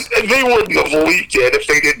pass. Yeah, they wouldn't have leaked it if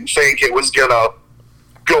they didn't think it was going to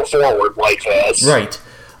go forward like this. Right.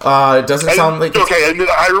 It doesn't sound like... Okay, and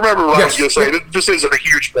I remember what I was going to say. This isn't a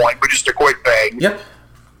huge point, but just a quick thing. Yep.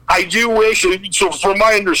 I do wish... So from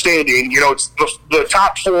my understanding, it's the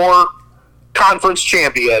top 4... conference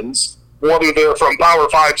champions, whether they're from Power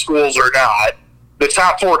 5 schools or not, the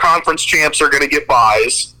top 4 conference champs are going to get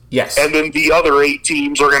byes. Yes. And then the other 8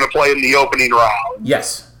 teams are going to play in the opening round.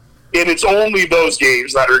 Yes. And it's only those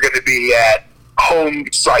games that are going to be at home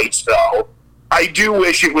sites, though. I do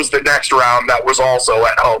wish it was the next round that was also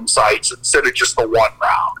at home sites instead of just the one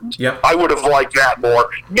round. Yep. I would have liked that more.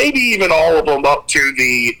 Maybe even all of them up to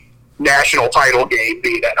the national title game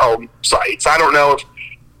being at home sites. I don't know if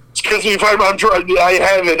because I've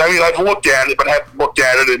looked at it, but I haven't looked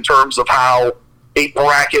at it in terms of how a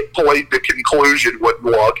bracket played the conclusion would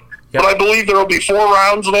look. Yep. But I believe there will be 4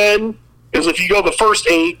 rounds then, because if you go the first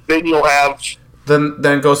 8, then you'll have then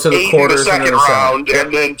it goes to the quarters in the second round,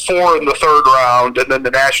 and then 4 in the third round, and then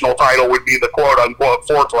the national title would be the quote-unquote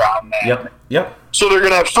 4th round then. Yep. So they're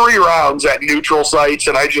going to have 3 rounds at neutral sites,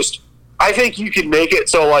 and I think you can make it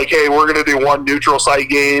so, like, hey, we're going to do one neutral site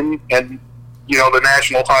game, and the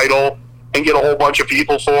national title, and get a whole bunch of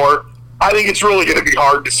people for. I think it's really going to be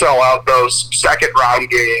hard to sell out those second round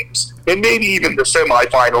games, and maybe even the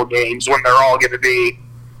semifinal games when they're all going to be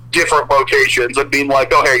different locations, and being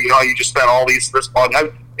like, oh, hey, you just spent all this money.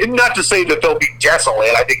 And not to say that they'll be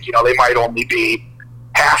desolate. I think, they might only be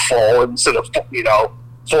half full instead of,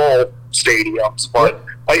 full stadiums. But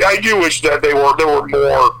I do wish that there were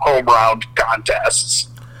more home round contests.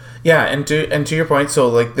 Yeah, and to your point, so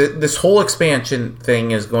like this whole expansion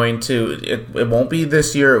thing is going to it won't be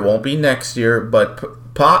this year, it won't be next year,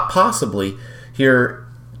 but possibly here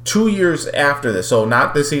 2 years after this. So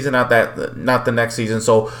not this season, not the next season.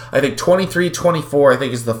 So I think 23-24 I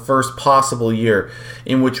think is the first possible year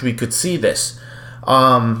in which we could see this.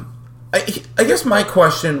 I guess my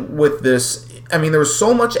question with this, I mean, there was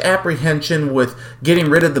so much apprehension with getting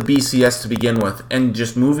rid of the BCS to begin with and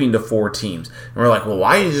just moving to 4 teams. And we're like, well,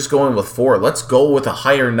 why are you just going with 4? Let's go with a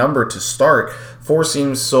higher number to start. 4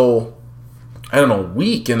 seems so,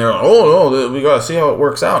 weak. And they're like, oh, no, we got to see how it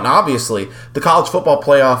works out. And obviously, the college football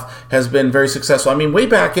playoff has been very successful. I mean, way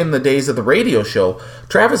back in the days of the radio show,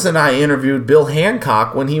 Travis and I interviewed Bill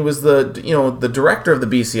Hancock when he was the director of the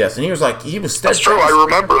BCS. And he was like, he was steadfast. That's true, I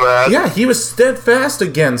remember that. Yeah, he was steadfast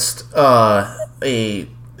against a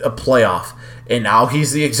playoff, and now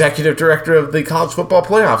he's the executive director of the college football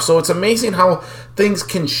playoff. So it's amazing how things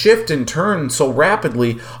can shift and turn so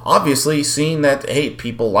rapidly. Obviously, seeing that, hey,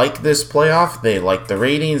 people like this playoff, they like the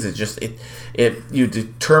ratings. You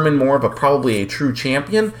determine more of probably a true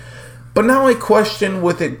champion. But now I question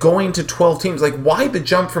with it going to 12 teams, like why the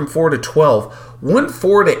jump from 4 to 12? Wouldn't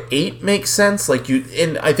 4 to 8 make sense?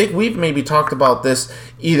 And I think we've maybe talked about this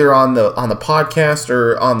either on the podcast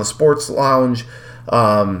or on the Sports Lounge,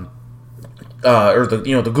 or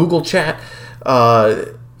the Google chat,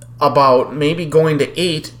 about maybe going to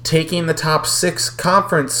 8, taking the top 6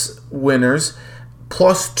 conference winners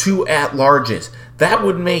plus 2 at-larges. that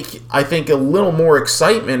would make, I think, a little more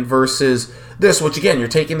excitement versus this, which, again, you're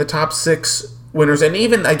taking the top 6 winners, and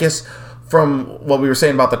even, I guess, from what we were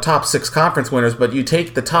saying about the top 6 conference winners, but you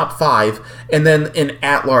take the top 5, and then an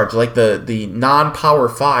at-large, like the non-Power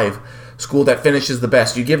 5 school that finishes the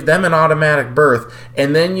best. You give them an automatic berth,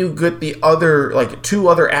 and then you get the other, like 2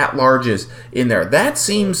 other at-larges in there. That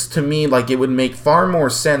seems to me like it would make far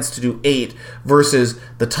more sense to do 8 versus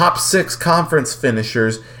the top 6 conference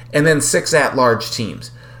finishers and then 6 at-large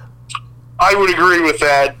teams. I would agree with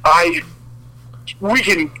that. I don't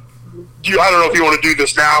know if you want to do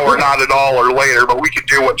this now or not at all or later, but we could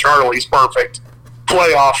do what Charlie's perfect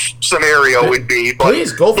playoff scenario would be. But,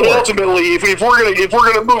 please go for but it. ultimately, if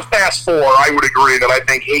we're gonna move past 4, I would agree that I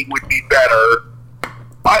think 8 would be better.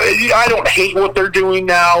 I don't hate what they're doing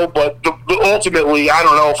now, but ultimately, I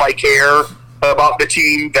don't know if I care about the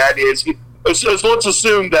team that is. Let's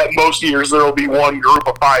assume that most years there will be one group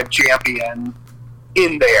of 5 champion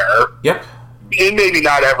in there. Yep. And maybe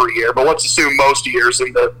not every year, but let's assume most years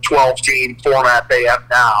in the 12-team format they have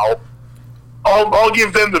now. I'll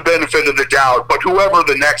give them the benefit of the doubt, but whoever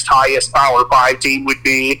the next highest Power 5 team would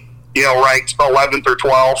be, ranked 11th or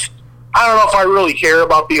 12th, I don't know if I really care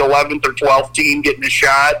about the 11th or 12th team getting a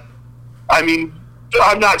shot. I mean,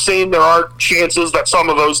 I'm not saying there aren't chances that some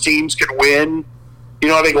of those teams could win.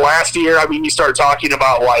 I think last year, you start talking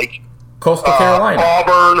about, like, Coastal Carolina,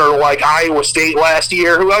 Auburn, or like Iowa State last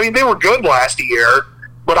year, who, they were good last year,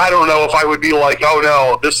 but I don't know if I would be like, oh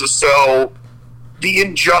no, this is so, the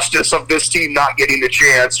injustice of this team not getting a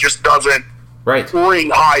chance just doesn't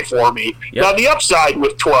ring high for me. Yep. Now, the upside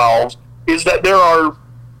with 12 is that there are, and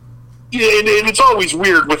it's always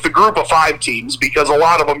weird with the group of 5 teams, because a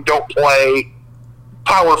lot of them don't play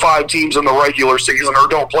Power 5 teams in the regular season, or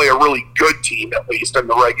don't play a really good team, at least, in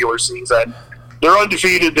the regular season. They're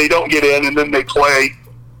undefeated, they don't get in, and then they play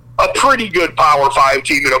a pretty good Power 5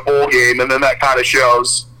 team in a bowl game, and then that kind of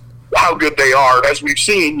shows how good they are. As we've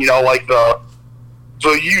seen, like the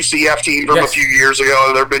UCF team from a few years ago,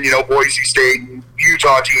 there have been, Boise State and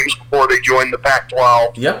Utah teams before they joined the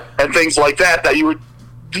Pac-12, and things like that,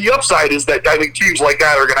 the upside is that I think teams like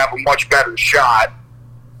that are going to have a much better shot,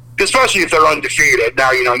 especially if they're undefeated. Now,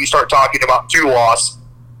 you start talking about 2-loss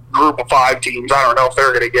group of 5 teams, I don't know if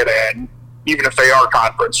they're going to get in, even if they are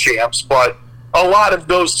conference champs, but a lot of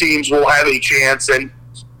those teams will have a chance, and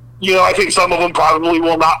I think some of them probably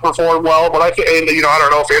will not perform well, but I don't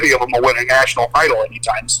know if any of them will win a national title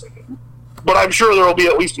anytime soon. But I'm sure there will be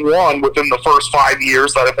at least one within the first 5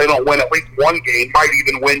 years that, if they don't win at least one game, might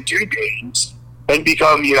even win 2 games and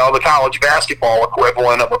become the college basketball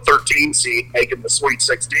equivalent of a 13 seed making the Sweet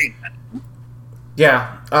 16.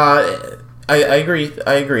 Yeah. I agree.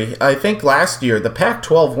 I think last year the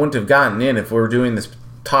Pac-12 wouldn't have gotten in if we were doing this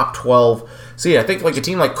top 12 seed. I think like a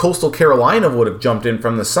team like Coastal Carolina would have jumped in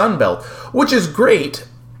from the Sun Belt, which is great.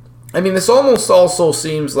 This almost also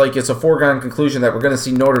seems like it's a foregone conclusion that we're going to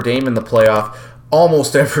see Notre Dame in the playoff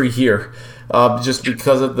almost every year, just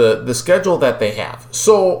because of the schedule that they have.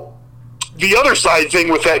 So the other side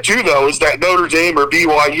thing with that too, though, is that Notre Dame or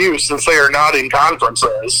BYU, since they are not in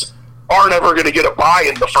conferences, aren't ever going to get a bye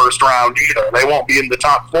in the first round either. They won't be in the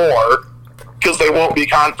top 4 because they won't be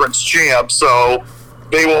conference champs, so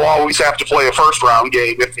they will always have to play a first-round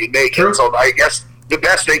game if they make it. So I guess the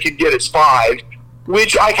best they can get is 5,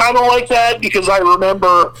 which I kind of like that, because I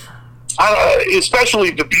remember,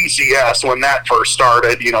 especially the BCS, when that first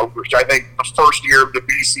started, which I think the first year of the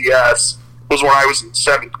BCS was when I was in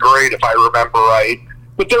 7th grade, if I remember right.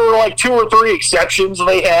 But there were like 2 or 3 exceptions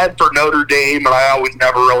they had for Notre Dame, and I always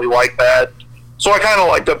never really liked that. So I kind of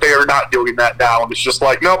like that they are not doing that now. And it's just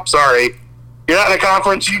like, nope, sorry. You're not in a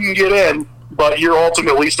conference, you can get in, but you're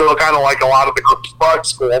ultimately still kind of like a lot of the group of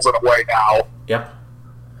schools in a way now. Yep.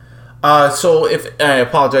 So I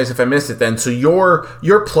apologize if I missed it then. So your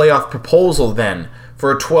playoff proposal then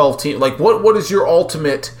for a 12 team, like what is your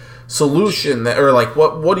ultimate solution or like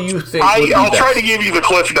what do you think? I'll try to give you the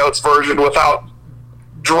Cliff Notes version without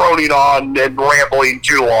droning on and rambling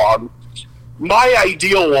too long. My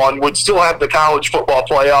ideal one would still have the college football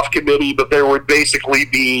playoff committee, but there would basically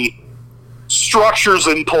be structures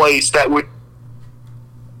in place that would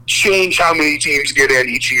change how many teams get in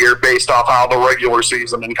each year based off how the regular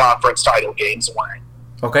season and conference title games went.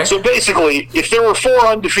 Okay. So basically, if there were 4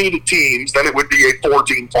 undefeated teams, then it would be a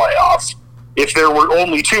 4-team playoff. If there were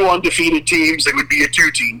only 2 undefeated teams, it would be a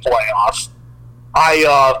 2-team playoff.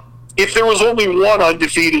 If there was only 1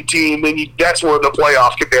 undefeated team, then that's where the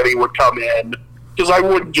playoff committee would come in, because I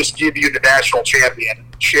wouldn't just give you the national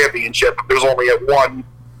championship if there's only 1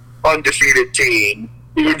 undefeated team.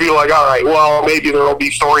 You would be like, all right, well, maybe there will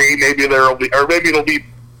be 3, maybe it'll be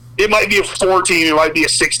it might be a 4-team, it might be a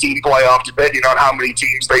 16 playoff, depending on how many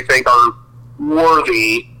teams they think are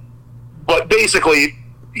worthy. But basically,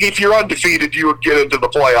 if you're undefeated, you would get into the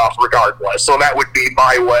playoff regardless. So that would be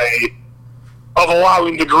my way of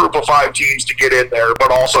allowing the group of 5 teams to get in there,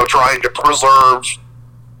 but also trying to preserve,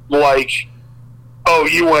 like, oh,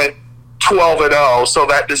 you went 12-0, so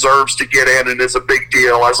that deserves to get in and is a big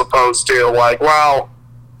deal, as opposed to, like, well,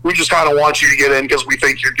 we just kind of want you to get in because we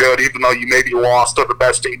think you're good, even though you maybe lost to the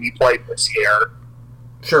best team you played this year.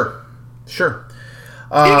 Sure.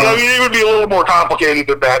 I mean, it would be a little more complicated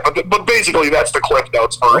than that, but basically that's the Cliff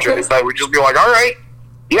Notes version. Is that we just be like, all right,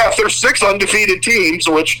 yeah, if there's 6 undefeated teams,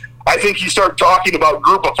 which I think you start talking about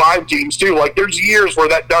group of 5 teams too. Like, there's years where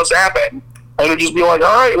that does happen, and it'd just be like,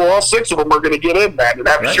 all right, well, all 6 of them are going to get in that and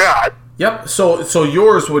have a shot. Yep. So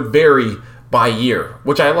yours would vary by year,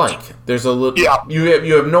 which I like. There's a little. Yeah.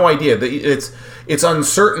 You have no idea. It's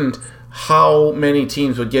uncertain how many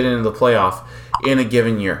teams would get into the playoff in a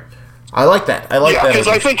given year. I like that. that. Because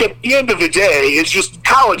I think at the end of the day, it's just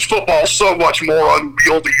college football is so much more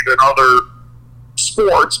unwieldy than other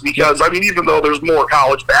sports. Because I mean, even though there's more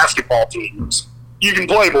college basketball teams, you can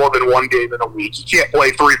play more than 1 game in a week. You can't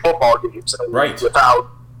play 3 football games in a week without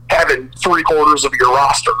having 3/4 of your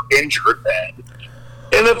roster injured.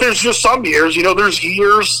 And if there's just some years, there's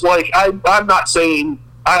years like I'm not saying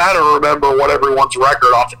I don't remember what everyone's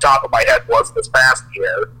record off the top of my head was this past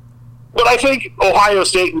year, but I think Ohio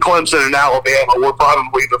State and Clemson and Alabama were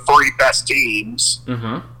probably the 3 best teams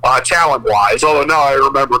talent-wise. Although now I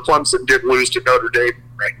remember Clemson did lose to Notre Dame in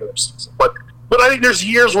the regular season, but I think there's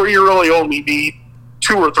years where you really only need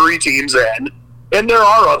 2 or 3 teams in, and there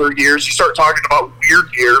are other years. You start talking about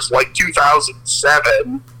weird years like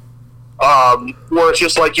 2007. Where it's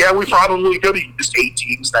just like, yeah, we probably could have used 8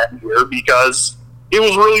 teams that year because it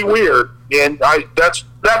was really weird, and that's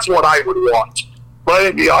what I would want. But I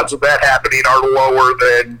think the odds of that happening are lower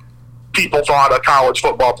than people thought a college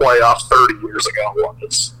football playoff 30 years ago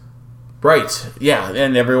was. Right, yeah,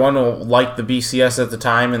 and everyone will like the BCS at the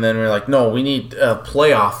time, and then we're like, no, we need a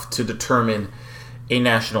playoff to determine a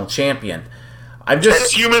national champion.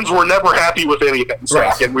 As humans, we're never happy with anything,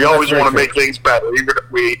 Zach, and we always want to make things better, even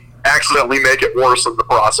if we accidentally make it worse in the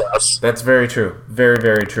process. That's very true. Very,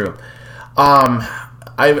 very true.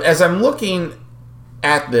 As I'm looking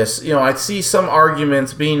at this, I see some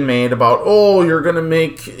arguments being made about, you're going to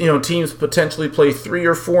make, teams potentially play 3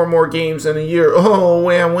 or 4 more games in a year. Oh,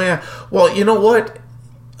 wham, wham. Well, you know what?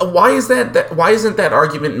 Why isn't that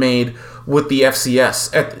argument made with the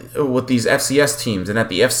FCS, with these FCS teams and at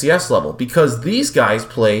the FCS level? Because these guys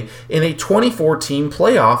play in a 24-team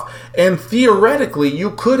playoff, and theoretically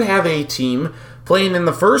you could have a team playing in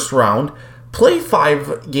the first round play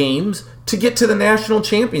 5 games to get to the national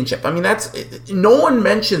championship. I mean, no one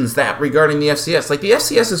mentions that regarding the FCS. Like, the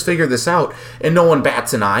FCS has figured this out, and no one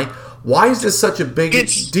bats an eye. Why is this such a big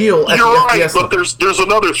deal at the FCS? You're right, but there's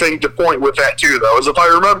another thing to point with that, too, though, is if I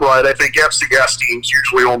remember right, I think FCS teams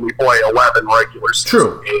usually only play 11 regular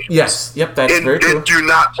season games. Yes. Yep, that's very true. And do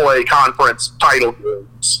not play conference title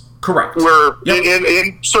games. Correct.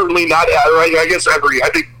 And certainly not, I guess I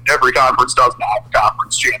think every conference does not have a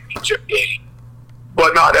conference championship game,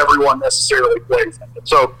 but not everyone necessarily plays it.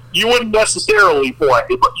 So you wouldn't necessarily play,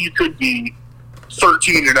 but you could be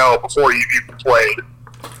 13-0 before you've even played.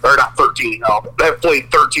 Or not 13-0, but they've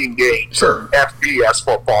played 13 games in FBS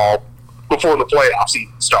football before the playoffs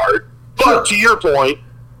even start. But to your point,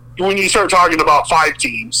 when you start talking about 5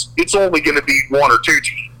 teams, it's only going to be 1 or 2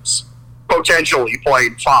 teams potentially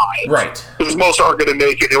playing 5. Right. Because most aren't going to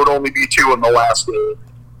make it. It would only be 2 in the last game.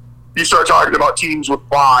 You start talking about teams with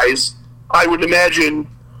buys, I would imagine,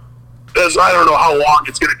 as I don't know how long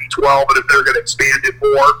it's going to be 12, but if they're going to expand it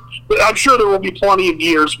more. But I'm sure there will be plenty of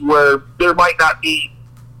years where there might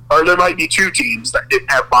be 2 teams that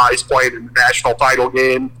didn't have buys playing in the national title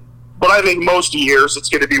game. But I think most years it's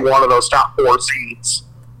going to be one of those top 4 seeds.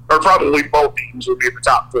 Or probably both teams will be in the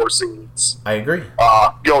top 4 seeds. I agree.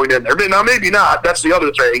 Going in there. But now, maybe not. That's the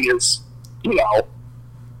other thing is,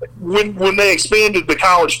 when they expanded the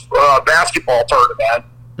college basketball tournament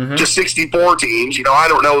to 64 teams, I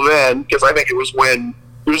don't know then, because I think it was when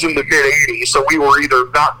it was in the mid-'80s, so we were either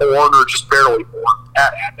not born or just barely born.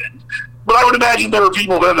 That happened. But I would imagine there are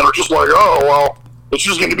people then that are just like, oh, well, it's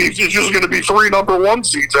just going to be 3 number 1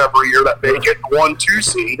 seeds every year that make it 1, 2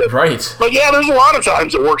 seed. Right. But yeah, there's a lot of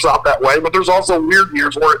times it works out that way, but there's also weird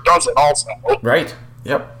years where it doesn't also. Right.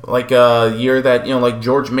 Yep. Like a year that, like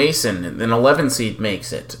George Mason, an 11 seed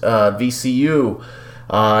makes it. VCU.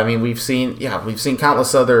 I mean, we've seen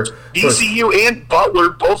countless other. VCU and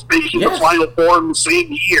Butler both making the Final Four in the same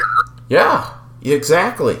year. Yeah.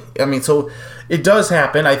 Exactly. I mean, so it does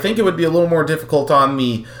happen. I think it would be a little more difficult on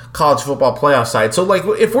the college football playoff side. So, like,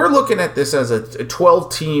 if we're looking at this as a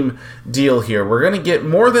 12-team deal here, we're going to get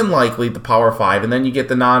more than likely the Power 5, and then you get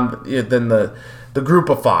the Group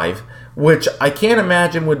of 5, which I can't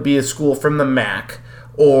imagine would be a school from the MAC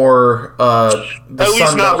or the at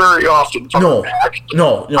least not very often from the MAC.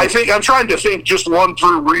 No. I'm trying to think, just run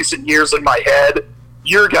through recent years in my head.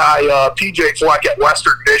 Your guy, PJ Fleck at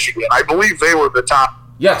Western Michigan, I believe they were the top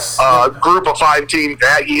Group of 5 team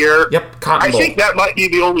that year. Yep, Cotton Bowl. I think that might be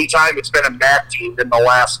the only time it's been a MAC team in the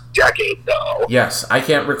last decade, though. Yes, I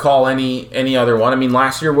can't recall any other one. I mean,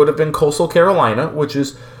 last year would have been Coastal Carolina, which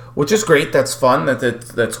is great. That's fun.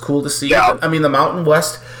 That's cool to see. Yeah. I mean, the Mountain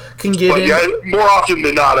West can get in. Yeah, more often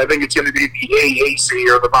than not, I think it's going to be the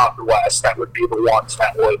AAC or the Mountain West that would be the ones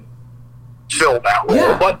that would fill that role.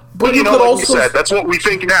 Yeah, but you know, could like also, you said, that's what we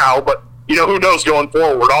think now. But who knows going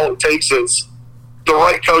forward? All it takes is the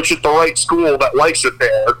right coach at the right school that likes it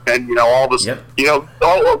there, and all this. Yep. I'm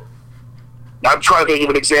trying to think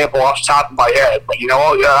of an example off the top of my head, but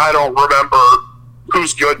I don't remember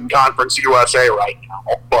who's good in Conference USA right now,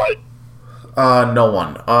 but. No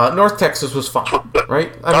one. North Texas was fine,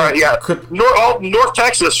 right? North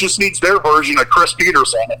Texas just needs their version of Chris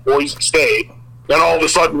Peterson at Boise State. Then all of a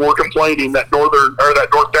sudden we're complaining that North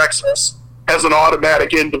Texas has an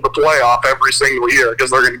automatic into the playoff every single year because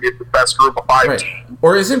they're going to be the best Group of 5 team.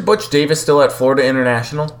 Or isn't Butch Davis still at Florida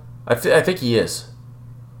International? I think he is.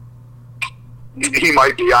 He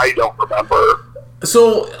might be. I don't remember.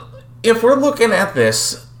 So if we're looking at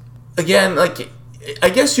this again, like, I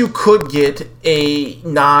guess you could get a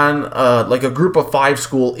like a Group of 5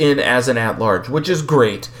 school in as an at-large, which is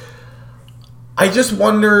great. I just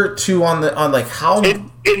wonder too on like how.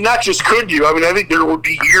 And not just could you. I mean, I think there would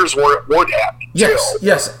be years where it would happen. Yes, too.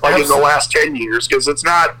 Like absolutely. In the last 10 years, because it's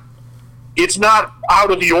not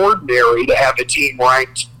out of the ordinary to have a team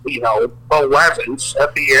ranked 11th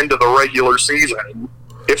at the end of the regular season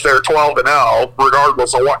if they're 12-0,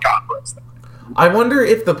 regardless of what conference. I wonder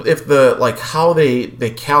if the like how they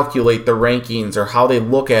calculate the rankings or how they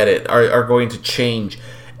look at it are going to change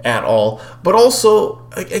at all. But also,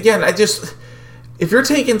 again, if you're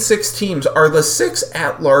taking 6 teams, are the 6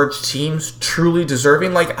 at-large teams truly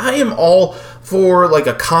deserving? Like, I am all for like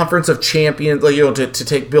a Conference of Champions, like, to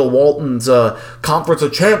take Bill Walton's Conference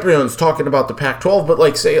of Champions, talking about the Pac-12, but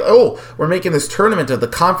like say, we're making this tournament of the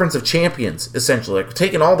Conference of Champions, essentially, like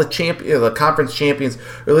taking all the conference champions,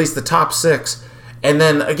 or at least the top 6. And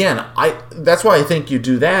then, again, that's why I think you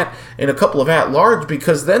do that in a couple of at-large,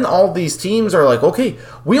 because then all these teams are like, okay,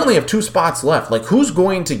 we only have 2 spots left. Like, who's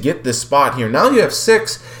going to get this spot here? Now you have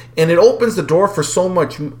 6, and it opens the door for so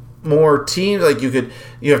much more teams. Like, you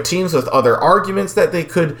have teams with other arguments that they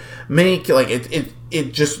could make. Like,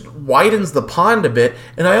 it just widens the pond a bit.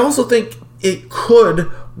 And I also think it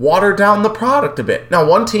could water down the product a bit. Now,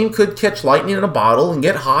 one team could catch lightning in a bottle and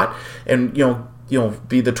get hot and,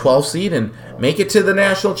 be the 12th seed and make it to the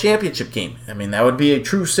national championship game. I mean, that would be a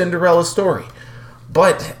true Cinderella story.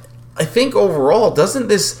 But I think overall, doesn't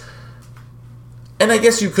this... And I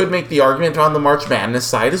guess you could make the argument on the March Madness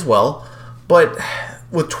side as well, but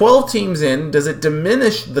with 12 teams in, does it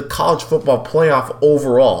diminish the college football playoff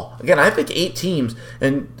overall? Again, I think 8 teams,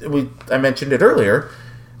 and I mentioned it earlier,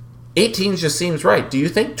 8 teams just seems right. Do you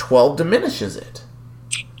think 12 diminishes it?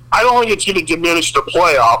 I don't think it's going to diminish the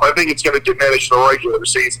playoff. I think it's going to diminish the regular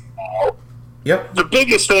season now. Yep. The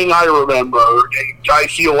biggest thing I remember, and I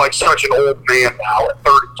feel like such an old man now at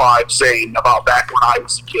 35 saying about back when I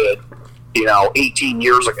was a kid, 18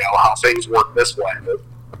 years ago, how things worked this way.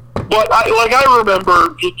 But I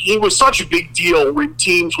remember it was such a big deal when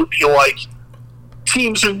teams would be like,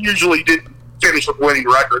 teams who usually didn't finish with winning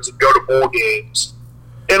records and go to bowl games.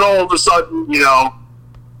 And all of a sudden,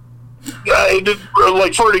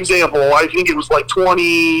 like, for an example, I think it was like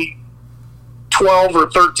 2012 or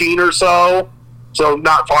 13 or so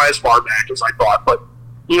not as far back as I thought, but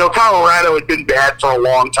Colorado had been bad for a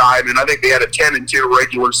long time, and I think they had a 10-2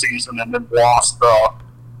 regular season and then lost the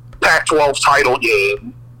Pac-12 title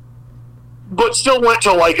game, but still went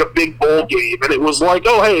to like a big bowl game, and it was like,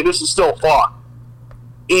 oh, hey, this is still fun.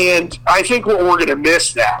 And I think what we're going to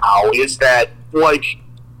miss now is that, like,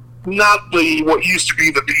 not what used to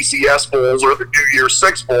be the BCS Bowls or the New Year's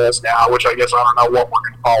Six Bowls now, which I guess I don't know what we're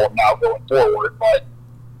going to call them now going forward, but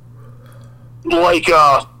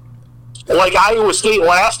like Iowa State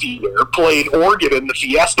last year played Oregon in the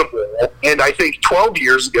Fiesta Bowl, and I think 12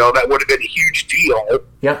 years ago that would have been a huge deal.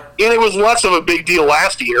 Yeah. And it was less of a big deal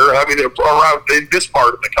last year. I mean, around in this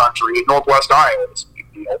part of the country, in Northwest Iowa, it's a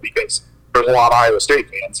big deal because there's a lot of Iowa State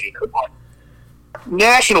fans here. But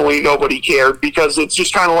nationally nobody cared because it's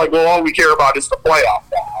just kind of like, well, all we care about is the playoff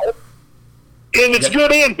now. And it's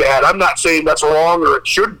good and bad. I'm not saying that's wrong or it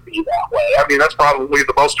shouldn't be that way. I mean, that's probably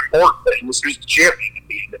the most important thing, is who's the champion at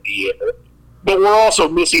the end of the year. But we're also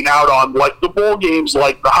missing out on, like, the bowl games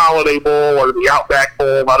like the Holiday Bowl or the Outback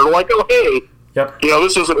Bowl that are like, oh, hey,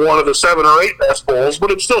 this isn't one of the 7 or 8 best bowls,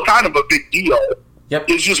 but it's still kind of a big deal.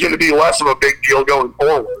 It's just going to be less of a big deal going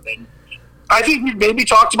forward. And I think we've maybe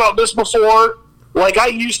talked about this before. Like, I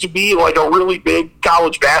used to be, like, a really big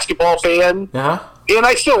college basketball fan. And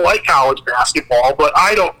I still like college basketball, but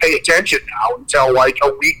I don't pay attention now until, like,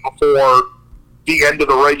 a week before the end of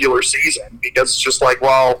the regular season, because it's just like,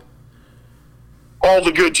 well, all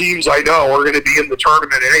the good teams I know are going to be in the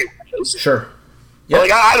tournament anyways. Sure.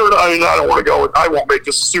 Like, I don't know. I mean, I don't want to go. I won't make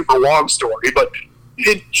this a super long story, but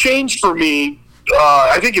it changed for me.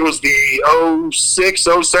 I think it was the 06,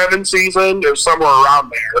 07 season. It was somewhere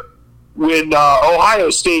around there when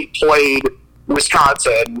Ohio State played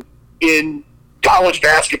Wisconsin in college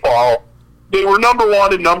basketball. They were number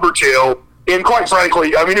 1 and number 2, and quite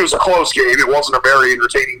frankly, I mean, it was a close game. It wasn't a very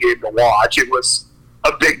entertaining game to watch. It was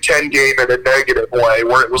a Big Ten game in a negative way,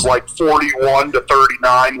 where it was like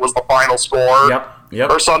 41-39 was the final score,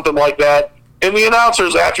 or something like that. And the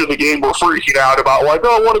announcers after the game were freaking out about, like,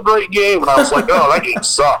 oh, what a great game. And I was like, oh, that game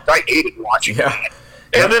sucked. I hated watching that.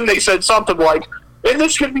 And then they said something like, and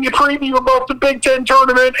this could be a preview of both the Big Ten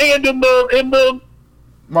tournament and in the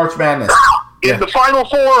March Madness. In the Final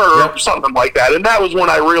Four or something like that. And that was when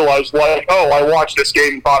I realized, like, oh, I watched this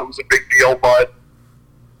game and thought it was a big deal, but,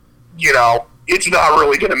 you know, it's not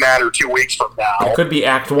really going to matter 2 weeks from now. It could be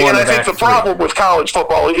Act 1 and I think Act the 3. problem with college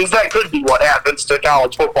football is that could be what happens to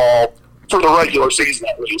college football for the regular season,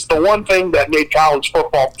 at least. The one thing that made college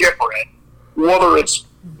football different, whether it's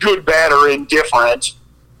good, bad, or indifferent,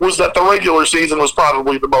 was that the regular season was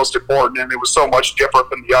probably the most important, and it was so much different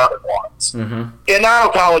than the other ones. And now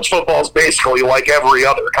college football is basically like every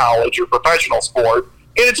other college or professional sport,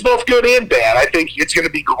 and it's both good and bad. I think it's going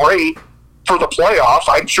to be great for the playoffs.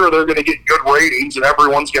 I'm sure they're going to get good ratings, and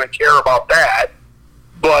everyone's going to care about that.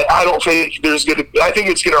 But I don't think there's going to. I think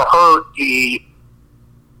it's going to hurt the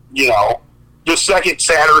second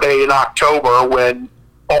Saturday in October when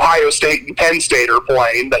Ohio State and Penn State are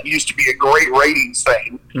playing. That used to be a great ratings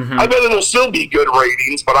thing. I bet it'll still be good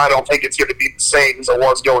ratings, but I don't think it's going to be the same as it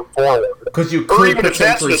was going forward. Or even if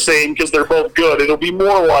that's the same, because they're both good, it'll be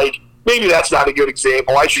more like, maybe that's not a good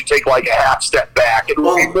example. I should take like a half step back. It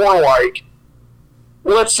will be more like,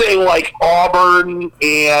 let's say like Auburn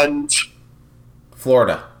and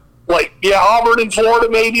Florida. Like, Auburn and Florida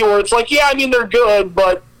maybe, where it's like, I mean, they're good,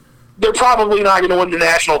 but they're probably not going to win the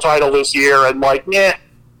national title this year, and like,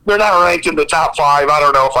 they're not ranked in the top 5. I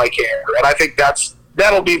don't know if I care. And I think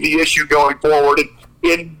that'll be the issue going forward.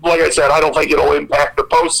 And like I said, I don't think it'll impact the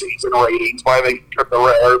postseason ratings, but I think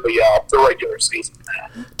the regular season.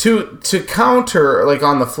 To counter, like,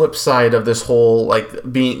 on the flip side of this whole, like,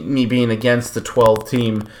 me being against the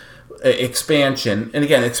 12-team expansion, and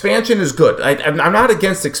again, expansion is good. I'm not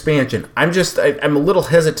against expansion. I'm a little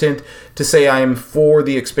hesitant to say I'm for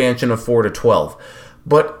the expansion of 4 to 12.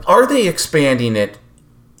 But are they expanding it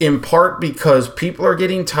in part because people are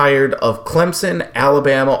getting tired of Clemson,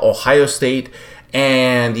 Alabama, Ohio State,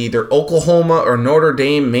 and either Oklahoma or Notre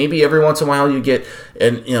Dame? Maybe every once in a while you get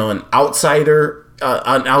an outsider,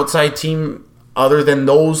 an outside team other than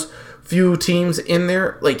those few teams in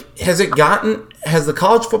there. Like, has the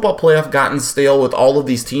college football playoff gotten stale with all of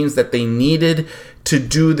these teams that they needed to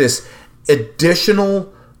do this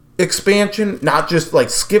additional expansion? Not just like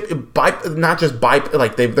they're bypassing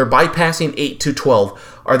 8 to 12.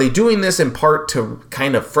 Are they doing this in part to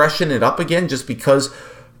kind of freshen it up again, just because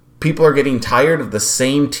people are getting tired of the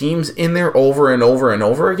same teams in there over and over and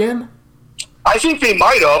over again? I think they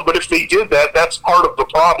might have, but if they did that, that's part of the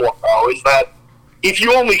problem, though, is that if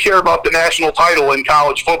you only care about the national title in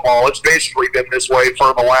college football, it's basically been this way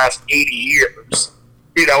for the last 80 years.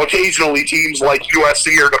 Occasionally teams like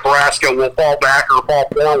USC or Nebraska will fall back or fall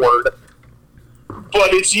forward,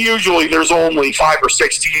 but it's usually there's only 5 or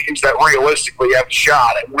 6 teams that realistically have a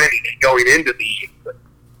shot at winning it going into the year.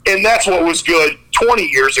 And that's what was good 20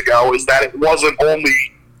 years ago, is that it wasn't only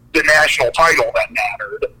the national title that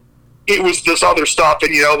mattered. It was this other stuff,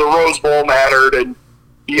 and, the Rose Bowl mattered, and,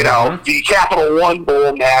 the Capital One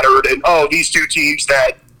Bowl mattered, and, these two teams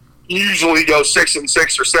that usually go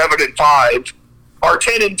 6-6 or 7-5 are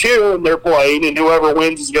 10-2, and they're playing, and whoever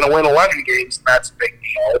wins is going to win 11 games, and that's a big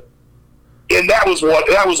deal. And that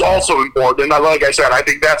was also important. And like I said, I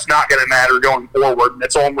think that's not going to matter going forward. And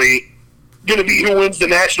it's only going to be who wins the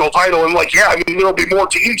national title. And like, yeah, I mean, there'll be more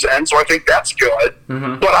teams then, so I think that's good.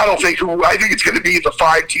 Mm-hmm. But I think it's going to be the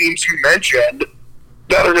 5 teams you mentioned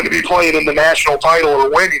that are going to be playing in the national title or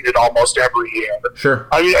winning it almost every year. Sure.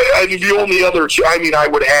 I mean, the only other, I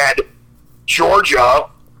would add Georgia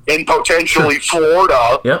and potentially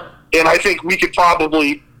Florida. Yep. And I think we could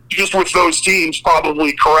probably, just with those teams,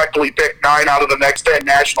 probably correctly pick 9 out of the next 10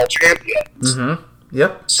 national champions. Mm-hmm.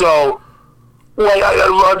 Yep. So, like,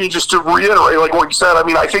 I mean, just to reiterate, like what you said, I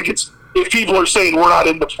mean, I think it's, if people are saying we're not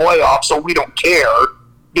in the playoffs, so we don't care,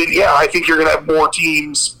 then yeah, I think you're going to have more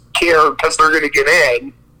teams care because they're going to get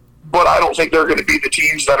in, but I don't think they're going to be the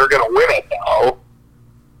teams that are going to win it now.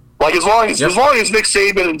 Like, as long as Nick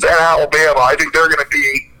Saban and Alabama, I think they're going to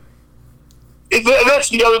be. That's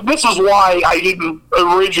the other. This is why I didn't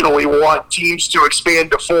originally want teams to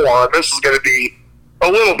expand to 4. And this is going to be a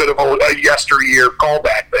little bit of a yesteryear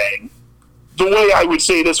callback thing. The way I would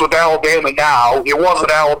say this with Alabama now, it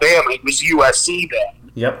wasn't Alabama, it was USC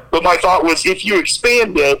then. Yep. But my thought was, if you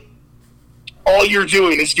expand it, all you're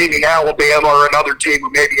doing is giving Alabama or another team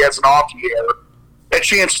who maybe has an off year a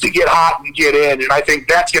chance to get hot and get in. And I think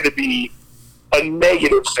that's going to be a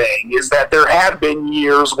negative thing, is that there have been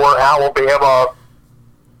years where Alabama,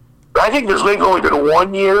 I think there's maybe only been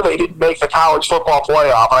 1 year they didn't make the college football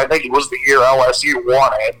playoff. I think it was the year LSU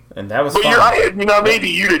won it. And that was but fun. Maybe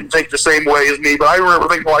you didn't think the same way as me, but I remember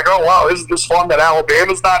thinking like, oh, wow, isn't this fun that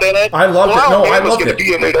Alabama's not in it? I loved it. No, I loved going to it.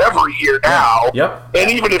 be in it every year now. Yep.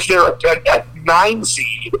 And even if they're a 9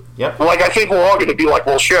 seed, yep. Like, I think we're all going to be like,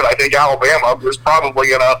 well, shit, I think Alabama is probably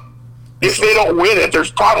going to, if they don't win it,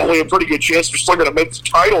 there's probably a pretty good chance they're still going to make the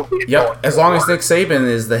title game. Yep, as long as Nick Saban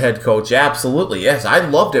is the head coach, absolutely. Yes, I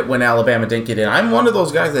loved it when Alabama didn't get in. I'm one of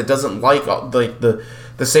those guys that doesn't like the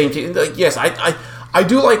same team. Like, yes, I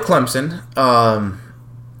do like Clemson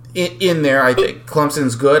in there. I think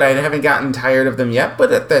Clemson's good. I haven't gotten tired of them yet,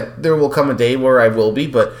 but that there will come a day where I will be.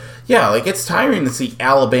 But yeah, like, it's tiring to see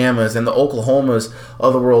Alabamas and the Oklahomas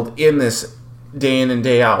of the world in this day in and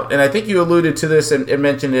day out. And I think you alluded to this and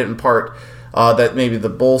mentioned it in part, that maybe the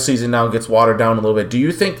bowl season now gets watered down a little bit. Do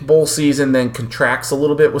you think bowl season then contracts a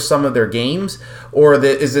little bit with some of their games? Or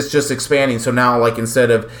is this just expanding? So now, like,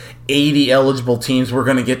 instead of 80 eligible teams, we're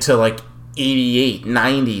going to get to, like, 88,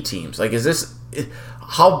 90 teams. Like,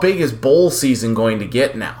 how big is bowl season going to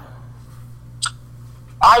get now?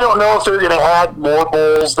 I don't know if they're going to add more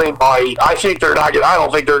bowls. They might. I think they're not. I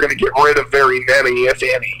don't think they're going to get rid of very many, if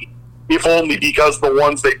any. If only because the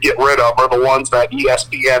ones they get rid of are the ones that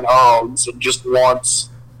ESPN owns and just wants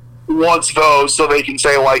those, so they can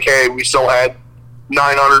say, like, hey, we still had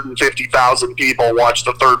 950,000 people watch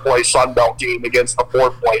the 3rd place Sun Belt team against the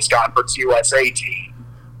 4th place Conference USA team.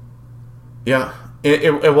 Yeah.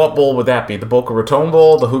 And what bowl would that be? The Boca Raton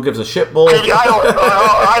Bowl? The Who Gives a Shit Bowl?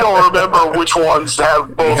 I don't remember which ones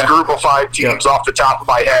have both Group of 5 teams off the top of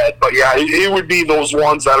my head, but yeah, it would be those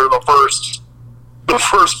ones that are the first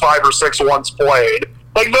 5 or 6 ones played.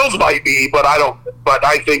 Like, those might be, but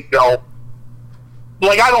I think they'll,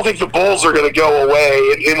 like, I don't think the Bulls are going to go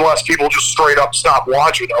away unless people just straight up stop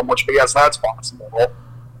watching them, which I guess that's possible.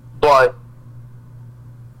 But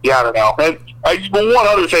yeah, I don't know. And one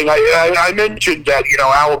other thing, I mentioned that,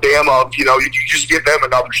 Alabama, you just give them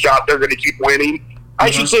another shot, they're going to keep winning. Mm-hmm.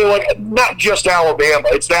 I should say, like, not just Alabama.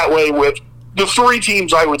 It's that way with the 3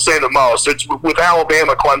 teams I would say the most. It's with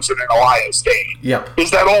Alabama, Clemson, and Ohio State. Yeah.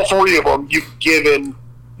 Is that all 3 of them you've given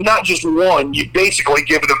not just 1, you've basically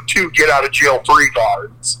given them 2 get-out-of-jail-free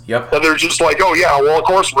cards. Yep. And they're just like, oh, yeah, well, of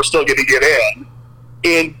course we're still going to get in.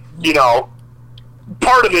 And,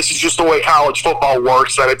 part of this is just the way college football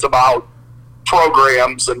works, that it's about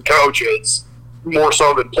programs and coaches more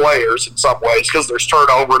so than players in some ways, because there's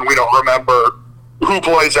turnover and we don't remember who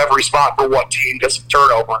plays every spot for what team because of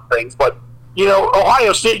turnover and things. But,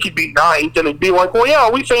 Ohio State could be 9th, and it'd be like, well, yeah,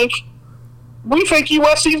 we think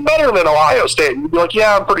USC is better than Ohio State. And you'd be like,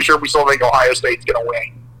 yeah, I'm pretty sure we still think Ohio State's going to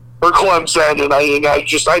win. Or Clemson, and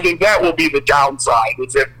I think that will be the downside,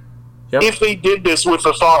 is if they did this with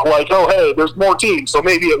the thought like, oh, hey, there's more teams, so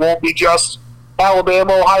maybe it won't be just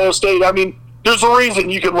Alabama, Ohio State. I mean, there's a reason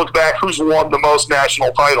you can look back who's won the most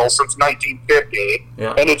national titles since 1950,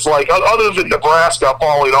 and it's like, other than Nebraska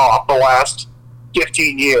falling off the last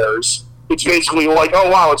 15 years, it's basically like, oh,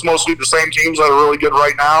 wow, it's mostly the same teams that are really good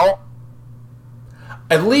right now.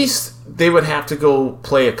 At least they would have to go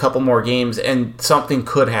play a couple more games, and something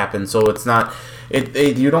could happen, so it's not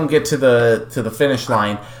you don't get to the finish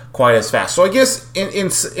line quite as fast. So I guess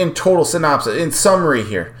in total synopsis, in summary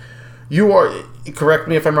here, you are, correct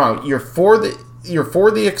me if I'm wrong, you're for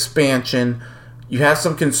the expansion, you have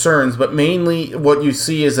some concerns, but mainly what you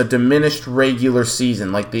see is a diminished regular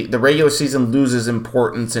season. Like the regular season loses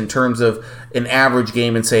importance in terms of an average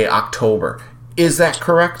game in, say, October. Is that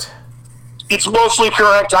correct? It's mostly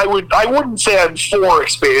correct. I wouldn't say I'm for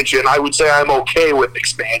expansion. I would say I'm okay with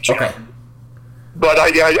expansion. Okay. But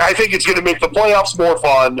I think it's going to make the playoffs more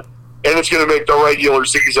fun, and it's going to make the regular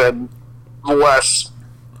season less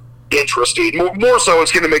interesting. More so,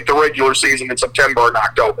 it's going to make the regular season in September and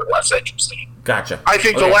October less interesting. Gotcha. I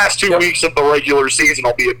think the last 2 weeks of the regular season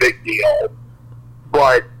will be a big deal.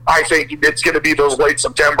 But I think it's going to be those late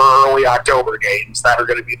September, early October games that are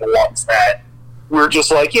going to be the ones that we're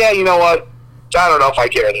just like, yeah, you know what? I don't know if I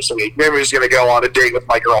care this week. Maybe I'm just going to go on a date with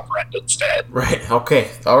my girlfriend instead. Right.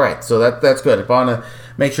 Okay. All right. So that's good. I want to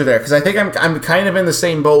make sure there, because I think I'm kind of in the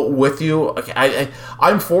same boat with you.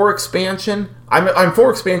 I'm for expansion. I'm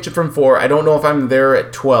for expansion from 4. I don't know if I'm there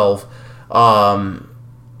at 12.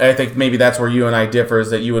 I think maybe that's where you and I differ, is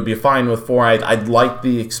that you would be fine with 4. I'd like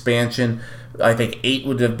the expansion. I think 8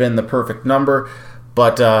 would have been the perfect number.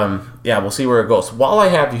 But, yeah, we'll see where it goes. While I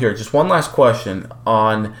have you here, just one last question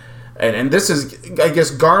on, and this is, I guess,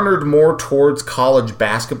 garnered more towards college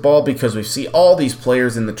basketball, because we see all these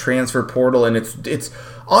players in the transfer portal, and it's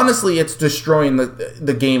honestly, it's destroying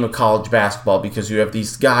the game of college basketball, because you have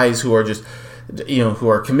these guys who are just, who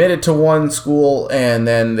are committed to one school, and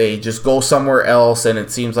then they just go somewhere else, and it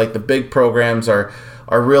seems like the big programs are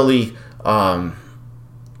really,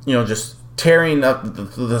 just tearing up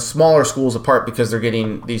the smaller schools apart, because they're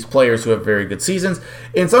getting these players who have very good seasons.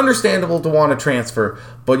 It's understandable to want to transfer,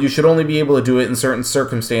 but you should only be able to do it in certain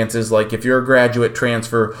circumstances, like if you're a graduate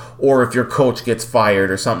transfer, or if your coach gets fired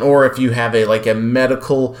or something, or if you have a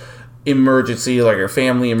medical emergency, like a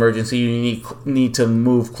family emergency, you need to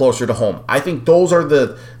move closer to home. I think those are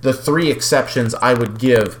the 3 exceptions I would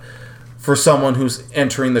give for someone who's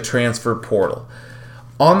entering the transfer portal.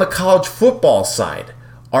 On the college football side,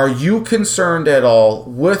 are you concerned at all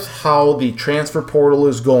with how the transfer portal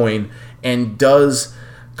is going, and does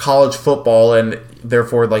college football, and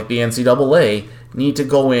therefore like the NCAA, need to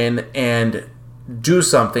go in and do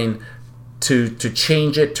something to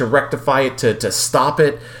change it, to rectify it, to stop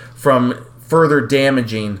it from further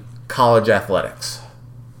damaging college athletics?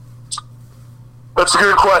 That's a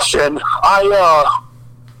good question. I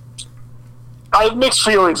have mixed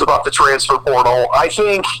feelings about the transfer portal. I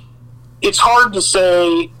think it's hard to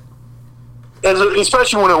say,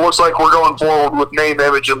 especially when it looks like we're going forward with name,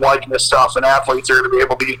 image, and likeness stuff, and athletes are going to be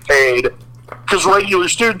able to get paid, because regular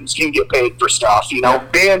students can get paid for stuff.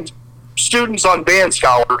 Band students on band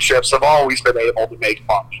scholarships have always been able to make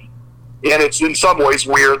money, and it's in some ways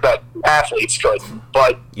weird that athletes couldn't.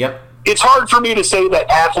 But it's hard for me to say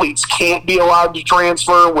that athletes can't be allowed to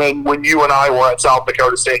transfer when you and I were at South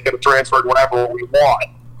Dakota State, could have transferred whenever we want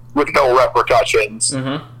with no repercussions.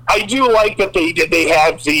 Mm-hmm. I do like that they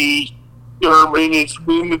have the.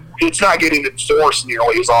 It's not getting enforced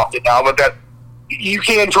nearly as often now, but that you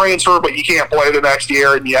can transfer, but you can't play the next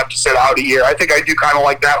year, and you have to sit out a year. I think I do kind of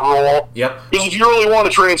like that rule. Yep. Because if you really want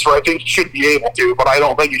to transfer, I think you should be able to, but I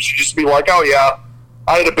don't think you should just be like, oh yeah,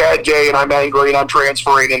 I had a bad day and I'm angry and I'm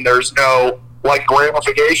transferring, and there's no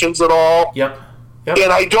ramifications at all. Yep.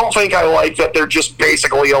 And I don't think I like that they're just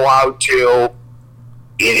basically allowed to.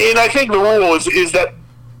 And I think the rule is that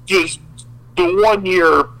just the 1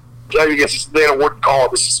 year. I guess they wouldn't call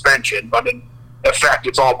it a suspension, but in effect,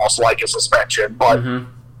 it's almost like a suspension.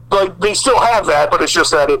 But they still have that, but it's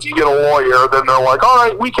just that if you get a lawyer, then they're like, all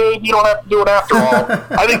right, we can, you don't have to do it after all.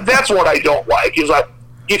 I think that's what I don't like, is that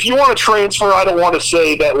if you want to transfer, I don't want to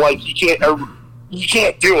say that, you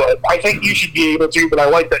can't do it. I think you should be able to, but I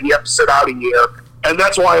like that you have to sit out a year. And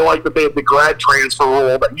that's why I like that they have the grad transfer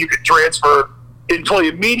rule, that you can transfer and play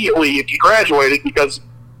immediately if you graduated, because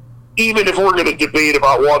even if we're going to debate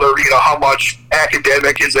about whether, how much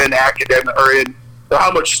academic is in academic, or how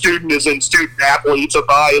much student is in student athletes at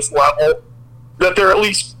the highest level, that they're at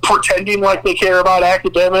least pretending like they care about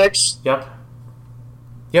academics. Yep.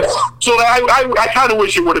 So I kind of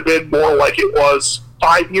wish it would have been more like it was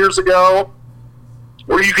 5 years ago,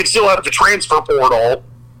 where you could still have the transfer portal.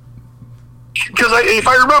 Because if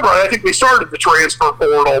I remember, I think they started the transfer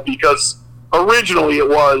portal because originally it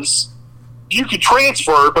was, you could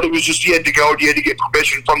transfer, but it was just you had to go and you had to get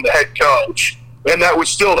permission from the head coach. And that was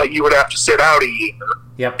still that you would have to sit out a year.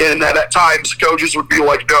 Yep. And then at times coaches would be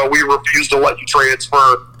like, no, we refuse to let you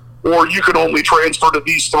transfer, or you can only transfer to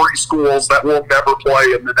these 3 schools that will never play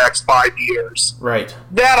in the next 5 years. Right.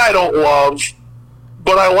 That I don't love,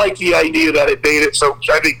 but I like the idea that it made it so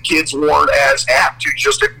I think kids weren't as apt to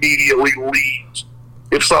just immediately leave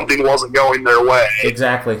if something wasn't going their way.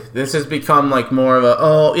 Exactly. This has become like more of a,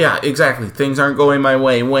 oh yeah, exactly. Things aren't going my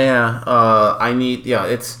way. I need,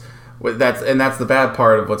 that's the bad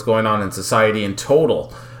part of what's going on in society in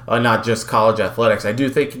total, not just college athletics. I do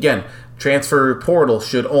think, again, transfer portal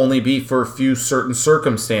should only be for a few certain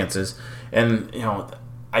circumstances. And,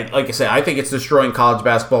 like I said, I think it's destroying college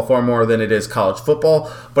basketball far more than it is college football.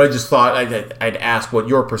 But I just thought I'd ask what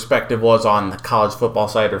your perspective was on the college football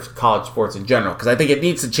side or college sports in general, because I think it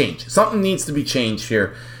needs to change. Something needs to be changed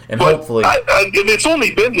here, and hopefully, it's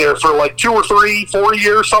only been there for like 2 or 3, 4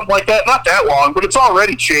 years, something like that. Not that long, but it's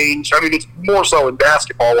already changed. I mean, it's more so in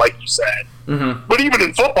basketball, like you said. Mm-hmm. But even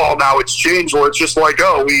in football now, it's changed where it's just like,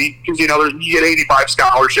 you get 85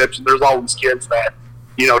 scholarships, and there's all these kids that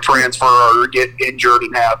transfer or get injured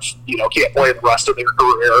and have, can't play the rest of their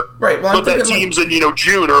career. Right. Well, but then teams in,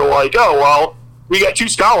 June are like, we got 2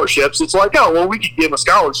 scholarships. It's like, we could give a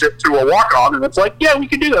scholarship to a walk-on. And it's like, yeah, we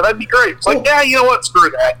could do that. That'd be great. It's like, you know what?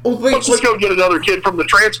 Screw that. Let's just go get another kid from the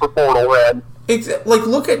transfer portal then.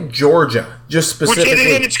 Look at Georgia, just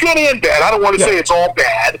specifically. And it's good and bad. I don't want to say it's all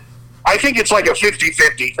bad. I think it's like a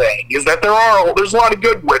 50-50 thing, is that there's a lot of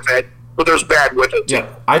good with it, but there's bad with it too.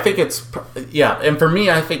 Yeah, I think and for me,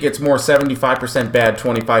 I think it's more 75% bad,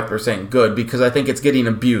 25% good, because I think it's getting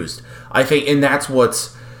abused. And that's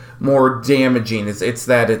what's more damaging. It's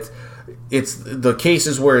the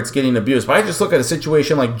cases where it's getting abused. But I just look at a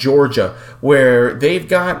situation like Georgia, where they've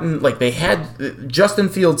gotten, they had Justin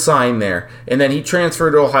Fields signed there, and then he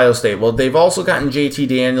transferred to Ohio State. Well, they've also gotten JT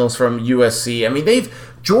Daniels from USC. I mean,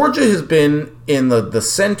 Georgia has been in the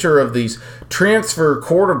center of these transfer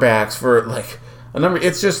quarterbacks for a number.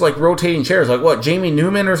 It's just like rotating chairs. Like what, Jamie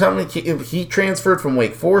Newman or something? He transferred from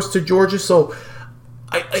Wake Forest to Georgia. So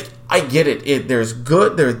I get it. There's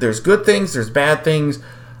good things. There's bad things.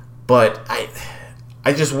 But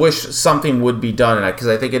I just wish something would be done in it, because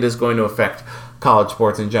I think it is going to affect college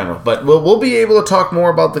sports in general. But we'll be able to talk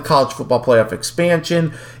more about the college football playoff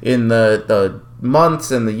expansion in the months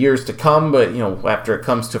and the years to come. But after it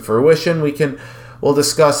comes to fruition, we'll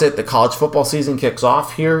discuss it. The college football season kicks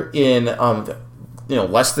off here in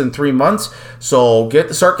less than 3 months. So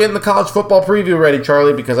start getting the college football preview ready,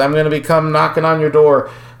 Charlie, because I'm going to be knocking on your door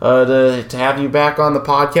to have you back on the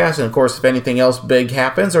podcast. And of course, if anything else big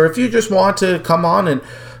happens, or if you just want to come on and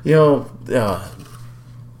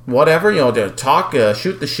whatever, to talk,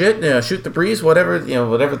 shoot the shit, shoot the breeze, whatever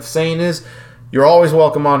the saying is, you're always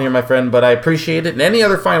welcome on here, my friend. But I appreciate it. And any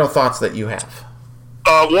other final thoughts that you have?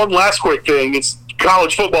 One last quick thing. It's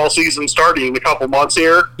college football season starting in a couple months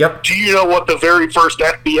here. Yep. Do you know what the very first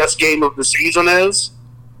FBS game of the season is?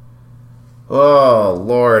 Oh,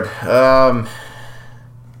 Lord.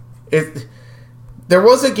 There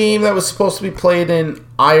was a game that was supposed to be played in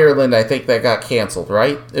Ireland, I think, that got canceled,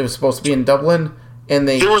 right? It was supposed to be in Dublin, and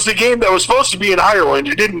there was a game that was supposed to be in Ireland.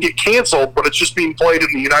 It didn't get canceled, but it's just being played in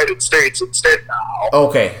the United States instead now.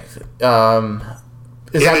 Okay.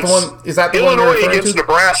 Is that the one Illinois against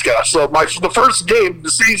Nebraska? So the first game of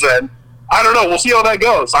the season, I don't know. We'll see how that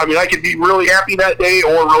goes. I mean, I could be really happy that day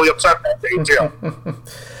or really upset that day too.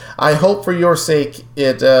 I hope for your sake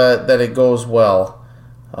that it goes well.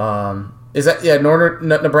 Is that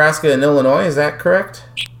Nebraska and Illinois? Is that correct?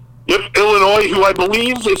 Yep, Illinois, who I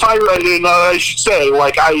believe, if I read it, I should say,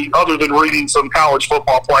 other than reading some college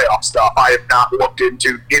football playoff stuff, I have not looked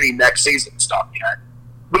into any next season stuff yet.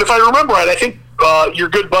 But if I remember right, I think your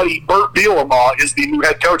good buddy Bert Bielema is the new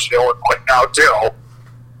head coach at Illinois now too.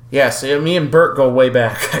 Yes, me and Bert go way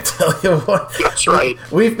back, I tell you what. That's right.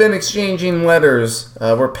 We've been exchanging letters.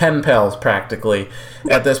 We're pen pals, practically,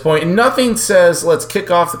 at this point. And nothing says, let's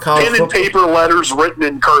kick off the college football. Pen and paper letters written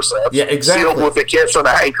in cursive. Yeah, exactly. Sealed with a kiss and a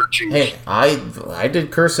handkerchief. Hey, I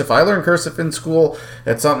did cursive. I learned cursive in school.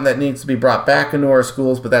 That's something that needs to be brought back into our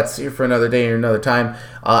schools, but that's here for another day or another time.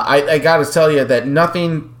 I got to tell you that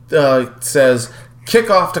nothing says kick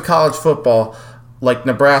off to college football like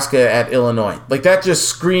Nebraska at Illinois. That just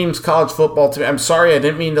screams college football to me. I'm sorry, I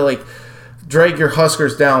didn't mean to drag your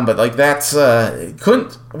Huskers down, but that's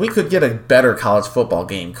we could get a better college football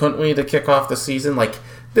game, couldn't we, to kick off the season?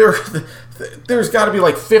 There's got to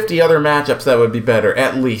be 50 other matchups that would be better,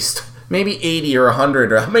 at least. Maybe 80 or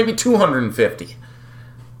 100 or maybe 250.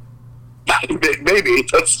 Maybe.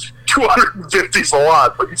 That's 250 is a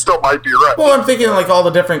lot, but you still might be right. Well, I'm thinking all the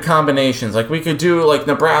different combinations. We could do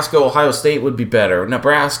Nebraska, Ohio State would be better.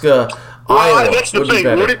 Nebraska, Iowa that's the would thing. Be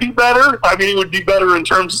better. Would it be better? I mean, it would be better in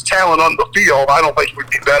terms of talent on the field. I don't think it would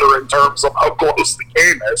be better in terms of how close the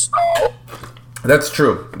game is, though. That's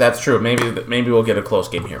true. Maybe we'll get a close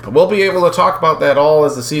game here, but we'll be able to talk about that all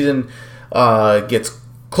as the season gets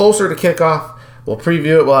closer to kickoff. We'll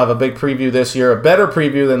preview it. We'll have a big preview this year, a better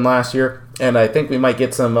preview than last year, and I think we might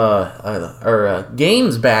get some our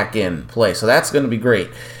games back in play. So that's going to be great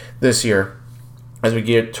this year as we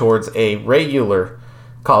get towards a regular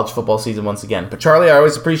college football season once again. But Charlie, I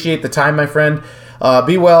always appreciate the time, my friend.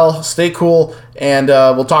 Be well, stay cool, and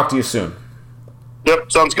we'll talk to you soon.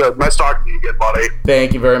 Yep, sounds good. Nice talking to you again, buddy.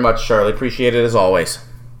 Thank you very much, Charlie. Appreciate it as always.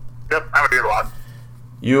 Yep, have a good one.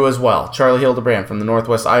 You as well. Charlie Hildebrand from the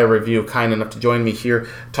Northwest Iowa Review, kind enough to join me here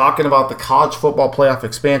talking about the college football playoff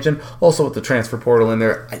expansion, also with the transfer portal in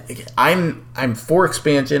there. I'm for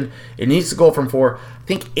expansion. It needs to go from 4. I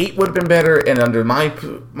think 8 would have been better, and under my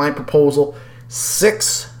proposal,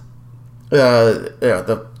 6.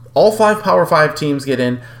 All 5 Power 5 teams get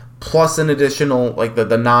in, plus an additional, like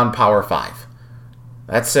the non-Power 5.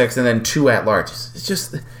 That's 6, and then 2 at large. It's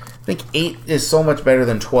just, I think 8 is so much better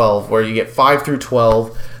than 12, where you get 5 through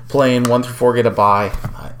 12 playing, 1 through 4 get a bye.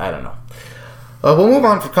 I don't know. We'll move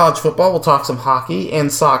on for college football. We'll talk some hockey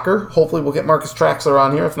and soccer. Hopefully, we'll get Marcus Traxler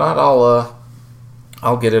on here. If not,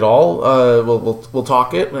 I'll get it all. We'll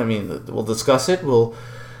talk it. I mean, we'll discuss it. We'll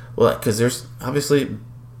because there's obviously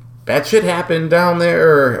bad shit happened down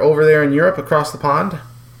there or over there in Europe across the pond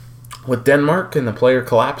with Denmark and the player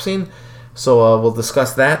collapsing. So we'll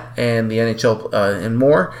discuss that and the NHL and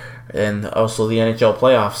more, and also the NHL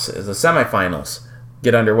playoffs as the semifinals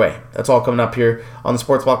get underway. That's all coming up here on the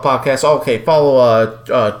Sports Block Podcast. Okay, follow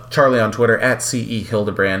Charlie on Twitter at CE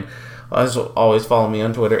Hildebrand. As always, follow me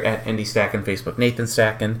on Twitter at Andy Stacken, Facebook Nathan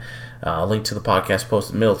Stacken. Link to the podcast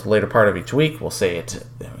posted middle to the later part of each week. We'll say it.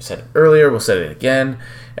 We said it earlier. We'll say it again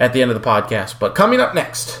at the end of the podcast. But coming up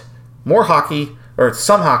next, more hockey, or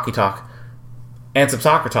some hockey talk, and some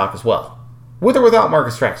soccer talk as well. With or without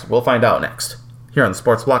Marcus Traxler, we'll find out next here on the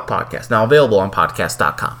Sports Block Podcast, now available on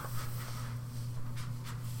podcast.com.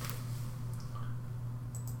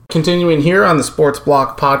 Continuing here on the Sports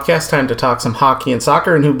Block Podcast, time to talk some hockey and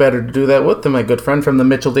soccer, and who better to do that with than my good friend from the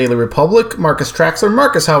Mitchell Daily Republic, Marcus Traxler.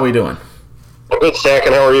 Marcus, how are we doing? I'm good,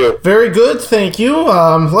 Stacken. How are you? Very good, thank you.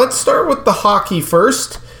 Let's start with the hockey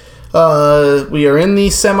first. We are in the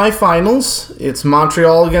semifinals. It's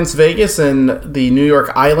Montreal against Vegas and the New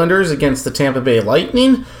York Islanders against the Tampa Bay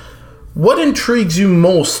Lightning. What intrigues you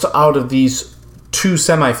most out of these 2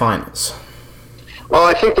 semifinals? Well,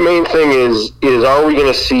 I think the main thing is are we going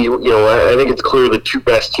to see, I think it's clear the 2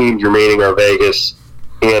 best teams remaining are Vegas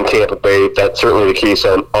and Tampa Bay. That's certainly the case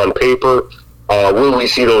on paper. Will we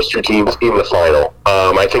see those 2 teams in the final?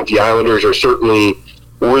 I think the Islanders are certainly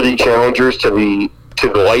worthy challengers to the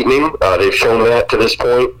Lightning. They've shown that to this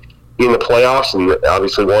point in the playoffs, and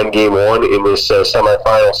obviously won Game 1 in this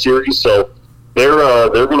semifinal series. So they're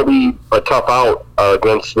going to be a tough out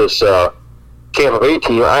against this Tampa Bay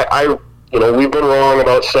team. We've been wrong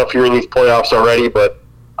about stuff here in these playoffs already, but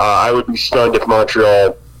I would be stunned if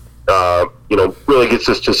Montreal, really gets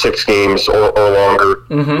this to 6 games or longer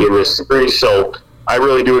in this series. So I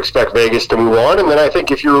really do expect Vegas to move on. And then I think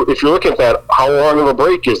if you're looking at that, how long of a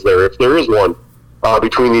break is there, if there is one,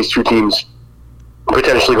 between these 2 teams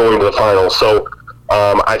potentially going to the finals? So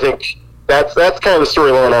I think that's kind of the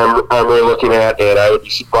storyline I'm really looking at, and I would be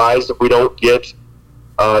surprised if we don't get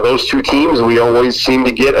those 2 teams. We always seem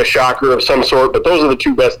to get a shocker of some sort, but those are the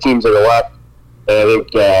 2 best teams that are left. And I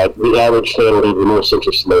think the average fan will be the most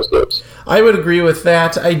interested in those games. I would agree with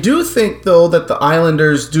that. I do think, though, that the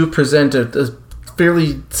Islanders do present a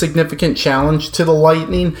fairly significant challenge to the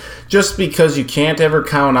Lightning, just because you can't ever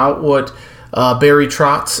count out what Barry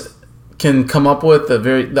Trotz can come up with.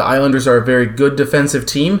 The Islanders are a very good defensive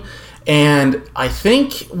team, and I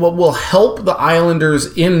think what will help the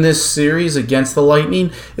Islanders in this series against the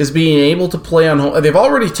Lightning is being able to play on home. They've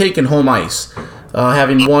already taken home ice,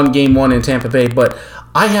 having won Game 1 in Tampa Bay, but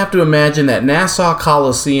I have to imagine that Nassau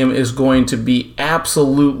Coliseum is going to be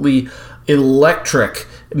absolutely electric.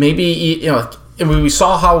 Maybe, we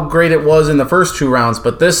saw how great it was in the first 2 rounds,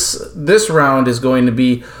 but this round is going to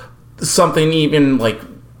be something even like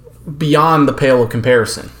beyond the pale of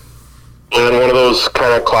comparison. And one of those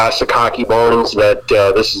kind of classic hockey barns that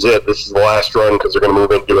this is it. This is the last run because they're going to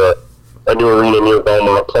move into a new arena near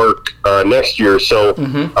Belmont Park next year. So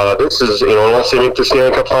this is, unless they make the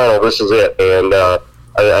Stanley Cup final, this is it. And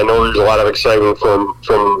I know there's a lot of excitement from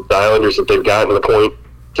the Islanders that they've gotten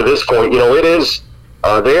to this point. It is,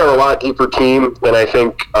 they are a lot deeper team than I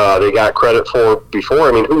think they got credit for before.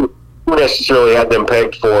 I mean, who necessarily had them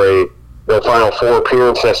pegged for a Final Four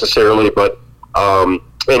appearance necessarily, but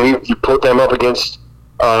and you put them up against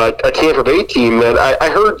a Tampa Bay team that I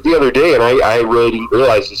heard the other day, and I really didn't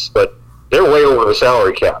realize this, but they're way over the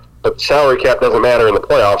salary cap. But the salary cap doesn't matter in the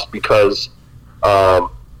playoffs because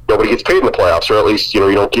nobody gets paid in the playoffs, or at least you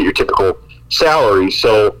don't get your typical salary.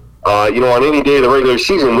 So, on any day of the regular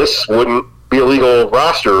season, this wouldn't be a legal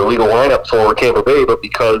roster or legal lineup for Tampa Bay, but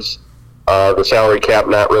because the salary cap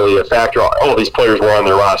not really a factor, all these players were on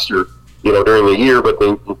their roster, during the year, but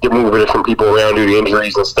they move different people around due to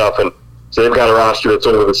injuries and stuff, and so they've got a roster that's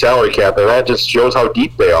over the salary cap, and that just shows how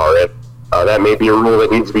deep they are. And that may be a rule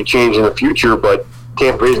that needs to be changed in the future, but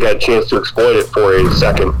Tampa Bay's got a chance to exploit it for a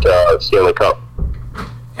second Stanley Cup.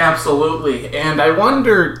 Absolutely. And I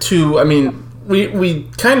wonder, too, we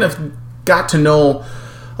kind of got to know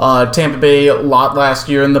Tampa Bay a lot last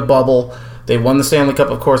year in the bubble. They won the Stanley Cup,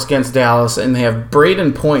 of course, against Dallas, and they have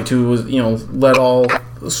Braden Point, who was, led all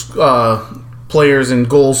players in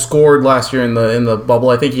goals scored last year in the bubble.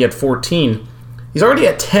 I think he had 14. He's already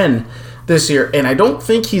at 10 this year, and I don't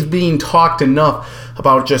think he's being talked enough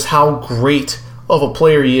about just how great of a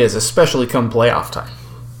player he is, especially come playoff time.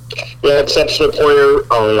 Yeah, exceptional player,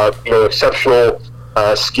 exceptional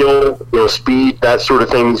skill, speed, that sort of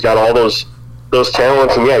thing. He's got all those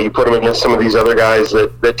talents, and you put him against some of these other guys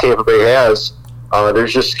that Tampa Bay has.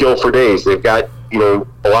 There's just skill for days. They've got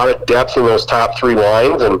a lot of depth in those top three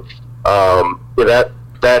lines, and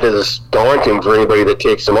that is daunting for anybody that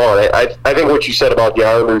takes them on. I think what you said about the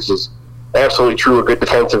Islanders is absolutely true. A good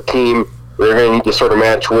defensive team, they're going to need to sort of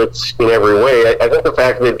match wits in every way. I think the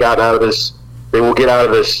fact that they've gotten out of this, they will get out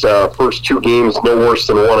of this first two games no worse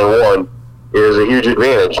than 1-1 is a huge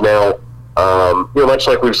advantage. Now, much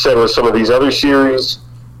like we've said with some of these other series,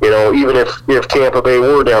 even if Tampa Bay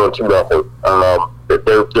were down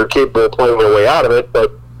 2-0, they're capable of playing their way out of it.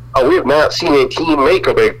 But we have not seen a team make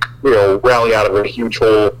a big, rally out of a huge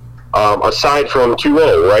hole aside from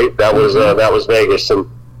 2-0, right? That was Vegas,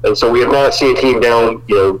 and so we have not seen a team down,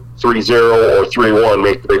 3-0 or 3-1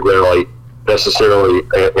 make the big rally necessarily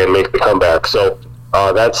and make the comeback. So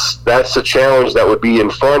that's a challenge that would be in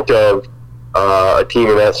front of a team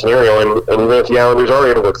in that scenario, and even if the Islanders are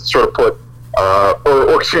able to sort of put,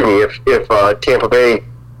 if Tampa Bay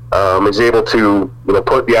is able to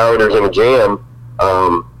put the Islanders in a jam,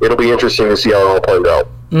 it'll be interesting to see how it all plays out.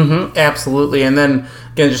 Mm-hmm, absolutely. And then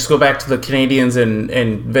again, just go back to the Canadians and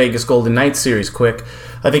Vegas Golden Knights series quick.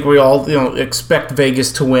 I think we all expect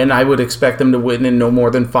Vegas to win. I would expect them to win in no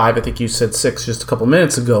more than 5. I think you said 6 just a couple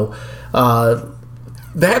minutes ago.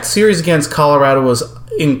 That series against Colorado was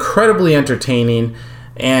incredibly entertaining.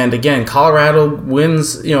 And again, Colorado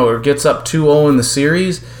wins, or gets up 2-0 in the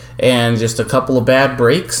series, and just a couple of bad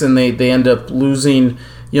breaks, and they end up losing,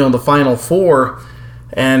 the Final Four.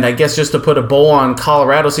 And I guess just to put a bow on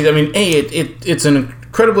Colorado, it's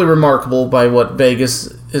incredibly remarkable by what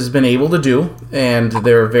Vegas has been able to do, and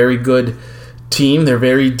they're a very good team. They're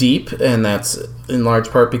very deep, and that's in large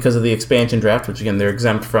part because of the expansion draft, which again they're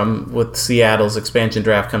exempt from with Seattle's expansion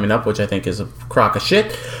draft coming up, which I think is a crock of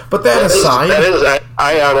shit. But that aside,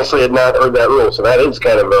 I honestly had not heard that rule, so that is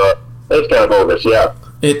kind of bogus. Yeah,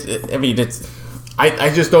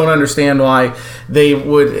 I just don't understand why they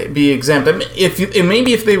would be exempt.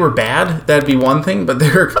 Maybe if they were bad, that'd be one thing. But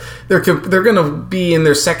they're going to be in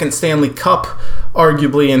their second Stanley Cup,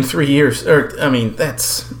 arguably in 3 years. I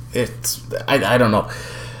don't know.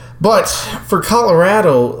 But for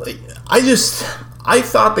Colorado, I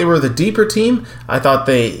thought they were the deeper team. I thought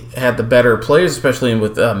they had the better players, especially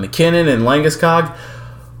with McKinnon and Landeskog.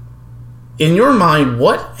 In your mind,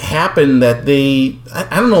 what happened that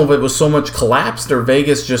I don't know if it was so much collapsed or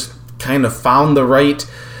Vegas just kind of found the right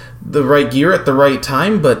gear at the right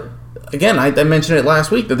time, but again, I mentioned it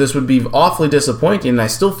last week that this would be awfully disappointing, and I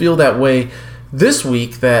still feel that way this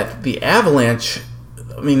week, that the Avalanche,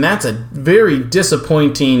 that's a very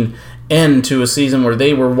disappointing end to a season where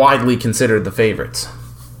they were widely considered the favorites.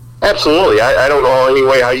 Absolutely. I don't know any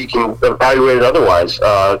way how you can evaluate it otherwise.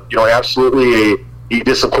 Absolutely a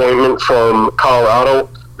disappointment from Colorado.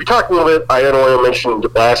 We talked a little bit, I don't know, I mentioned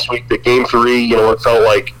last week that Game 3, it felt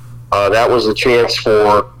like that was a chance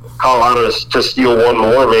for Colorado to steal one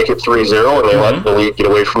more and make it 3-0, and they let the lead get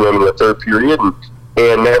away from them in the third period, and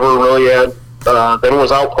never really had, then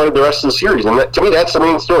was outplayed the rest of the series. And to me, that's the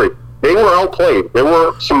main story. They were outplayed. There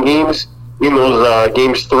were some games in those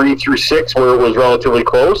games 3 through 6 where it was relatively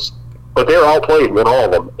close, but they were outplayed in all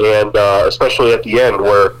of them, and especially at the end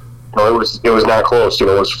where it was not close. It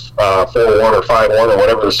was 4-1 or 5-1 or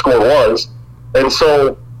whatever the score was. And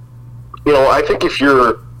so, I think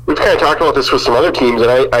we've kind of talked about this with some other teams, and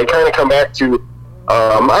I kind of come back to,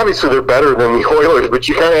 obviously they're better than the Oilers, but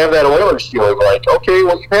you kind of have that Oilers feeling like, okay,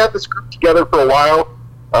 well, you've had this group together for a while.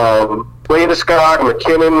 Landeskog,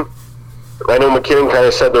 McKinnon, I know McKinnon kind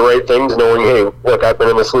of said the right things, knowing, hey, look, I've been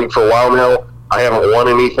in this league for a while now. I haven't won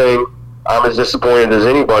anything. I'm as disappointed as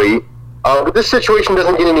anybody. But this situation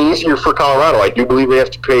doesn't get any easier for Colorado. I do believe they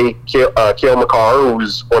have to pay Cale Makar,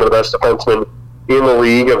 who's one of the best defensemen in the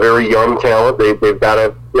league, a very young talent. They've got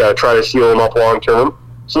to try to seal him up long term.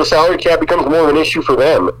 So the salary cap becomes more of an issue for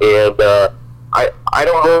them. And I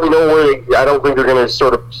don't really know where I don't think they're going to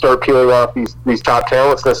sort of start peeling off these top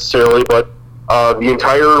talents necessarily, but the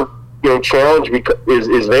entire challenge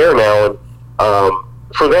is there now. And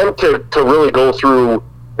for them to really go through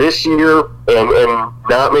this year and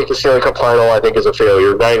not make the Stanley Cup final, I think, is a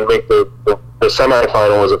failure. Not even make the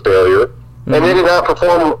semifinal is a failure. Mm-hmm. And they did not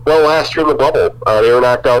perform well last year in the bubble. They were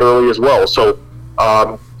knocked out early as well. So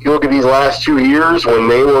you look at these last 2 years when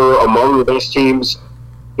they were among the best teams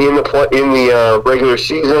in the regular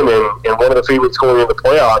season and one of the favorites going into the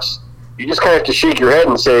playoffs, you just kind of have to shake your head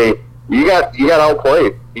and say, you got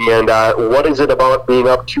outplayed. And what is it about being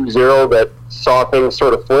up 2-0 that saw things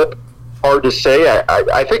sort of flip? Hard to say.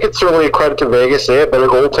 I think it's certainly a credit to Vegas. They had better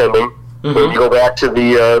goaltending. Mm-hmm. When you go back to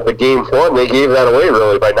the game one, they gave that away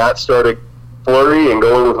really by not starting Fleury and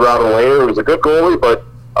going with Robin Lehner, who's a good goalie, but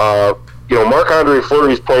Marc-Andre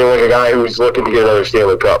Fleury is playing like a guy who's looking to get another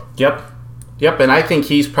Stanley Cup. Yep, and I think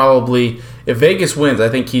he's probably, if Vegas wins, I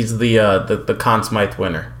think he's the Conn Smythe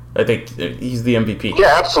winner. I think he's the MVP.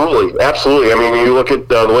 Yeah, absolutely. I mean, you look at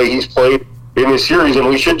the way he's played in this series, and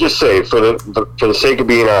we should just say, for the sake of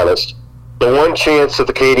being honest, the one chance that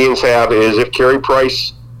the Canadiens have is if Carey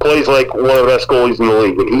Price plays like one of the best goalies in the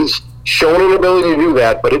league, and he's shown an ability to do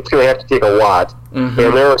that, but it's going to have to take a lot. Mm-hmm.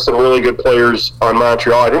 And there are some really good players on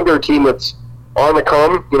Montreal. I think they're a team that's on the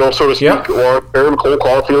come, so to speak. Yep. Aaron Cole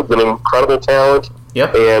Caulfield's an incredible talent,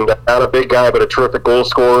 and not a big guy, but a terrific goal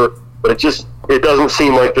scorer. But it doesn't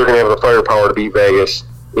seem like they're going to have the firepower to beat Vegas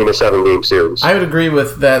in a 7-game series. I would agree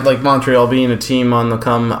with that, like Montreal being a team on the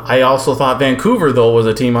come. I also thought Vancouver, though, was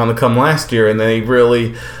a team on the come last year, and they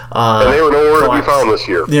really and they were nowhere to be found this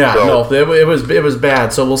year. Yeah, so. No, it was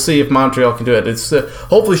bad. So we'll see if Montreal can do it. It's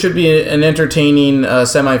hopefully should be an entertaining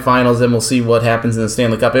semifinals, and we'll see what happens in the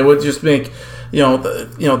Stanley Cup. It would just make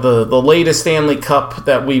the latest Stanley Cup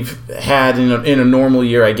that we've had in a normal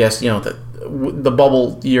year, I guess. The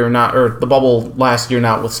bubble year the bubble last year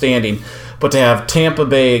notwithstanding. But to have Tampa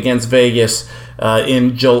Bay against Vegas at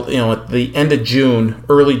the end of June,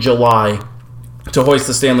 early July, to hoist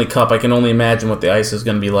the Stanley Cup, I can only imagine what the ice is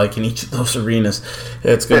going to be like in each of those arenas.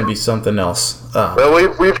 It's going to be something else.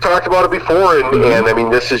 Well, we've talked about it before, and I mean,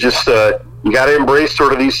 this is just you got to embrace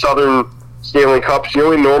sort of these Southern Stanley Cups.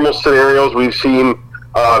 In normal scenarios, we've seen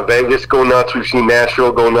Vegas go nuts, we've seen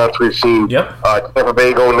Nashville go nuts, we've seen Tampa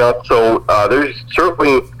Bay go nuts. So there's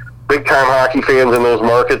certainly big-time hockey fans in those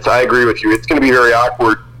markets. I agree with you. It's going to be very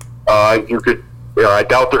awkward. I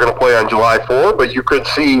doubt they're going to play on July 4, but you could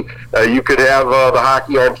see, you could have the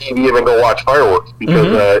hockey on TV and then go watch fireworks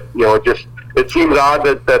because, it seems odd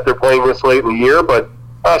that they're playing this late in the year, but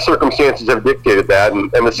circumstances have dictated that, and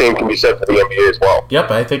the same can be said for the NBA as well. Yep,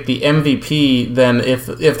 I think the MVP, then, if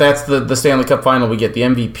that's the Stanley Cup final we get, the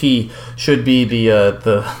MVP should be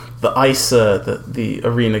the ice, the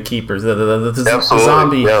arena keepers, the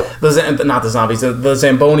zombie, not the zombies, the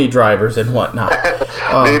Zamboni drivers and whatnot.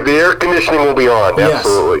 The air conditioning will be on,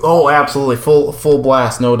 absolutely. Yes. Oh, absolutely, full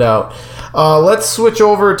blast, no doubt. Let's switch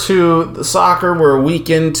over to soccer. We're a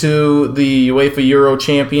week into the UEFA Euro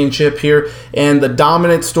Championship here, and the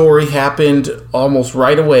dominant story happened almost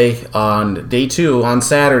right away on day 2, on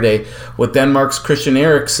Saturday, with Denmark's Christian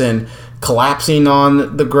Eriksen collapsing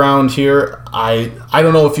on the ground here. I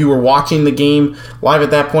don't know if you were watching the game live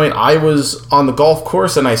at that point. I was on the golf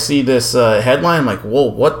course, and I see this headline. I'm like, whoa,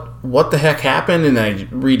 what the heck happened? And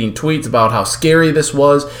I'm reading tweets about how scary this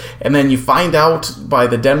was. And then you find out by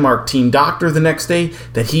the Denmark team doctor the next day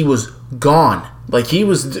that he was gone. Like, he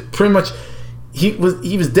was pretty much... He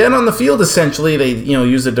was dead on the field, essentially. They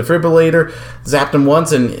used a defibrillator, zapped him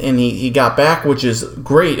once, and he got back, which is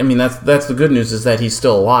great. I mean, that's the good news, is that he's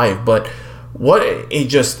still alive. But what a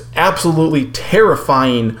just absolutely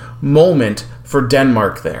terrifying moment for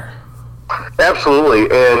Denmark there. Absolutely,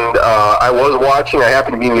 and I was watching. I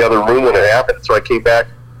happened to be in the other room when it happened, so I came back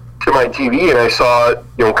to my TV and I saw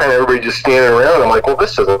kind of everybody just standing around. I'm like, well,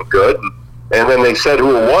 this isn't good. And then they said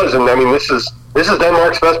who it was, and I mean, this is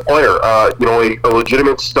Denmark's best player. A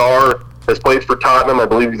legitimate star, has played for Tottenham. I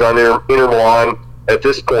believe he's on Inter Milan at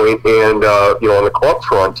this point, and on the club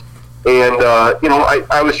front. And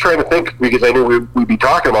I was trying to think, because I knew we'd be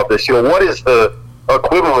talking about this. What is the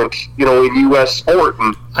equivalent, in U.S. sport?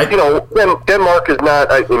 And Denmark is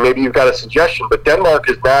not. Maybe you've got a suggestion, but Denmark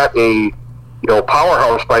is not a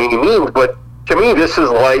powerhouse by any means. But to me, this is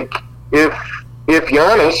like if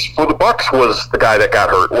Giannis for the Bucks was the guy that got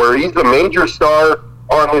hurt, where he's the major star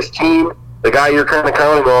on this team. the guy you're kind of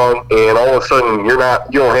counting on, and all of a sudden you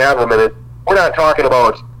don't have him, and we're not talking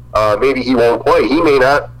about maybe he won't play. He may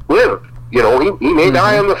not live. He may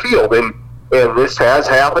die on the field, and this has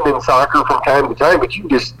happened in soccer from time to time, but you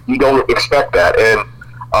don't expect that. And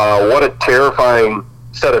what a terrifying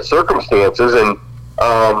set of circumstances. And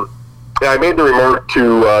I made the remark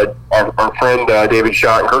to our friend David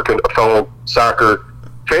Schottenkirk, a fellow soccer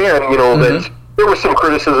fan, that there was some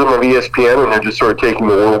criticism of ESPN, and they're just sort of taking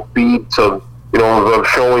the world beats of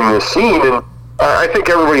showing this scene. And I think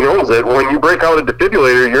everybody knows that when you break out a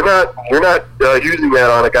defibrillator, you're not using that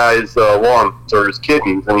on a guy's lungs or his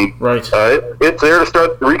kidneys. I mean, right. It's there to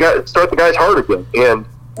start the guy's heart again. And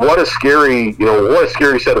what a scary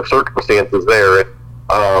set of circumstances there.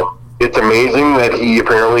 It's amazing that he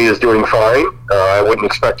apparently is doing fine. I wouldn't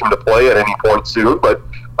expect him to play at any point soon, but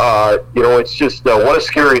it's just what a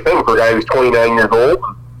scary thing for a guy who's 29 years old,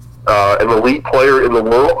 an elite player in the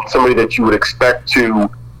world, somebody that you would expect to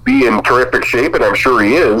be in terrific shape, and I'm sure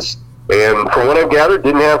he is. And from what I've gathered,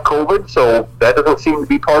 didn't have COVID, so that doesn't seem to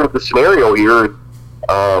be part of the scenario here.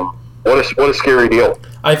 What a scary deal.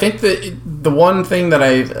 I think that the one thing that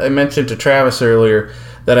I mentioned to Travis earlier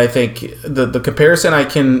that I think the comparison I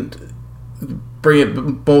can bring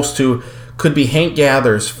it most to could be Hank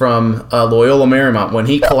Gathers from Loyola Marymount when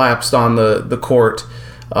he collapsed on the court.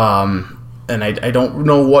 And I don't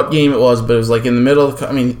know what game it was, but it was like in the middle.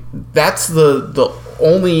 That's the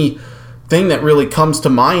only thing that really comes to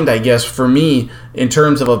mind, I guess, for me in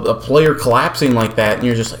terms of a player collapsing like that, and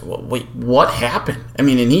you're just like, well, wait, what happened? And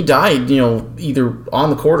he died, either on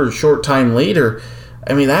the court or a short time later.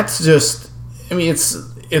 That's just,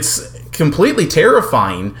 it's completely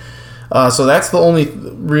terrifying. So that's the only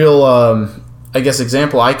real, I guess,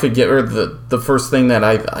 example I could get, or the first thing that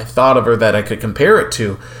I thought of, or that I could compare it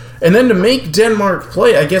to. And then to make Denmark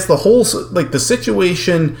play, I guess the whole, the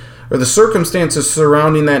situation or the circumstances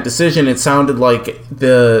surrounding that decision, it sounded like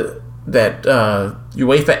that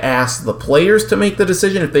UEFA asked the players to make the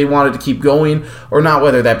decision if they wanted to keep going or not,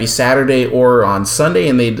 whether that be Saturday or on Sunday,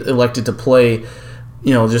 and they elected to play,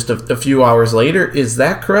 just a few hours later. Is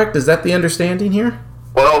that correct? Is that the understanding here?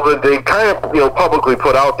 Well, they kind of, publicly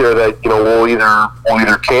put out there that, we'll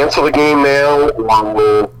either cancel the game now, or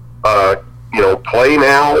we'll, play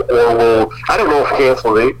now, or we'll, I don't know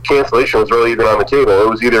if cancellation was really even on the table. It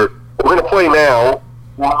was either, we're going to play now, or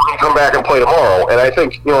we're going to come back and play tomorrow. And I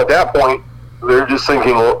think, at that point, they're just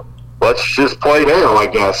thinking, well, let's just play now, I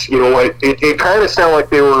guess. It kind of sounded like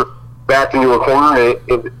they were backed into a corner.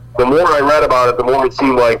 The more I read about it, the more it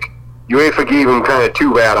seemed like UEFA gave them kind of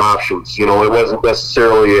two bad options. It wasn't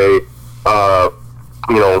necessarily that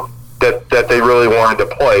they really wanted to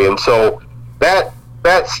play. And so that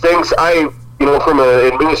stinks. From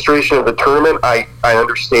an administration of the tournament, I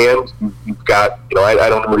understand you've got, I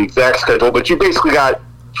don't know the exact schedule, but you basically got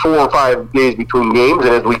 4 or 5 days between games,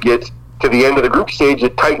 and as we get to the end of the group stage,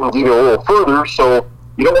 it tightens even a little further, so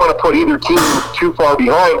you don't want to put either team too far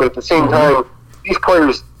behind, but at the same time, these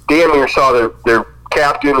players damn near saw their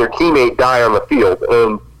captain, their teammate die on the field,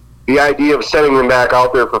 and the idea of sending them back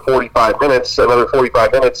out there for 45 minutes, another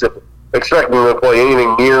 45 minutes, and expecting them to play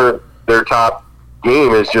anything near their top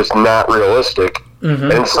game is just not realistic.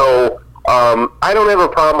 And so I don't have a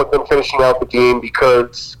problem with them finishing out the game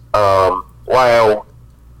because while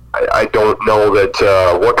I don't know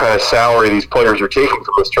that what kind of salary these players are taking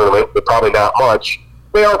from this tournament, but probably not much.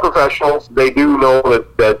 They are professionals. They do know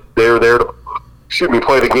that they're there to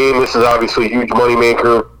play the game. This is obviously a huge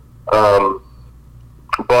moneymaker,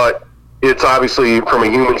 but it's obviously from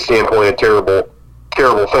a human standpoint a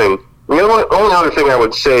terrible thing. The only other thing I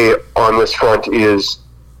would say on this front is,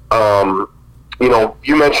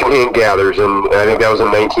 you mentioned Hank Gathers, and I think that was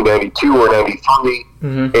in 1992 or 93,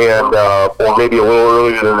 and or maybe a little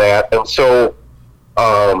earlier than that. And so,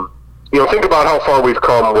 think about how far we've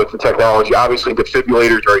come with the technology. Obviously,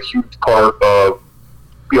 defibrillators are a huge part of,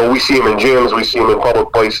 we see them in gyms, we see them in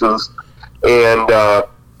public places, and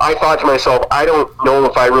I thought to myself, I don't know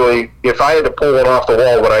if I had to pull one off the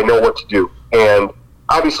wall, would I know what to do? And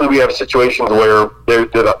obviously, we have situations where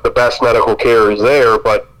the best medical care is there,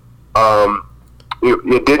 but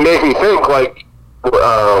it did make me think,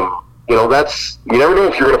 you never know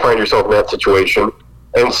if you're going to find yourself in that situation.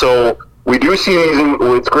 And so we do see these,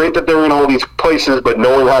 it's great that they're in all these places, but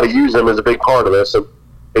knowing how to use them is a big part of this. And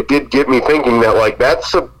it did get me thinking that,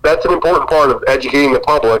 that's an important part of educating the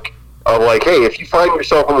public of, hey, if you find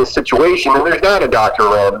yourself in this situation and there's not a doctor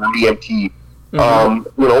around, an EMT,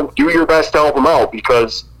 do your best to help them out,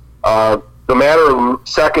 because the matter of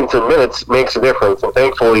seconds and minutes makes a difference. And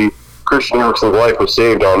thankfully, Christian Eriksen's life was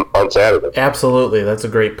saved on Saturday. Absolutely. That's a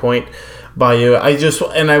great point. by you.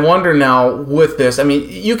 I wonder now with this. I mean,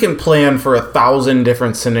 you can plan for 1,000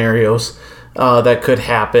 different scenarios that could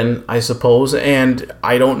happen, I suppose. And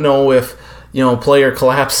I don't know if player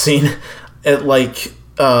collapsing like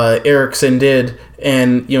Erickson did,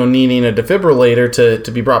 and needing a defibrillator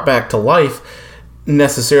to be brought back to life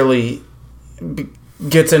necessarily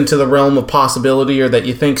gets into the realm of possibility, or that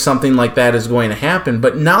you think something like that is going to happen.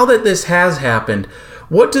 But now that this has happened,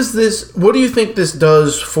 what do you think this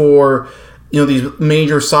does for these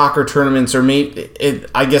major soccer tournaments, or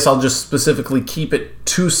I guess I'll just specifically keep it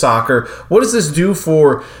to soccer. What does this do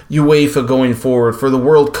for UEFA going forward, for the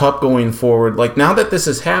World Cup going forward? Like, now that this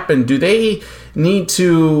has happened, do they need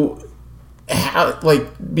to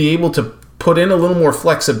be able to put in a little more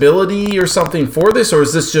flexibility or something for this, or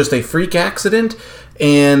is this just a freak accident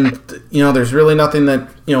and there's really nothing that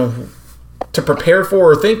to prepare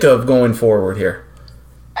for or think of going forward here?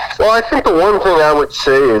 Well, I think the one thing I would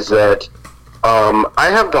say is that I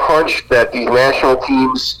have the hunch that these national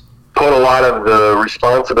teams put a lot of the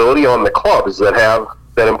responsibility on the clubs that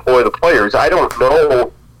employ the players. I don't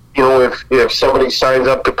know, if somebody signs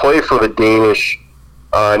up to play for the Danish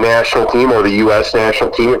national team or the U.S. national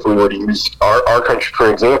team, if we were to use our country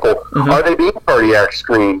for example, are they being cardiac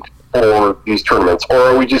screened for these tournaments, or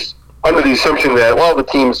are we just under the assumption that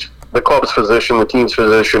the club's physician, the team's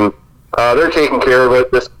physician, they're taking care of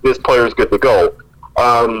it. This player's good to go.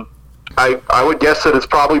 I would guess that it's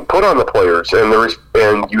probably put on the players,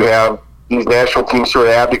 and you have these national teams sort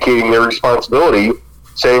of abdicating their responsibility,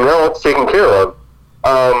 saying, "No, it's taken care of."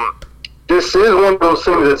 This is one of those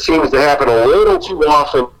things that seems to happen a little too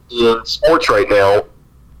often in sports right now,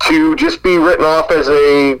 to just be written off as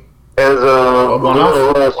a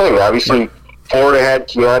thing. Obviously, Florida had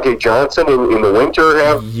Keontae Johnson in the winter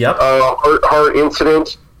have a heart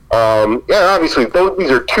incident. Obviously,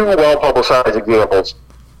 these are two well-publicized examples.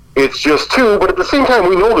 It's just two, but at the same time,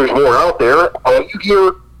 we know there's more out there. You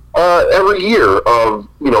hear every year of,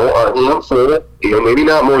 a handful, maybe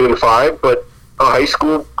not more than 5, but high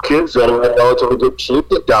school kids that are in relatively good shape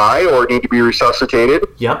that die or need to be resuscitated.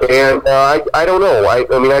 Yep. And I don't know. I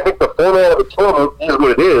think the format of the tournament is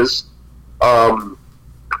what it is.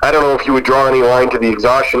 I don't know if you would draw any line to the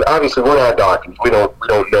exhaustion. Obviously, we're not doctors. We don't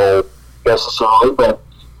know necessarily, but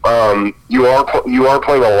you are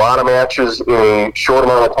playing a lot of matches in a short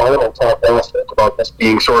amount of time. I talked last week about this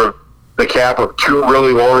being sort of the cap of 2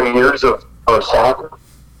 really long years of soccer.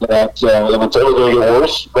 That it's only going to get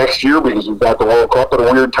worse next year because we've got the World Cup at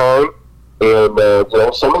a weird time.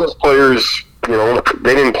 And some of those players,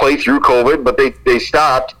 they didn't play through COVID, but they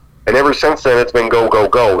stopped, and ever since then it's been go, go,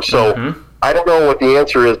 go. So I don't know what the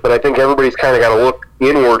answer is, but I think everybody's kind of got to look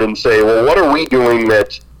inward and say, well, what are we doing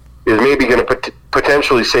that is maybe going to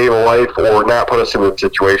potentially save a life or not put us in a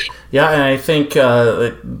situation? Yeah, and I think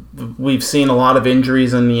we've seen a lot of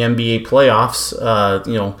injuries in the NBA playoffs.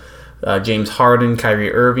 James Harden,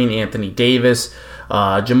 Kyrie Irving, Anthony Davis,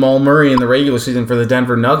 Jamal Murray in the regular season for the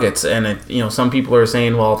Denver Nuggets. And, some people are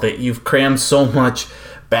saying, well, that you've crammed so much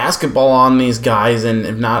basketball on these guys and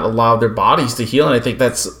have not allowed their bodies to heal. And I think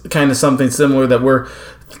that's kind of something similar that we're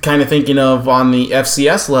kind of thinking of on the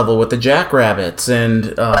FCS level with the Jackrabbits. And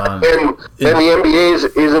the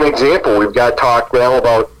NBA is an example. We've got talk now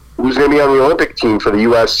about who's going to be on the Olympic team for the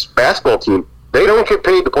U.S. basketball team. They don't get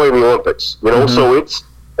paid to play in the Olympics, so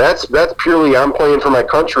that's purely I'm playing for my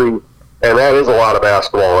country, and that is a lot of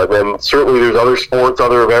basketball. And then certainly there's other sports,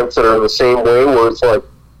 other events that are the same way, where it's like,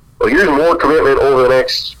 well, here's more commitment over the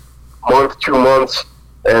next month, 2 months,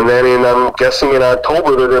 and then I'm guessing in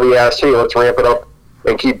October they're going to be asked, hey, let's ramp it up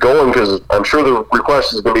and keep going, because I'm sure the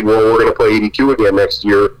request is going to be, well, we're going to play 82 again next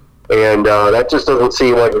year, and that just doesn't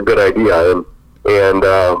seem like a good idea. And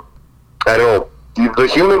I don't know, the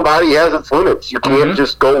human body has its limits. You can't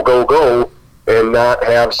just go, go, go, and not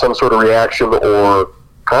have some sort of reaction or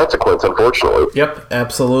consequence, unfortunately. Yep,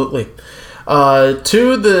 absolutely.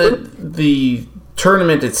 To the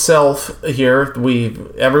tournament itself here,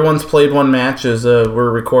 everyone's played one match as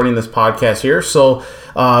we're recording this podcast here. So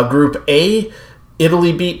Group A,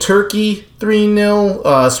 Italy beat Turkey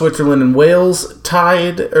 3-0. Switzerland and Wales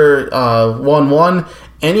tied 1-1.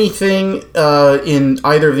 Anything in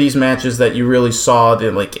either of these matches that you really saw,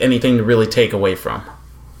 anything to really take away from?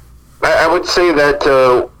 I would say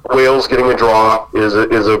that Wales getting a draw is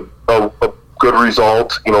a good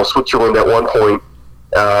result. Switzerland at one point,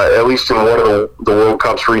 at least in one of the World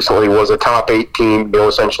Cups recently, was a top 8 team.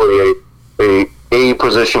 Essentially a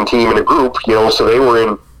position team in a group. So they were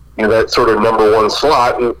in that sort of number 1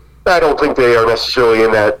 slot. And I don't think they are necessarily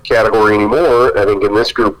in that category anymore. I think in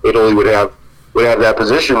this group, Italy would have that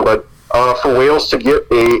position. But for Wales to get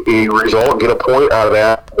a result, get a point out of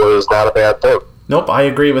that was not a bad thing. Nope, I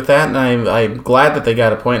agree with that, and I'm glad that they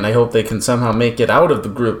got a point, and I hope they can somehow make it out of the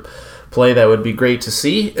group play. That would be great to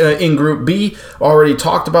see. In Group B, already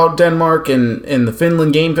talked about Denmark and the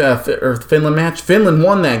Finland game, or Finland match. Finland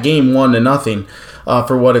won that game 1-0.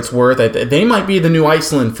 For what it's worth, they might be the new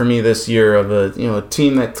Iceland for me this year, of a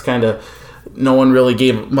team that's kind of no one really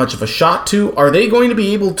gave much of a shot to. Are they going to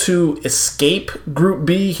be able to escape Group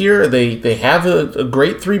B here? They have a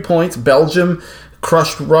great 3 points. Belgium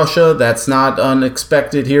crushed Russia. That's not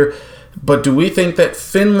unexpected here. But do we think that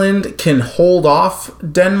Finland can hold off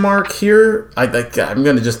Denmark here? I'm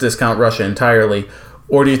going to just discount Russia entirely.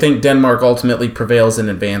 Or do you think Denmark ultimately prevails and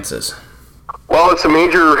advances? Well, it's a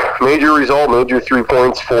major result, major 3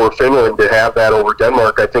 points for Finland to have that over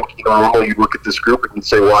Denmark. I think, normally you look at this group and you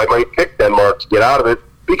say, well, I might pick Denmark to get out of it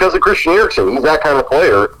because of Christian Eriksen. He's that kind of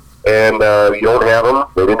player, and you don't have him.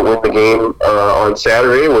 They didn't win the game on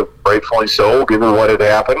Saturday, rightfully so, given what had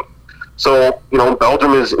happened. So,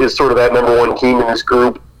 Belgium is sort of that number one team in this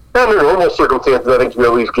group. Under normal circumstances, I think you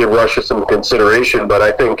at least give Russia some consideration, but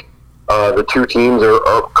I think the two teams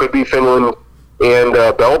could be Finland and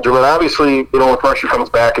Belgium. And obviously, if Russia comes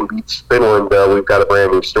back and beats Finland, we've got a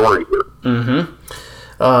brand new story here.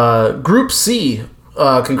 Mm-hmm. Group C,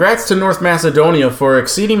 congrats to North Macedonia for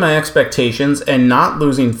exceeding my expectations and not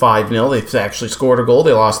losing 5-0. They've actually scored a goal.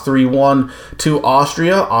 They lost 3-1 to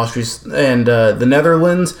Austria. Austria and the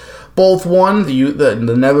Netherlands both won.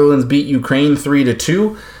 The Netherlands beat Ukraine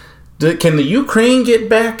 3-2. Can the Ukraine get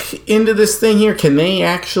back into this thing here? Can they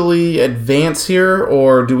actually advance here?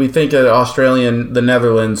 Or do we think that Australia and the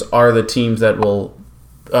Netherlands are the teams that will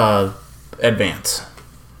advance?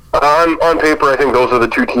 On paper, I think those are the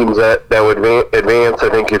two teams that would advance. I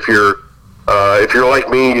think if you're like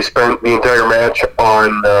me, you spent the entire match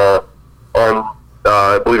on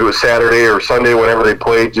I believe it was Saturday or Sunday, whenever they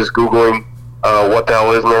played, just Googling what the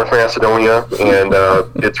hell is North Macedonia, and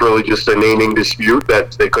it's really just a naming dispute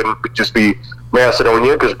that they couldn't just be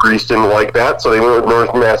Macedonia because Greece didn't like that, so they went with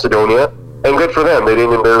North Macedonia, and good for them. They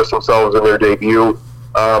didn't embarrass themselves in their debut.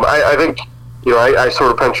 I think, I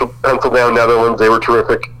sort of penciled down Netherlands. They were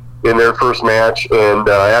terrific in their first match, and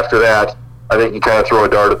after that, I think you kind of throw a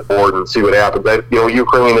dart at the board and see what happens.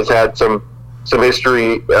 Ukraine has had some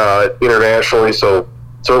history internationally, so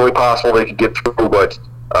certainly possible they could get through, but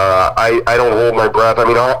I don't hold my breath. I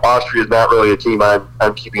mean, Austria is not really a team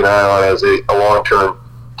I'm keeping an eye on as a long-term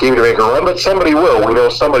team to make a run, but somebody will. We know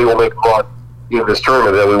somebody will make a run in this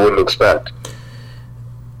tournament that we wouldn't expect.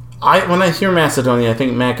 When I hear Macedonia, I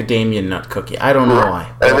think macadamia nut cookie. I don't know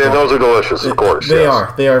why. And then those are delicious, of course. They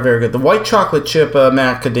are. They are very good. The white chocolate chip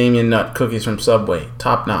macadamia nut cookies from Subway,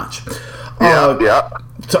 top notch. Yeah.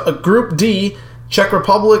 Group D, Czech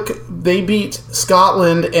Republic, they beat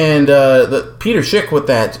Scotland, and Peter Schick with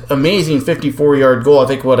that amazing 54-yard goal. I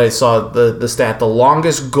think what I saw, the stat, the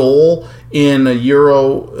longest goal in a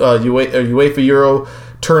UEFA Euro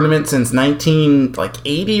tournament since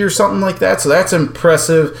 1980 or something like that. So that's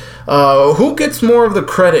impressive. Who gets more of the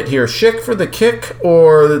credit here, Schick for the kick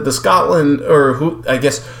or the Scotland, or who? I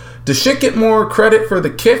guess, does Schick get more credit for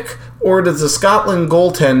the kick, or does the Scotland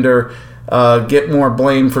goaltender get more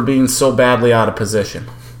blame for being so badly out of position?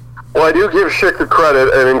 Well, I do give Schick the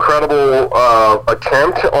credit, an incredible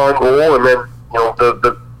attempt on goal, and then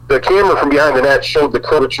the camera from behind the net showed the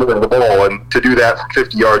curvature of the ball, and to do that from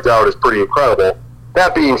 50 yards out is pretty incredible.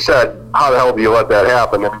 That being said, how the hell do you let that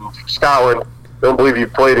happen? I mean, Scotland, I don't believe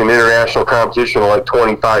you've played in international competition in like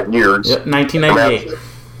 25 years. Yep, 1998.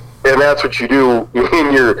 And that's what you do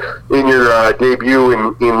in your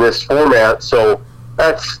debut in this format. So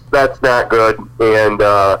that's not good, and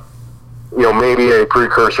maybe a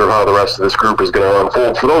precursor of how the rest of this group is going to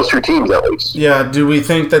unfold for those two teams at least. Yeah. Do we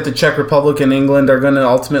think that the Czech Republic and England are going to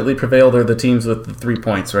ultimately prevail? They're the teams with the 3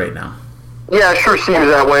 points right now. Yeah, it sure seems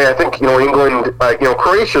that way. I think England,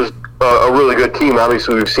 Croatia's a really good team.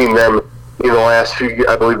 Obviously, we've seen them in the last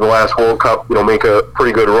the last World Cup, make a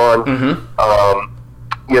pretty good run. Mm-hmm.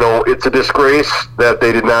 It's a disgrace that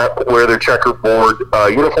they did not wear their checkerboard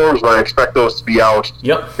uniforms, but I expect those to be out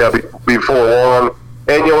before long.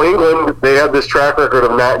 And, England, they had this track record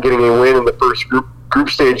of not getting a win in the first group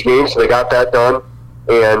stage game, so they got that done.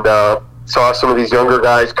 And saw some of these younger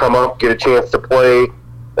guys come up, get a chance to play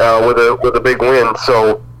with a big win.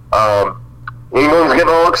 So England's getting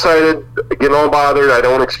all excited, getting all bothered. I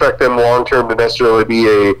don't expect them long-term to necessarily be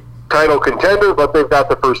a title contender, but they've got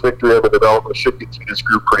the first victory of the development. Should get through this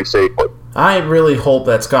group pretty safely. I really hope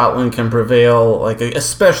that Scotland can prevail,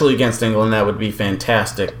 especially against England. That would be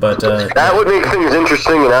fantastic. But that would make things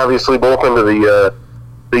interesting, and obviously both into the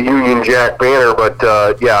Union Jack banner. But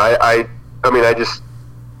I mean,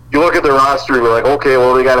 you look at the roster and you're like, okay,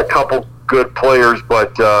 well, they got a couple good players,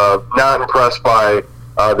 but not impressed by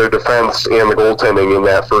their defense and the goaltending in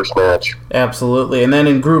that first match. Absolutely. And then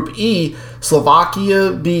in Group E,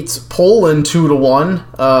 Slovakia beats Poland 2-1.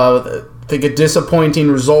 I think a disappointing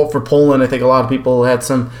result for Poland. I think a lot of people had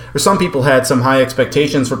some people had some high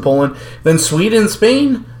expectations for Poland. Then Sweden and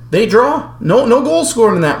Spain, they draw. No goals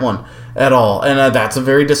scored in that one at all. And that's a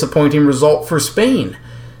very disappointing result for Spain.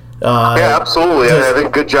 Yeah, absolutely. I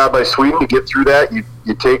think good job by Sweden to get through that. You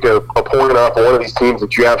take a point off of one of these teams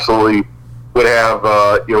that you absolutely would have,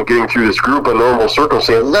 getting through this group in normal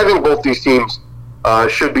circumstances. I think both these teams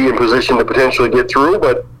should be in position to potentially get through,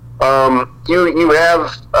 but you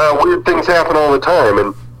have weird things happen all the time,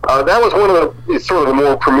 and that was one of the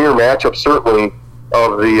more premier matchups, certainly,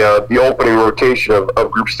 of the opening rotation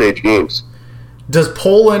of group stage games. Does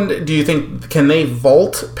Poland, do you think, can they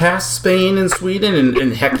vault past Spain and Sweden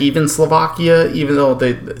and heck, even Slovakia, even though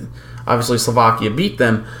obviously Slovakia beat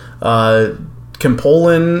them?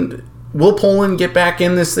 Will Poland get back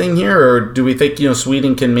in this thing here, or do we think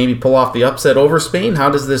Sweden can maybe pull off the upset over Spain? How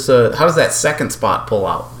does that second spot pull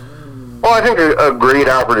out? Well, I think a great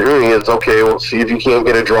opportunity is, okay, we'll see if you can't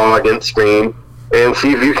get a draw against Spain, and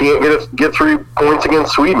see if you can't get 3 points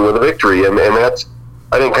against Sweden with a victory, and that's,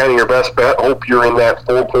 I think, kind of your best bet. Hope you're in that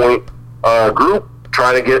 4-point group.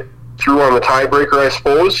 Try to get through on the tiebreaker, I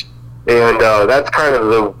suppose. And that's kind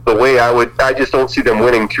of the way I just don't see them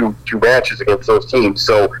winning two matches against those teams.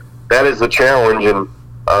 So that is the challenge. And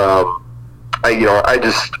I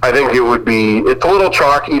think it's a little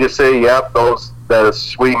chalky to say, yep, that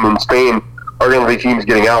Sweden and Spain are going to be teams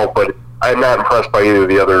getting out. But I'm not impressed by either of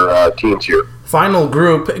the other teams here. Final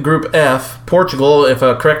group, Group F, Portugal,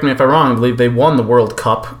 correct me if I'm wrong, I believe they won the World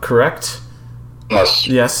Cup, correct?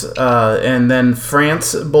 Yes. And then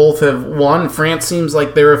France, both have won. France seems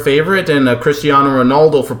like they're a favorite, and Cristiano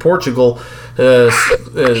Ronaldo for Portugal is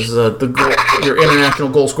your international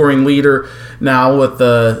goal-scoring leader now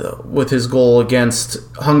with his goal against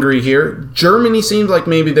Hungary here. Germany seems like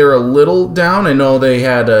maybe they're a little down. I know they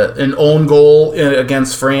had an own goal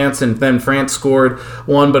against France, and then France scored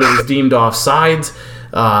one, but it was deemed offsides.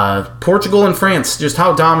 Portugal and France, just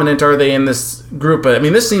how dominant are they in this group? I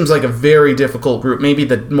mean, this seems like a very difficult group, maybe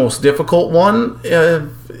the most difficult one.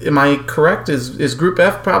 Am I correct? Is Group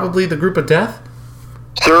F probably the group of death?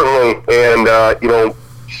 Certainly, and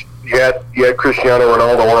you had Cristiano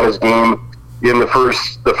Ronaldo on his game in the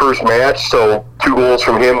first match, so 2 goals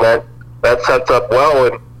from him, that sets up well,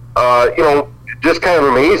 and just kind of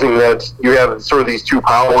amazing that you have sort of these 2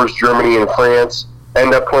 powers, Germany and France,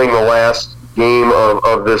 end up playing the last game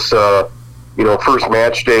of this first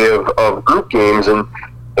match day of group games, and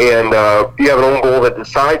you have an own goal that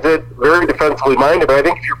decides it. Very defensively minded, but I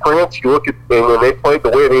think if you're France, you look at and they played the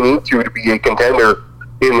way they need to be a contender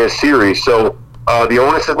in this series. So the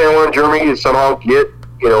onus is now on Germany to somehow get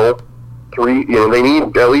 3. They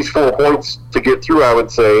need at least 4 points to get through, I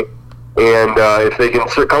would say, and if they can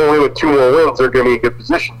come away with 2 more wins, they're going to be in a good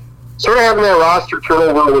position. Sort of having that roster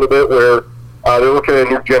turnover a little bit where they're looking at a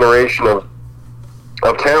new generation of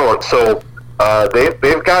talent, so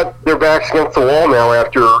they've got their backs against the wall now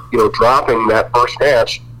after dropping that first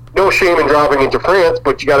match. No shame in dropping into France,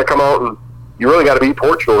 but you got to come out and you really got to beat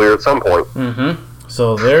Portugal here at some point. Mm-hmm.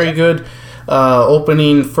 So very good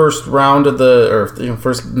opening first round of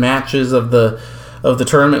first matches of the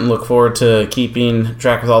tournament, and look forward to keeping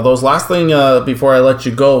track of all those. Last thing before I let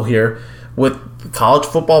you go here, with college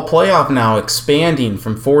football playoff now expanding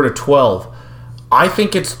from 4 to 12, I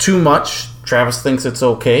think it's too much. Travis thinks it's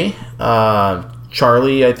okay.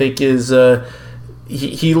 Charlie, I think, is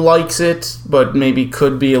he likes it, but maybe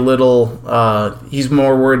could be a little. He's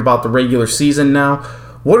more worried about the regular season now.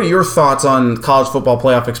 What are your thoughts on college football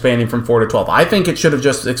playoff expanding from 4 to 12? I think it should have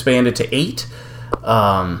just expanded to 8,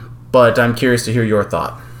 but I'm curious to hear your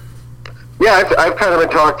thought. Yeah, I've kind of been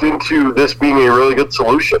talked into this being a really good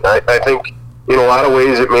solution. I think in a lot of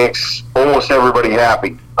ways it makes almost everybody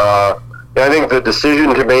happy. And I think the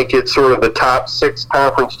decision to make it sort of the top 6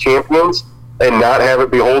 conference champions and not have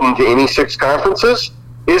it beholden to any 6 conferences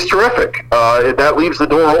is terrific. That leaves the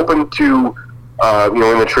door open to,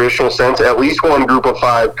 in the traditional sense, at least one group of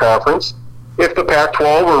 5 conference. If the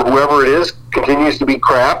Pac-12 or whoever it is continues to be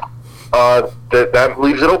crap, that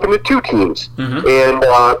leaves it open to 2 teams. Mm-hmm.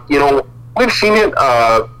 And, we've seen it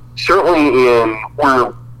certainly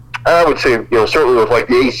I would say, certainly with like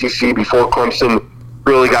the ACC before Clemson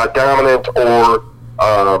really got dominant, or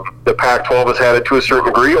the Pac-12 has had it to a certain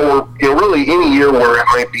degree, or really any year where it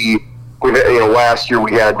might be. Last year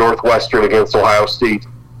we had Northwestern against Ohio State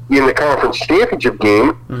in the conference championship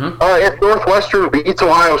game. If Northwestern beats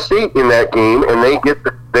Ohio State in that game and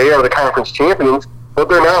they are the conference champions, but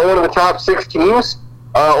they're not one of the top 6 teams,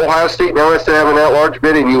 Ohio State now has to have an at-large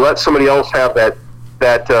bid, and you let somebody else have that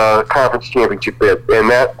conference championship bid, and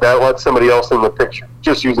that lets somebody else in the picture.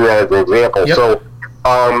 Just using that as an example. Yep. So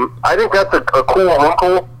I think that's a cool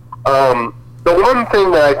wrinkle. The one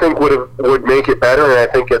thing that I think would make it better, and I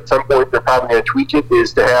think at some point they're probably going to tweak it,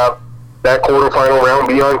 is to have that quarterfinal round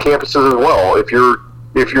be on campuses as well. If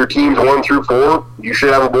your teams 1 through 4, you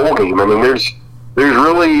should have a bowl game. I mean, there's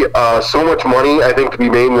really so much money, I think, to be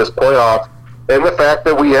made in this playoff, and the fact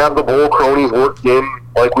that we have the bowl cronies worked in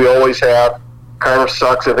like we always have kind of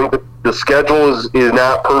sucks. I think the schedule is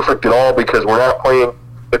not perfect at all because we're not playing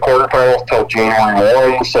the quarterfinals till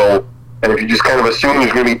January 1. So, and if you just kind of assume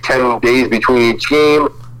there's going to be 10 days between each game,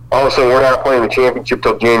 also we're not playing the championship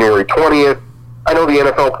till January 20th. I know the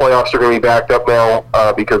NFL playoffs are going to be backed up now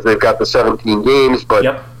because they've got the 17 games, but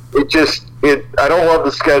I don't love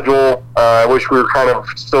the schedule. I wish we were kind of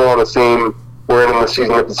still on we're in the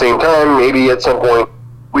season at the same time. Maybe at some point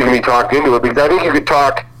we can be talked into it, because I think you could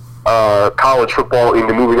talk college football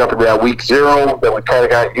into moving up into that week 0 that we kind of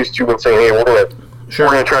got used to and saying, hey, we're going to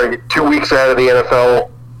try to get 2 weeks out of the NFL.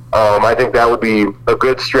 I think that would be a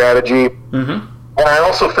good strategy. And I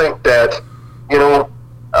also think that,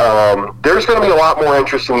 there's going to be a lot more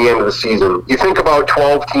interest in the end of the season. You think about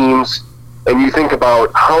 12 teams, and you think about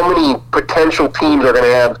how many potential teams are going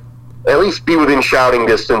to have at least be within shouting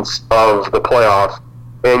distance of the playoff.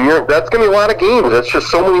 And that's going to be a lot of games. That's just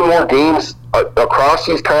so many more games across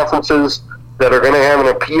these conferences that are going to have an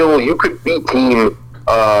appeal. You could beat team,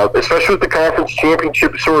 especially with the conference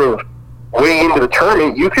championship sort of way into the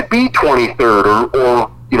tournament, you could be 23rd or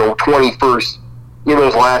 21st in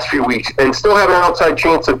those last few weeks and still have an outside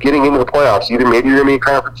chance of getting into the playoffs. Either maybe you're going to be a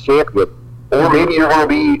conference champion, or maybe you're going to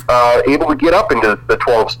be able to get up into the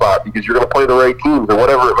 12th spot because you're going to play the right teams or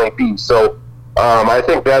whatever it might be. So I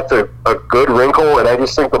think that's a good wrinkle, and I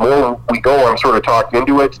just think the more we go, I'm sort of talked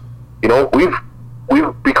into it. We've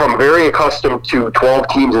become very accustomed to 12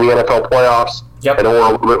 teams in the NFL playoffs, and we're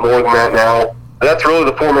a little bit more than that now. And that's really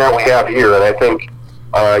the format we have here, and I think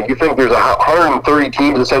you think there's 130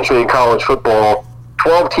 teams essentially in college football.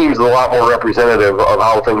 12 teams is a lot more representative of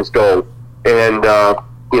how things go. And,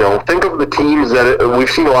 think of the teams that we've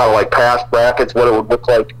seen a lot of like past brackets, what it would look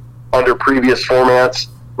like under previous formats.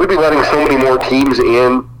 We'd be letting so many more teams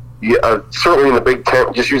in. Certainly in the Big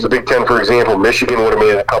Ten, just use the Big Ten for example, Michigan would have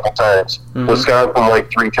made it a couple times. Wisconsin like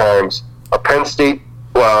 3 times. Penn State,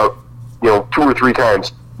 2 or 3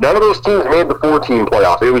 times. None of those teams made the 4-team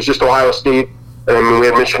playoff. It was just Ohio State, and we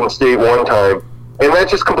had Michigan State 1 time. And that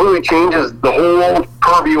just completely changes the whole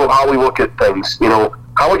purview of how we look at things.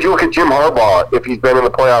 How would you look at Jim Harbaugh if he's been in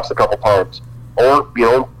the playoffs a couple times? Or,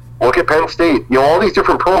 look at Penn State. All these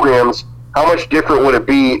different programs, how much different would it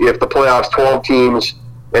be if the playoffs 12 teams,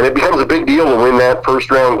 and it becomes a big deal to win that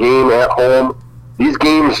first-round game at home. These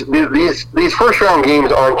games, these first-round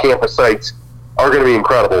games on campus sites are going to be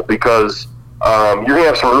incredible because you're going to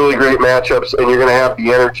have some really great matchups, and you're going to have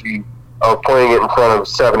the energy of playing it in front of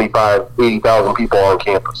 75,000, 80,000 people on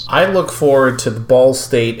campus. I look forward to the Ball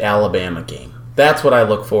State-Alabama game. That's what I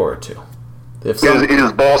look forward to. Is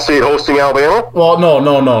Ball State hosting Alabama? Well,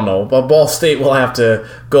 no. But Ball State will have to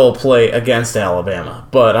go play against Alabama.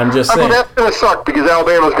 But I'm just saying. That's going to suck because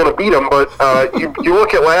Alabama's going to beat them. But you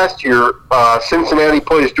look at last year, Cincinnati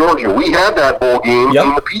plays Georgia. We had that bowl game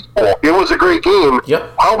in the Peach Bowl. It was a great game.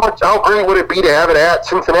 Yep. How great would it be to have it at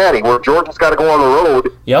Cincinnati, where Georgia's got to go on the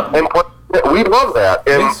road and play? We'd love that.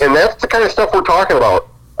 And that's the kind of stuff we're talking about.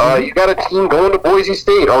 You got a team going to Boise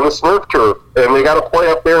State on the Smurf turf, and they got to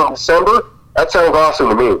play up there in December. That sounds awesome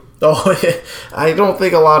to me. Oh, I don't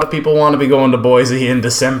think a lot of people want to be going to Boise in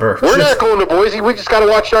December. We're not going to Boise. We just got to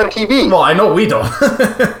watch it on TV. Well, I know we don't.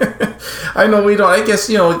 I guess,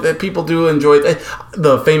 that people do enjoy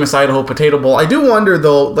the famous Idaho Potato Bowl. I do wonder,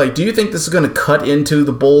 though, do you think this is going to cut into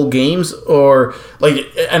the bowl games? Or,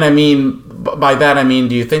 and I mean, by that I mean,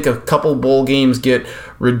 do you think a couple bowl games get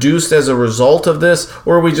reduced as a result of this?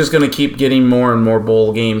 Or are we just going to keep getting more and more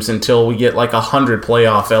bowl games until we get 100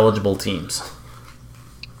 playoff eligible teams?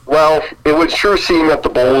 Well, it would sure seem that the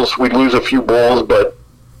bowls, we'd lose a few bowls, but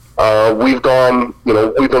we've been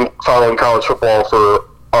following college football for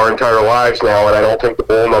our entire lives now, and I don't think the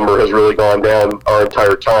bowl number has really gone down our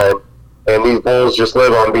entire time. And these bowls just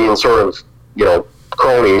live on being sort of,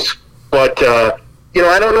 cronies. But,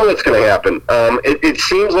 I don't know what's going to happen. It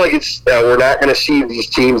seems like we're not going to see these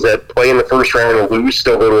teams that play in the first round and lose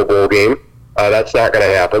still go to a bowl game. That's not going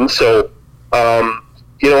to happen. So,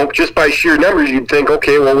 just by sheer numbers, you'd think,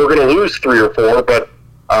 okay, well, we're going to lose 3 or 4, but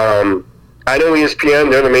I know ESPN,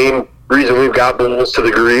 they're the main reason we've got bowls to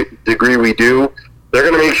the degree we do. They're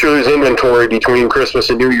going to make sure there's inventory between Christmas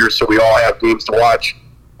and New Year's so we all have games to watch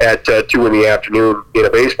at 2 in the afternoon in a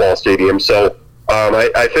baseball stadium. So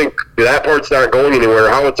I think that part's not going anywhere.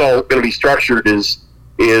 How it's all going to be structured is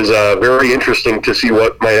very interesting to see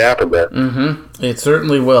what might happen there. Mm-hmm. It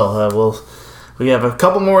certainly will. We have a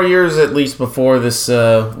couple more years at least before this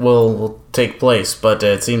will take place, but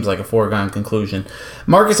it seems like a foregone conclusion.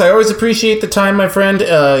 Marcus, I always appreciate the time, my friend.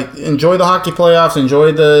 Enjoy the hockey playoffs,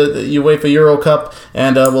 enjoy the UEFA Euro Cup,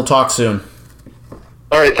 and we'll talk soon.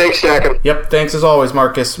 All right, thanks, Stacken. Yep, thanks as always,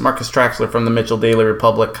 Marcus. Marcus Traxler from the Mitchell Daily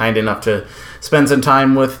Republic, kind enough to spend some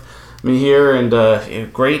time with me here,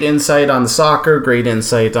 and great insight on the soccer, great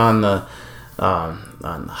insight on the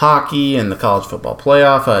hockey and the college football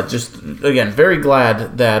playoff. Just, again, very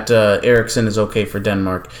glad that Eriksson is okay for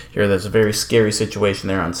Denmark here. That's a very scary situation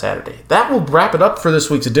there on Saturday. That will wrap it up for this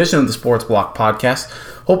week's edition of the Sports Block Podcast.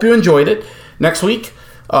 Hope you enjoyed it. Next week,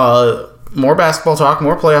 more basketball talk,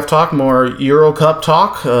 more playoff talk, more Euro Cup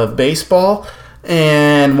talk, baseball,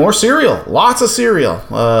 and more cereal. Lots of cereal.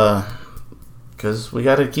 Because we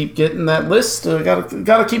got to keep getting that list. We got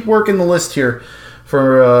to keep working the list here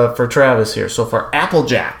for Travis here. So for Apple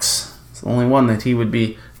Jacks, it's the only one that he would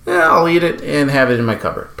be, I'll eat it and have it in my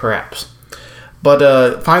cupboard, perhaps.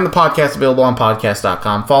 But find the podcast available on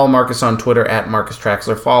podcast.com. Follow Marcus on Twitter at Marcus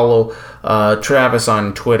Traxler. Follow Travis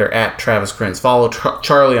on Twitter at Travis Krins. Follow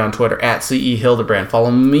Charlie on Twitter at CE Hildebrand. Follow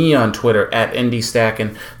me on Twitter at ND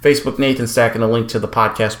Stacken. Facebook Nathan Stacken. A link to the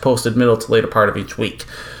podcast posted middle to later part of each week.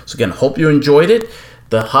 So again, hope you enjoyed it.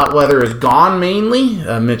 The hot weather is gone mainly.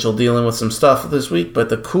 Mitchell dealing with some stuff this week, but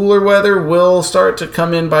the cooler weather will start to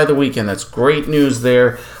come in by the weekend. That's great news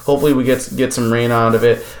there. Hopefully we get some rain out of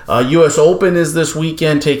it. U.S. Open is this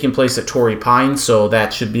weekend, taking place at Torrey Pines, so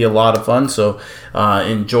that should be a lot of fun. So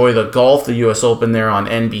enjoy the golf, the U.S. Open there on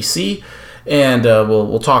NBC. And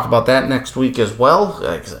we'll talk about that next week as well.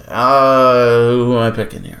 Who am I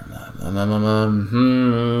picking here?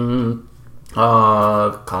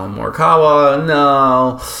 Colin Morikawa,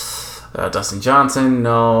 no. Dustin Johnson,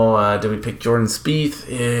 no. Did we pick Jordan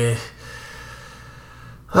Spieth?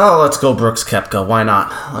 Oh, let's go Brooks Koepka. Why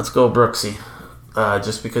not? Let's go Brooksy.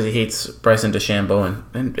 Just because he hates Bryson DeChambeau,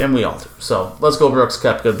 and we all do. So let's go Brooks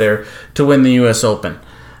Koepka there to win the U.S. Open.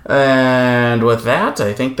 And with that,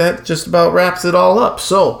 I think that just about wraps it all up.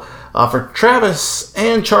 So for Travis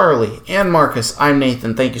and Charlie and Marcus, I'm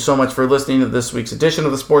Nathan. Thank you so much for listening to this week's edition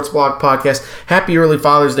of the Sports Blog Podcast. Happy early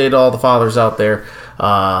Father's Day to all the fathers out there.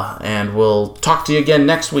 And we'll talk to you again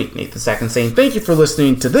next week. Nathan Stacken saying thank you for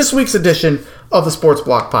listening to this week's edition of the Sports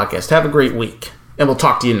Blog Podcast. Have a great week, and we'll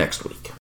talk to you next week.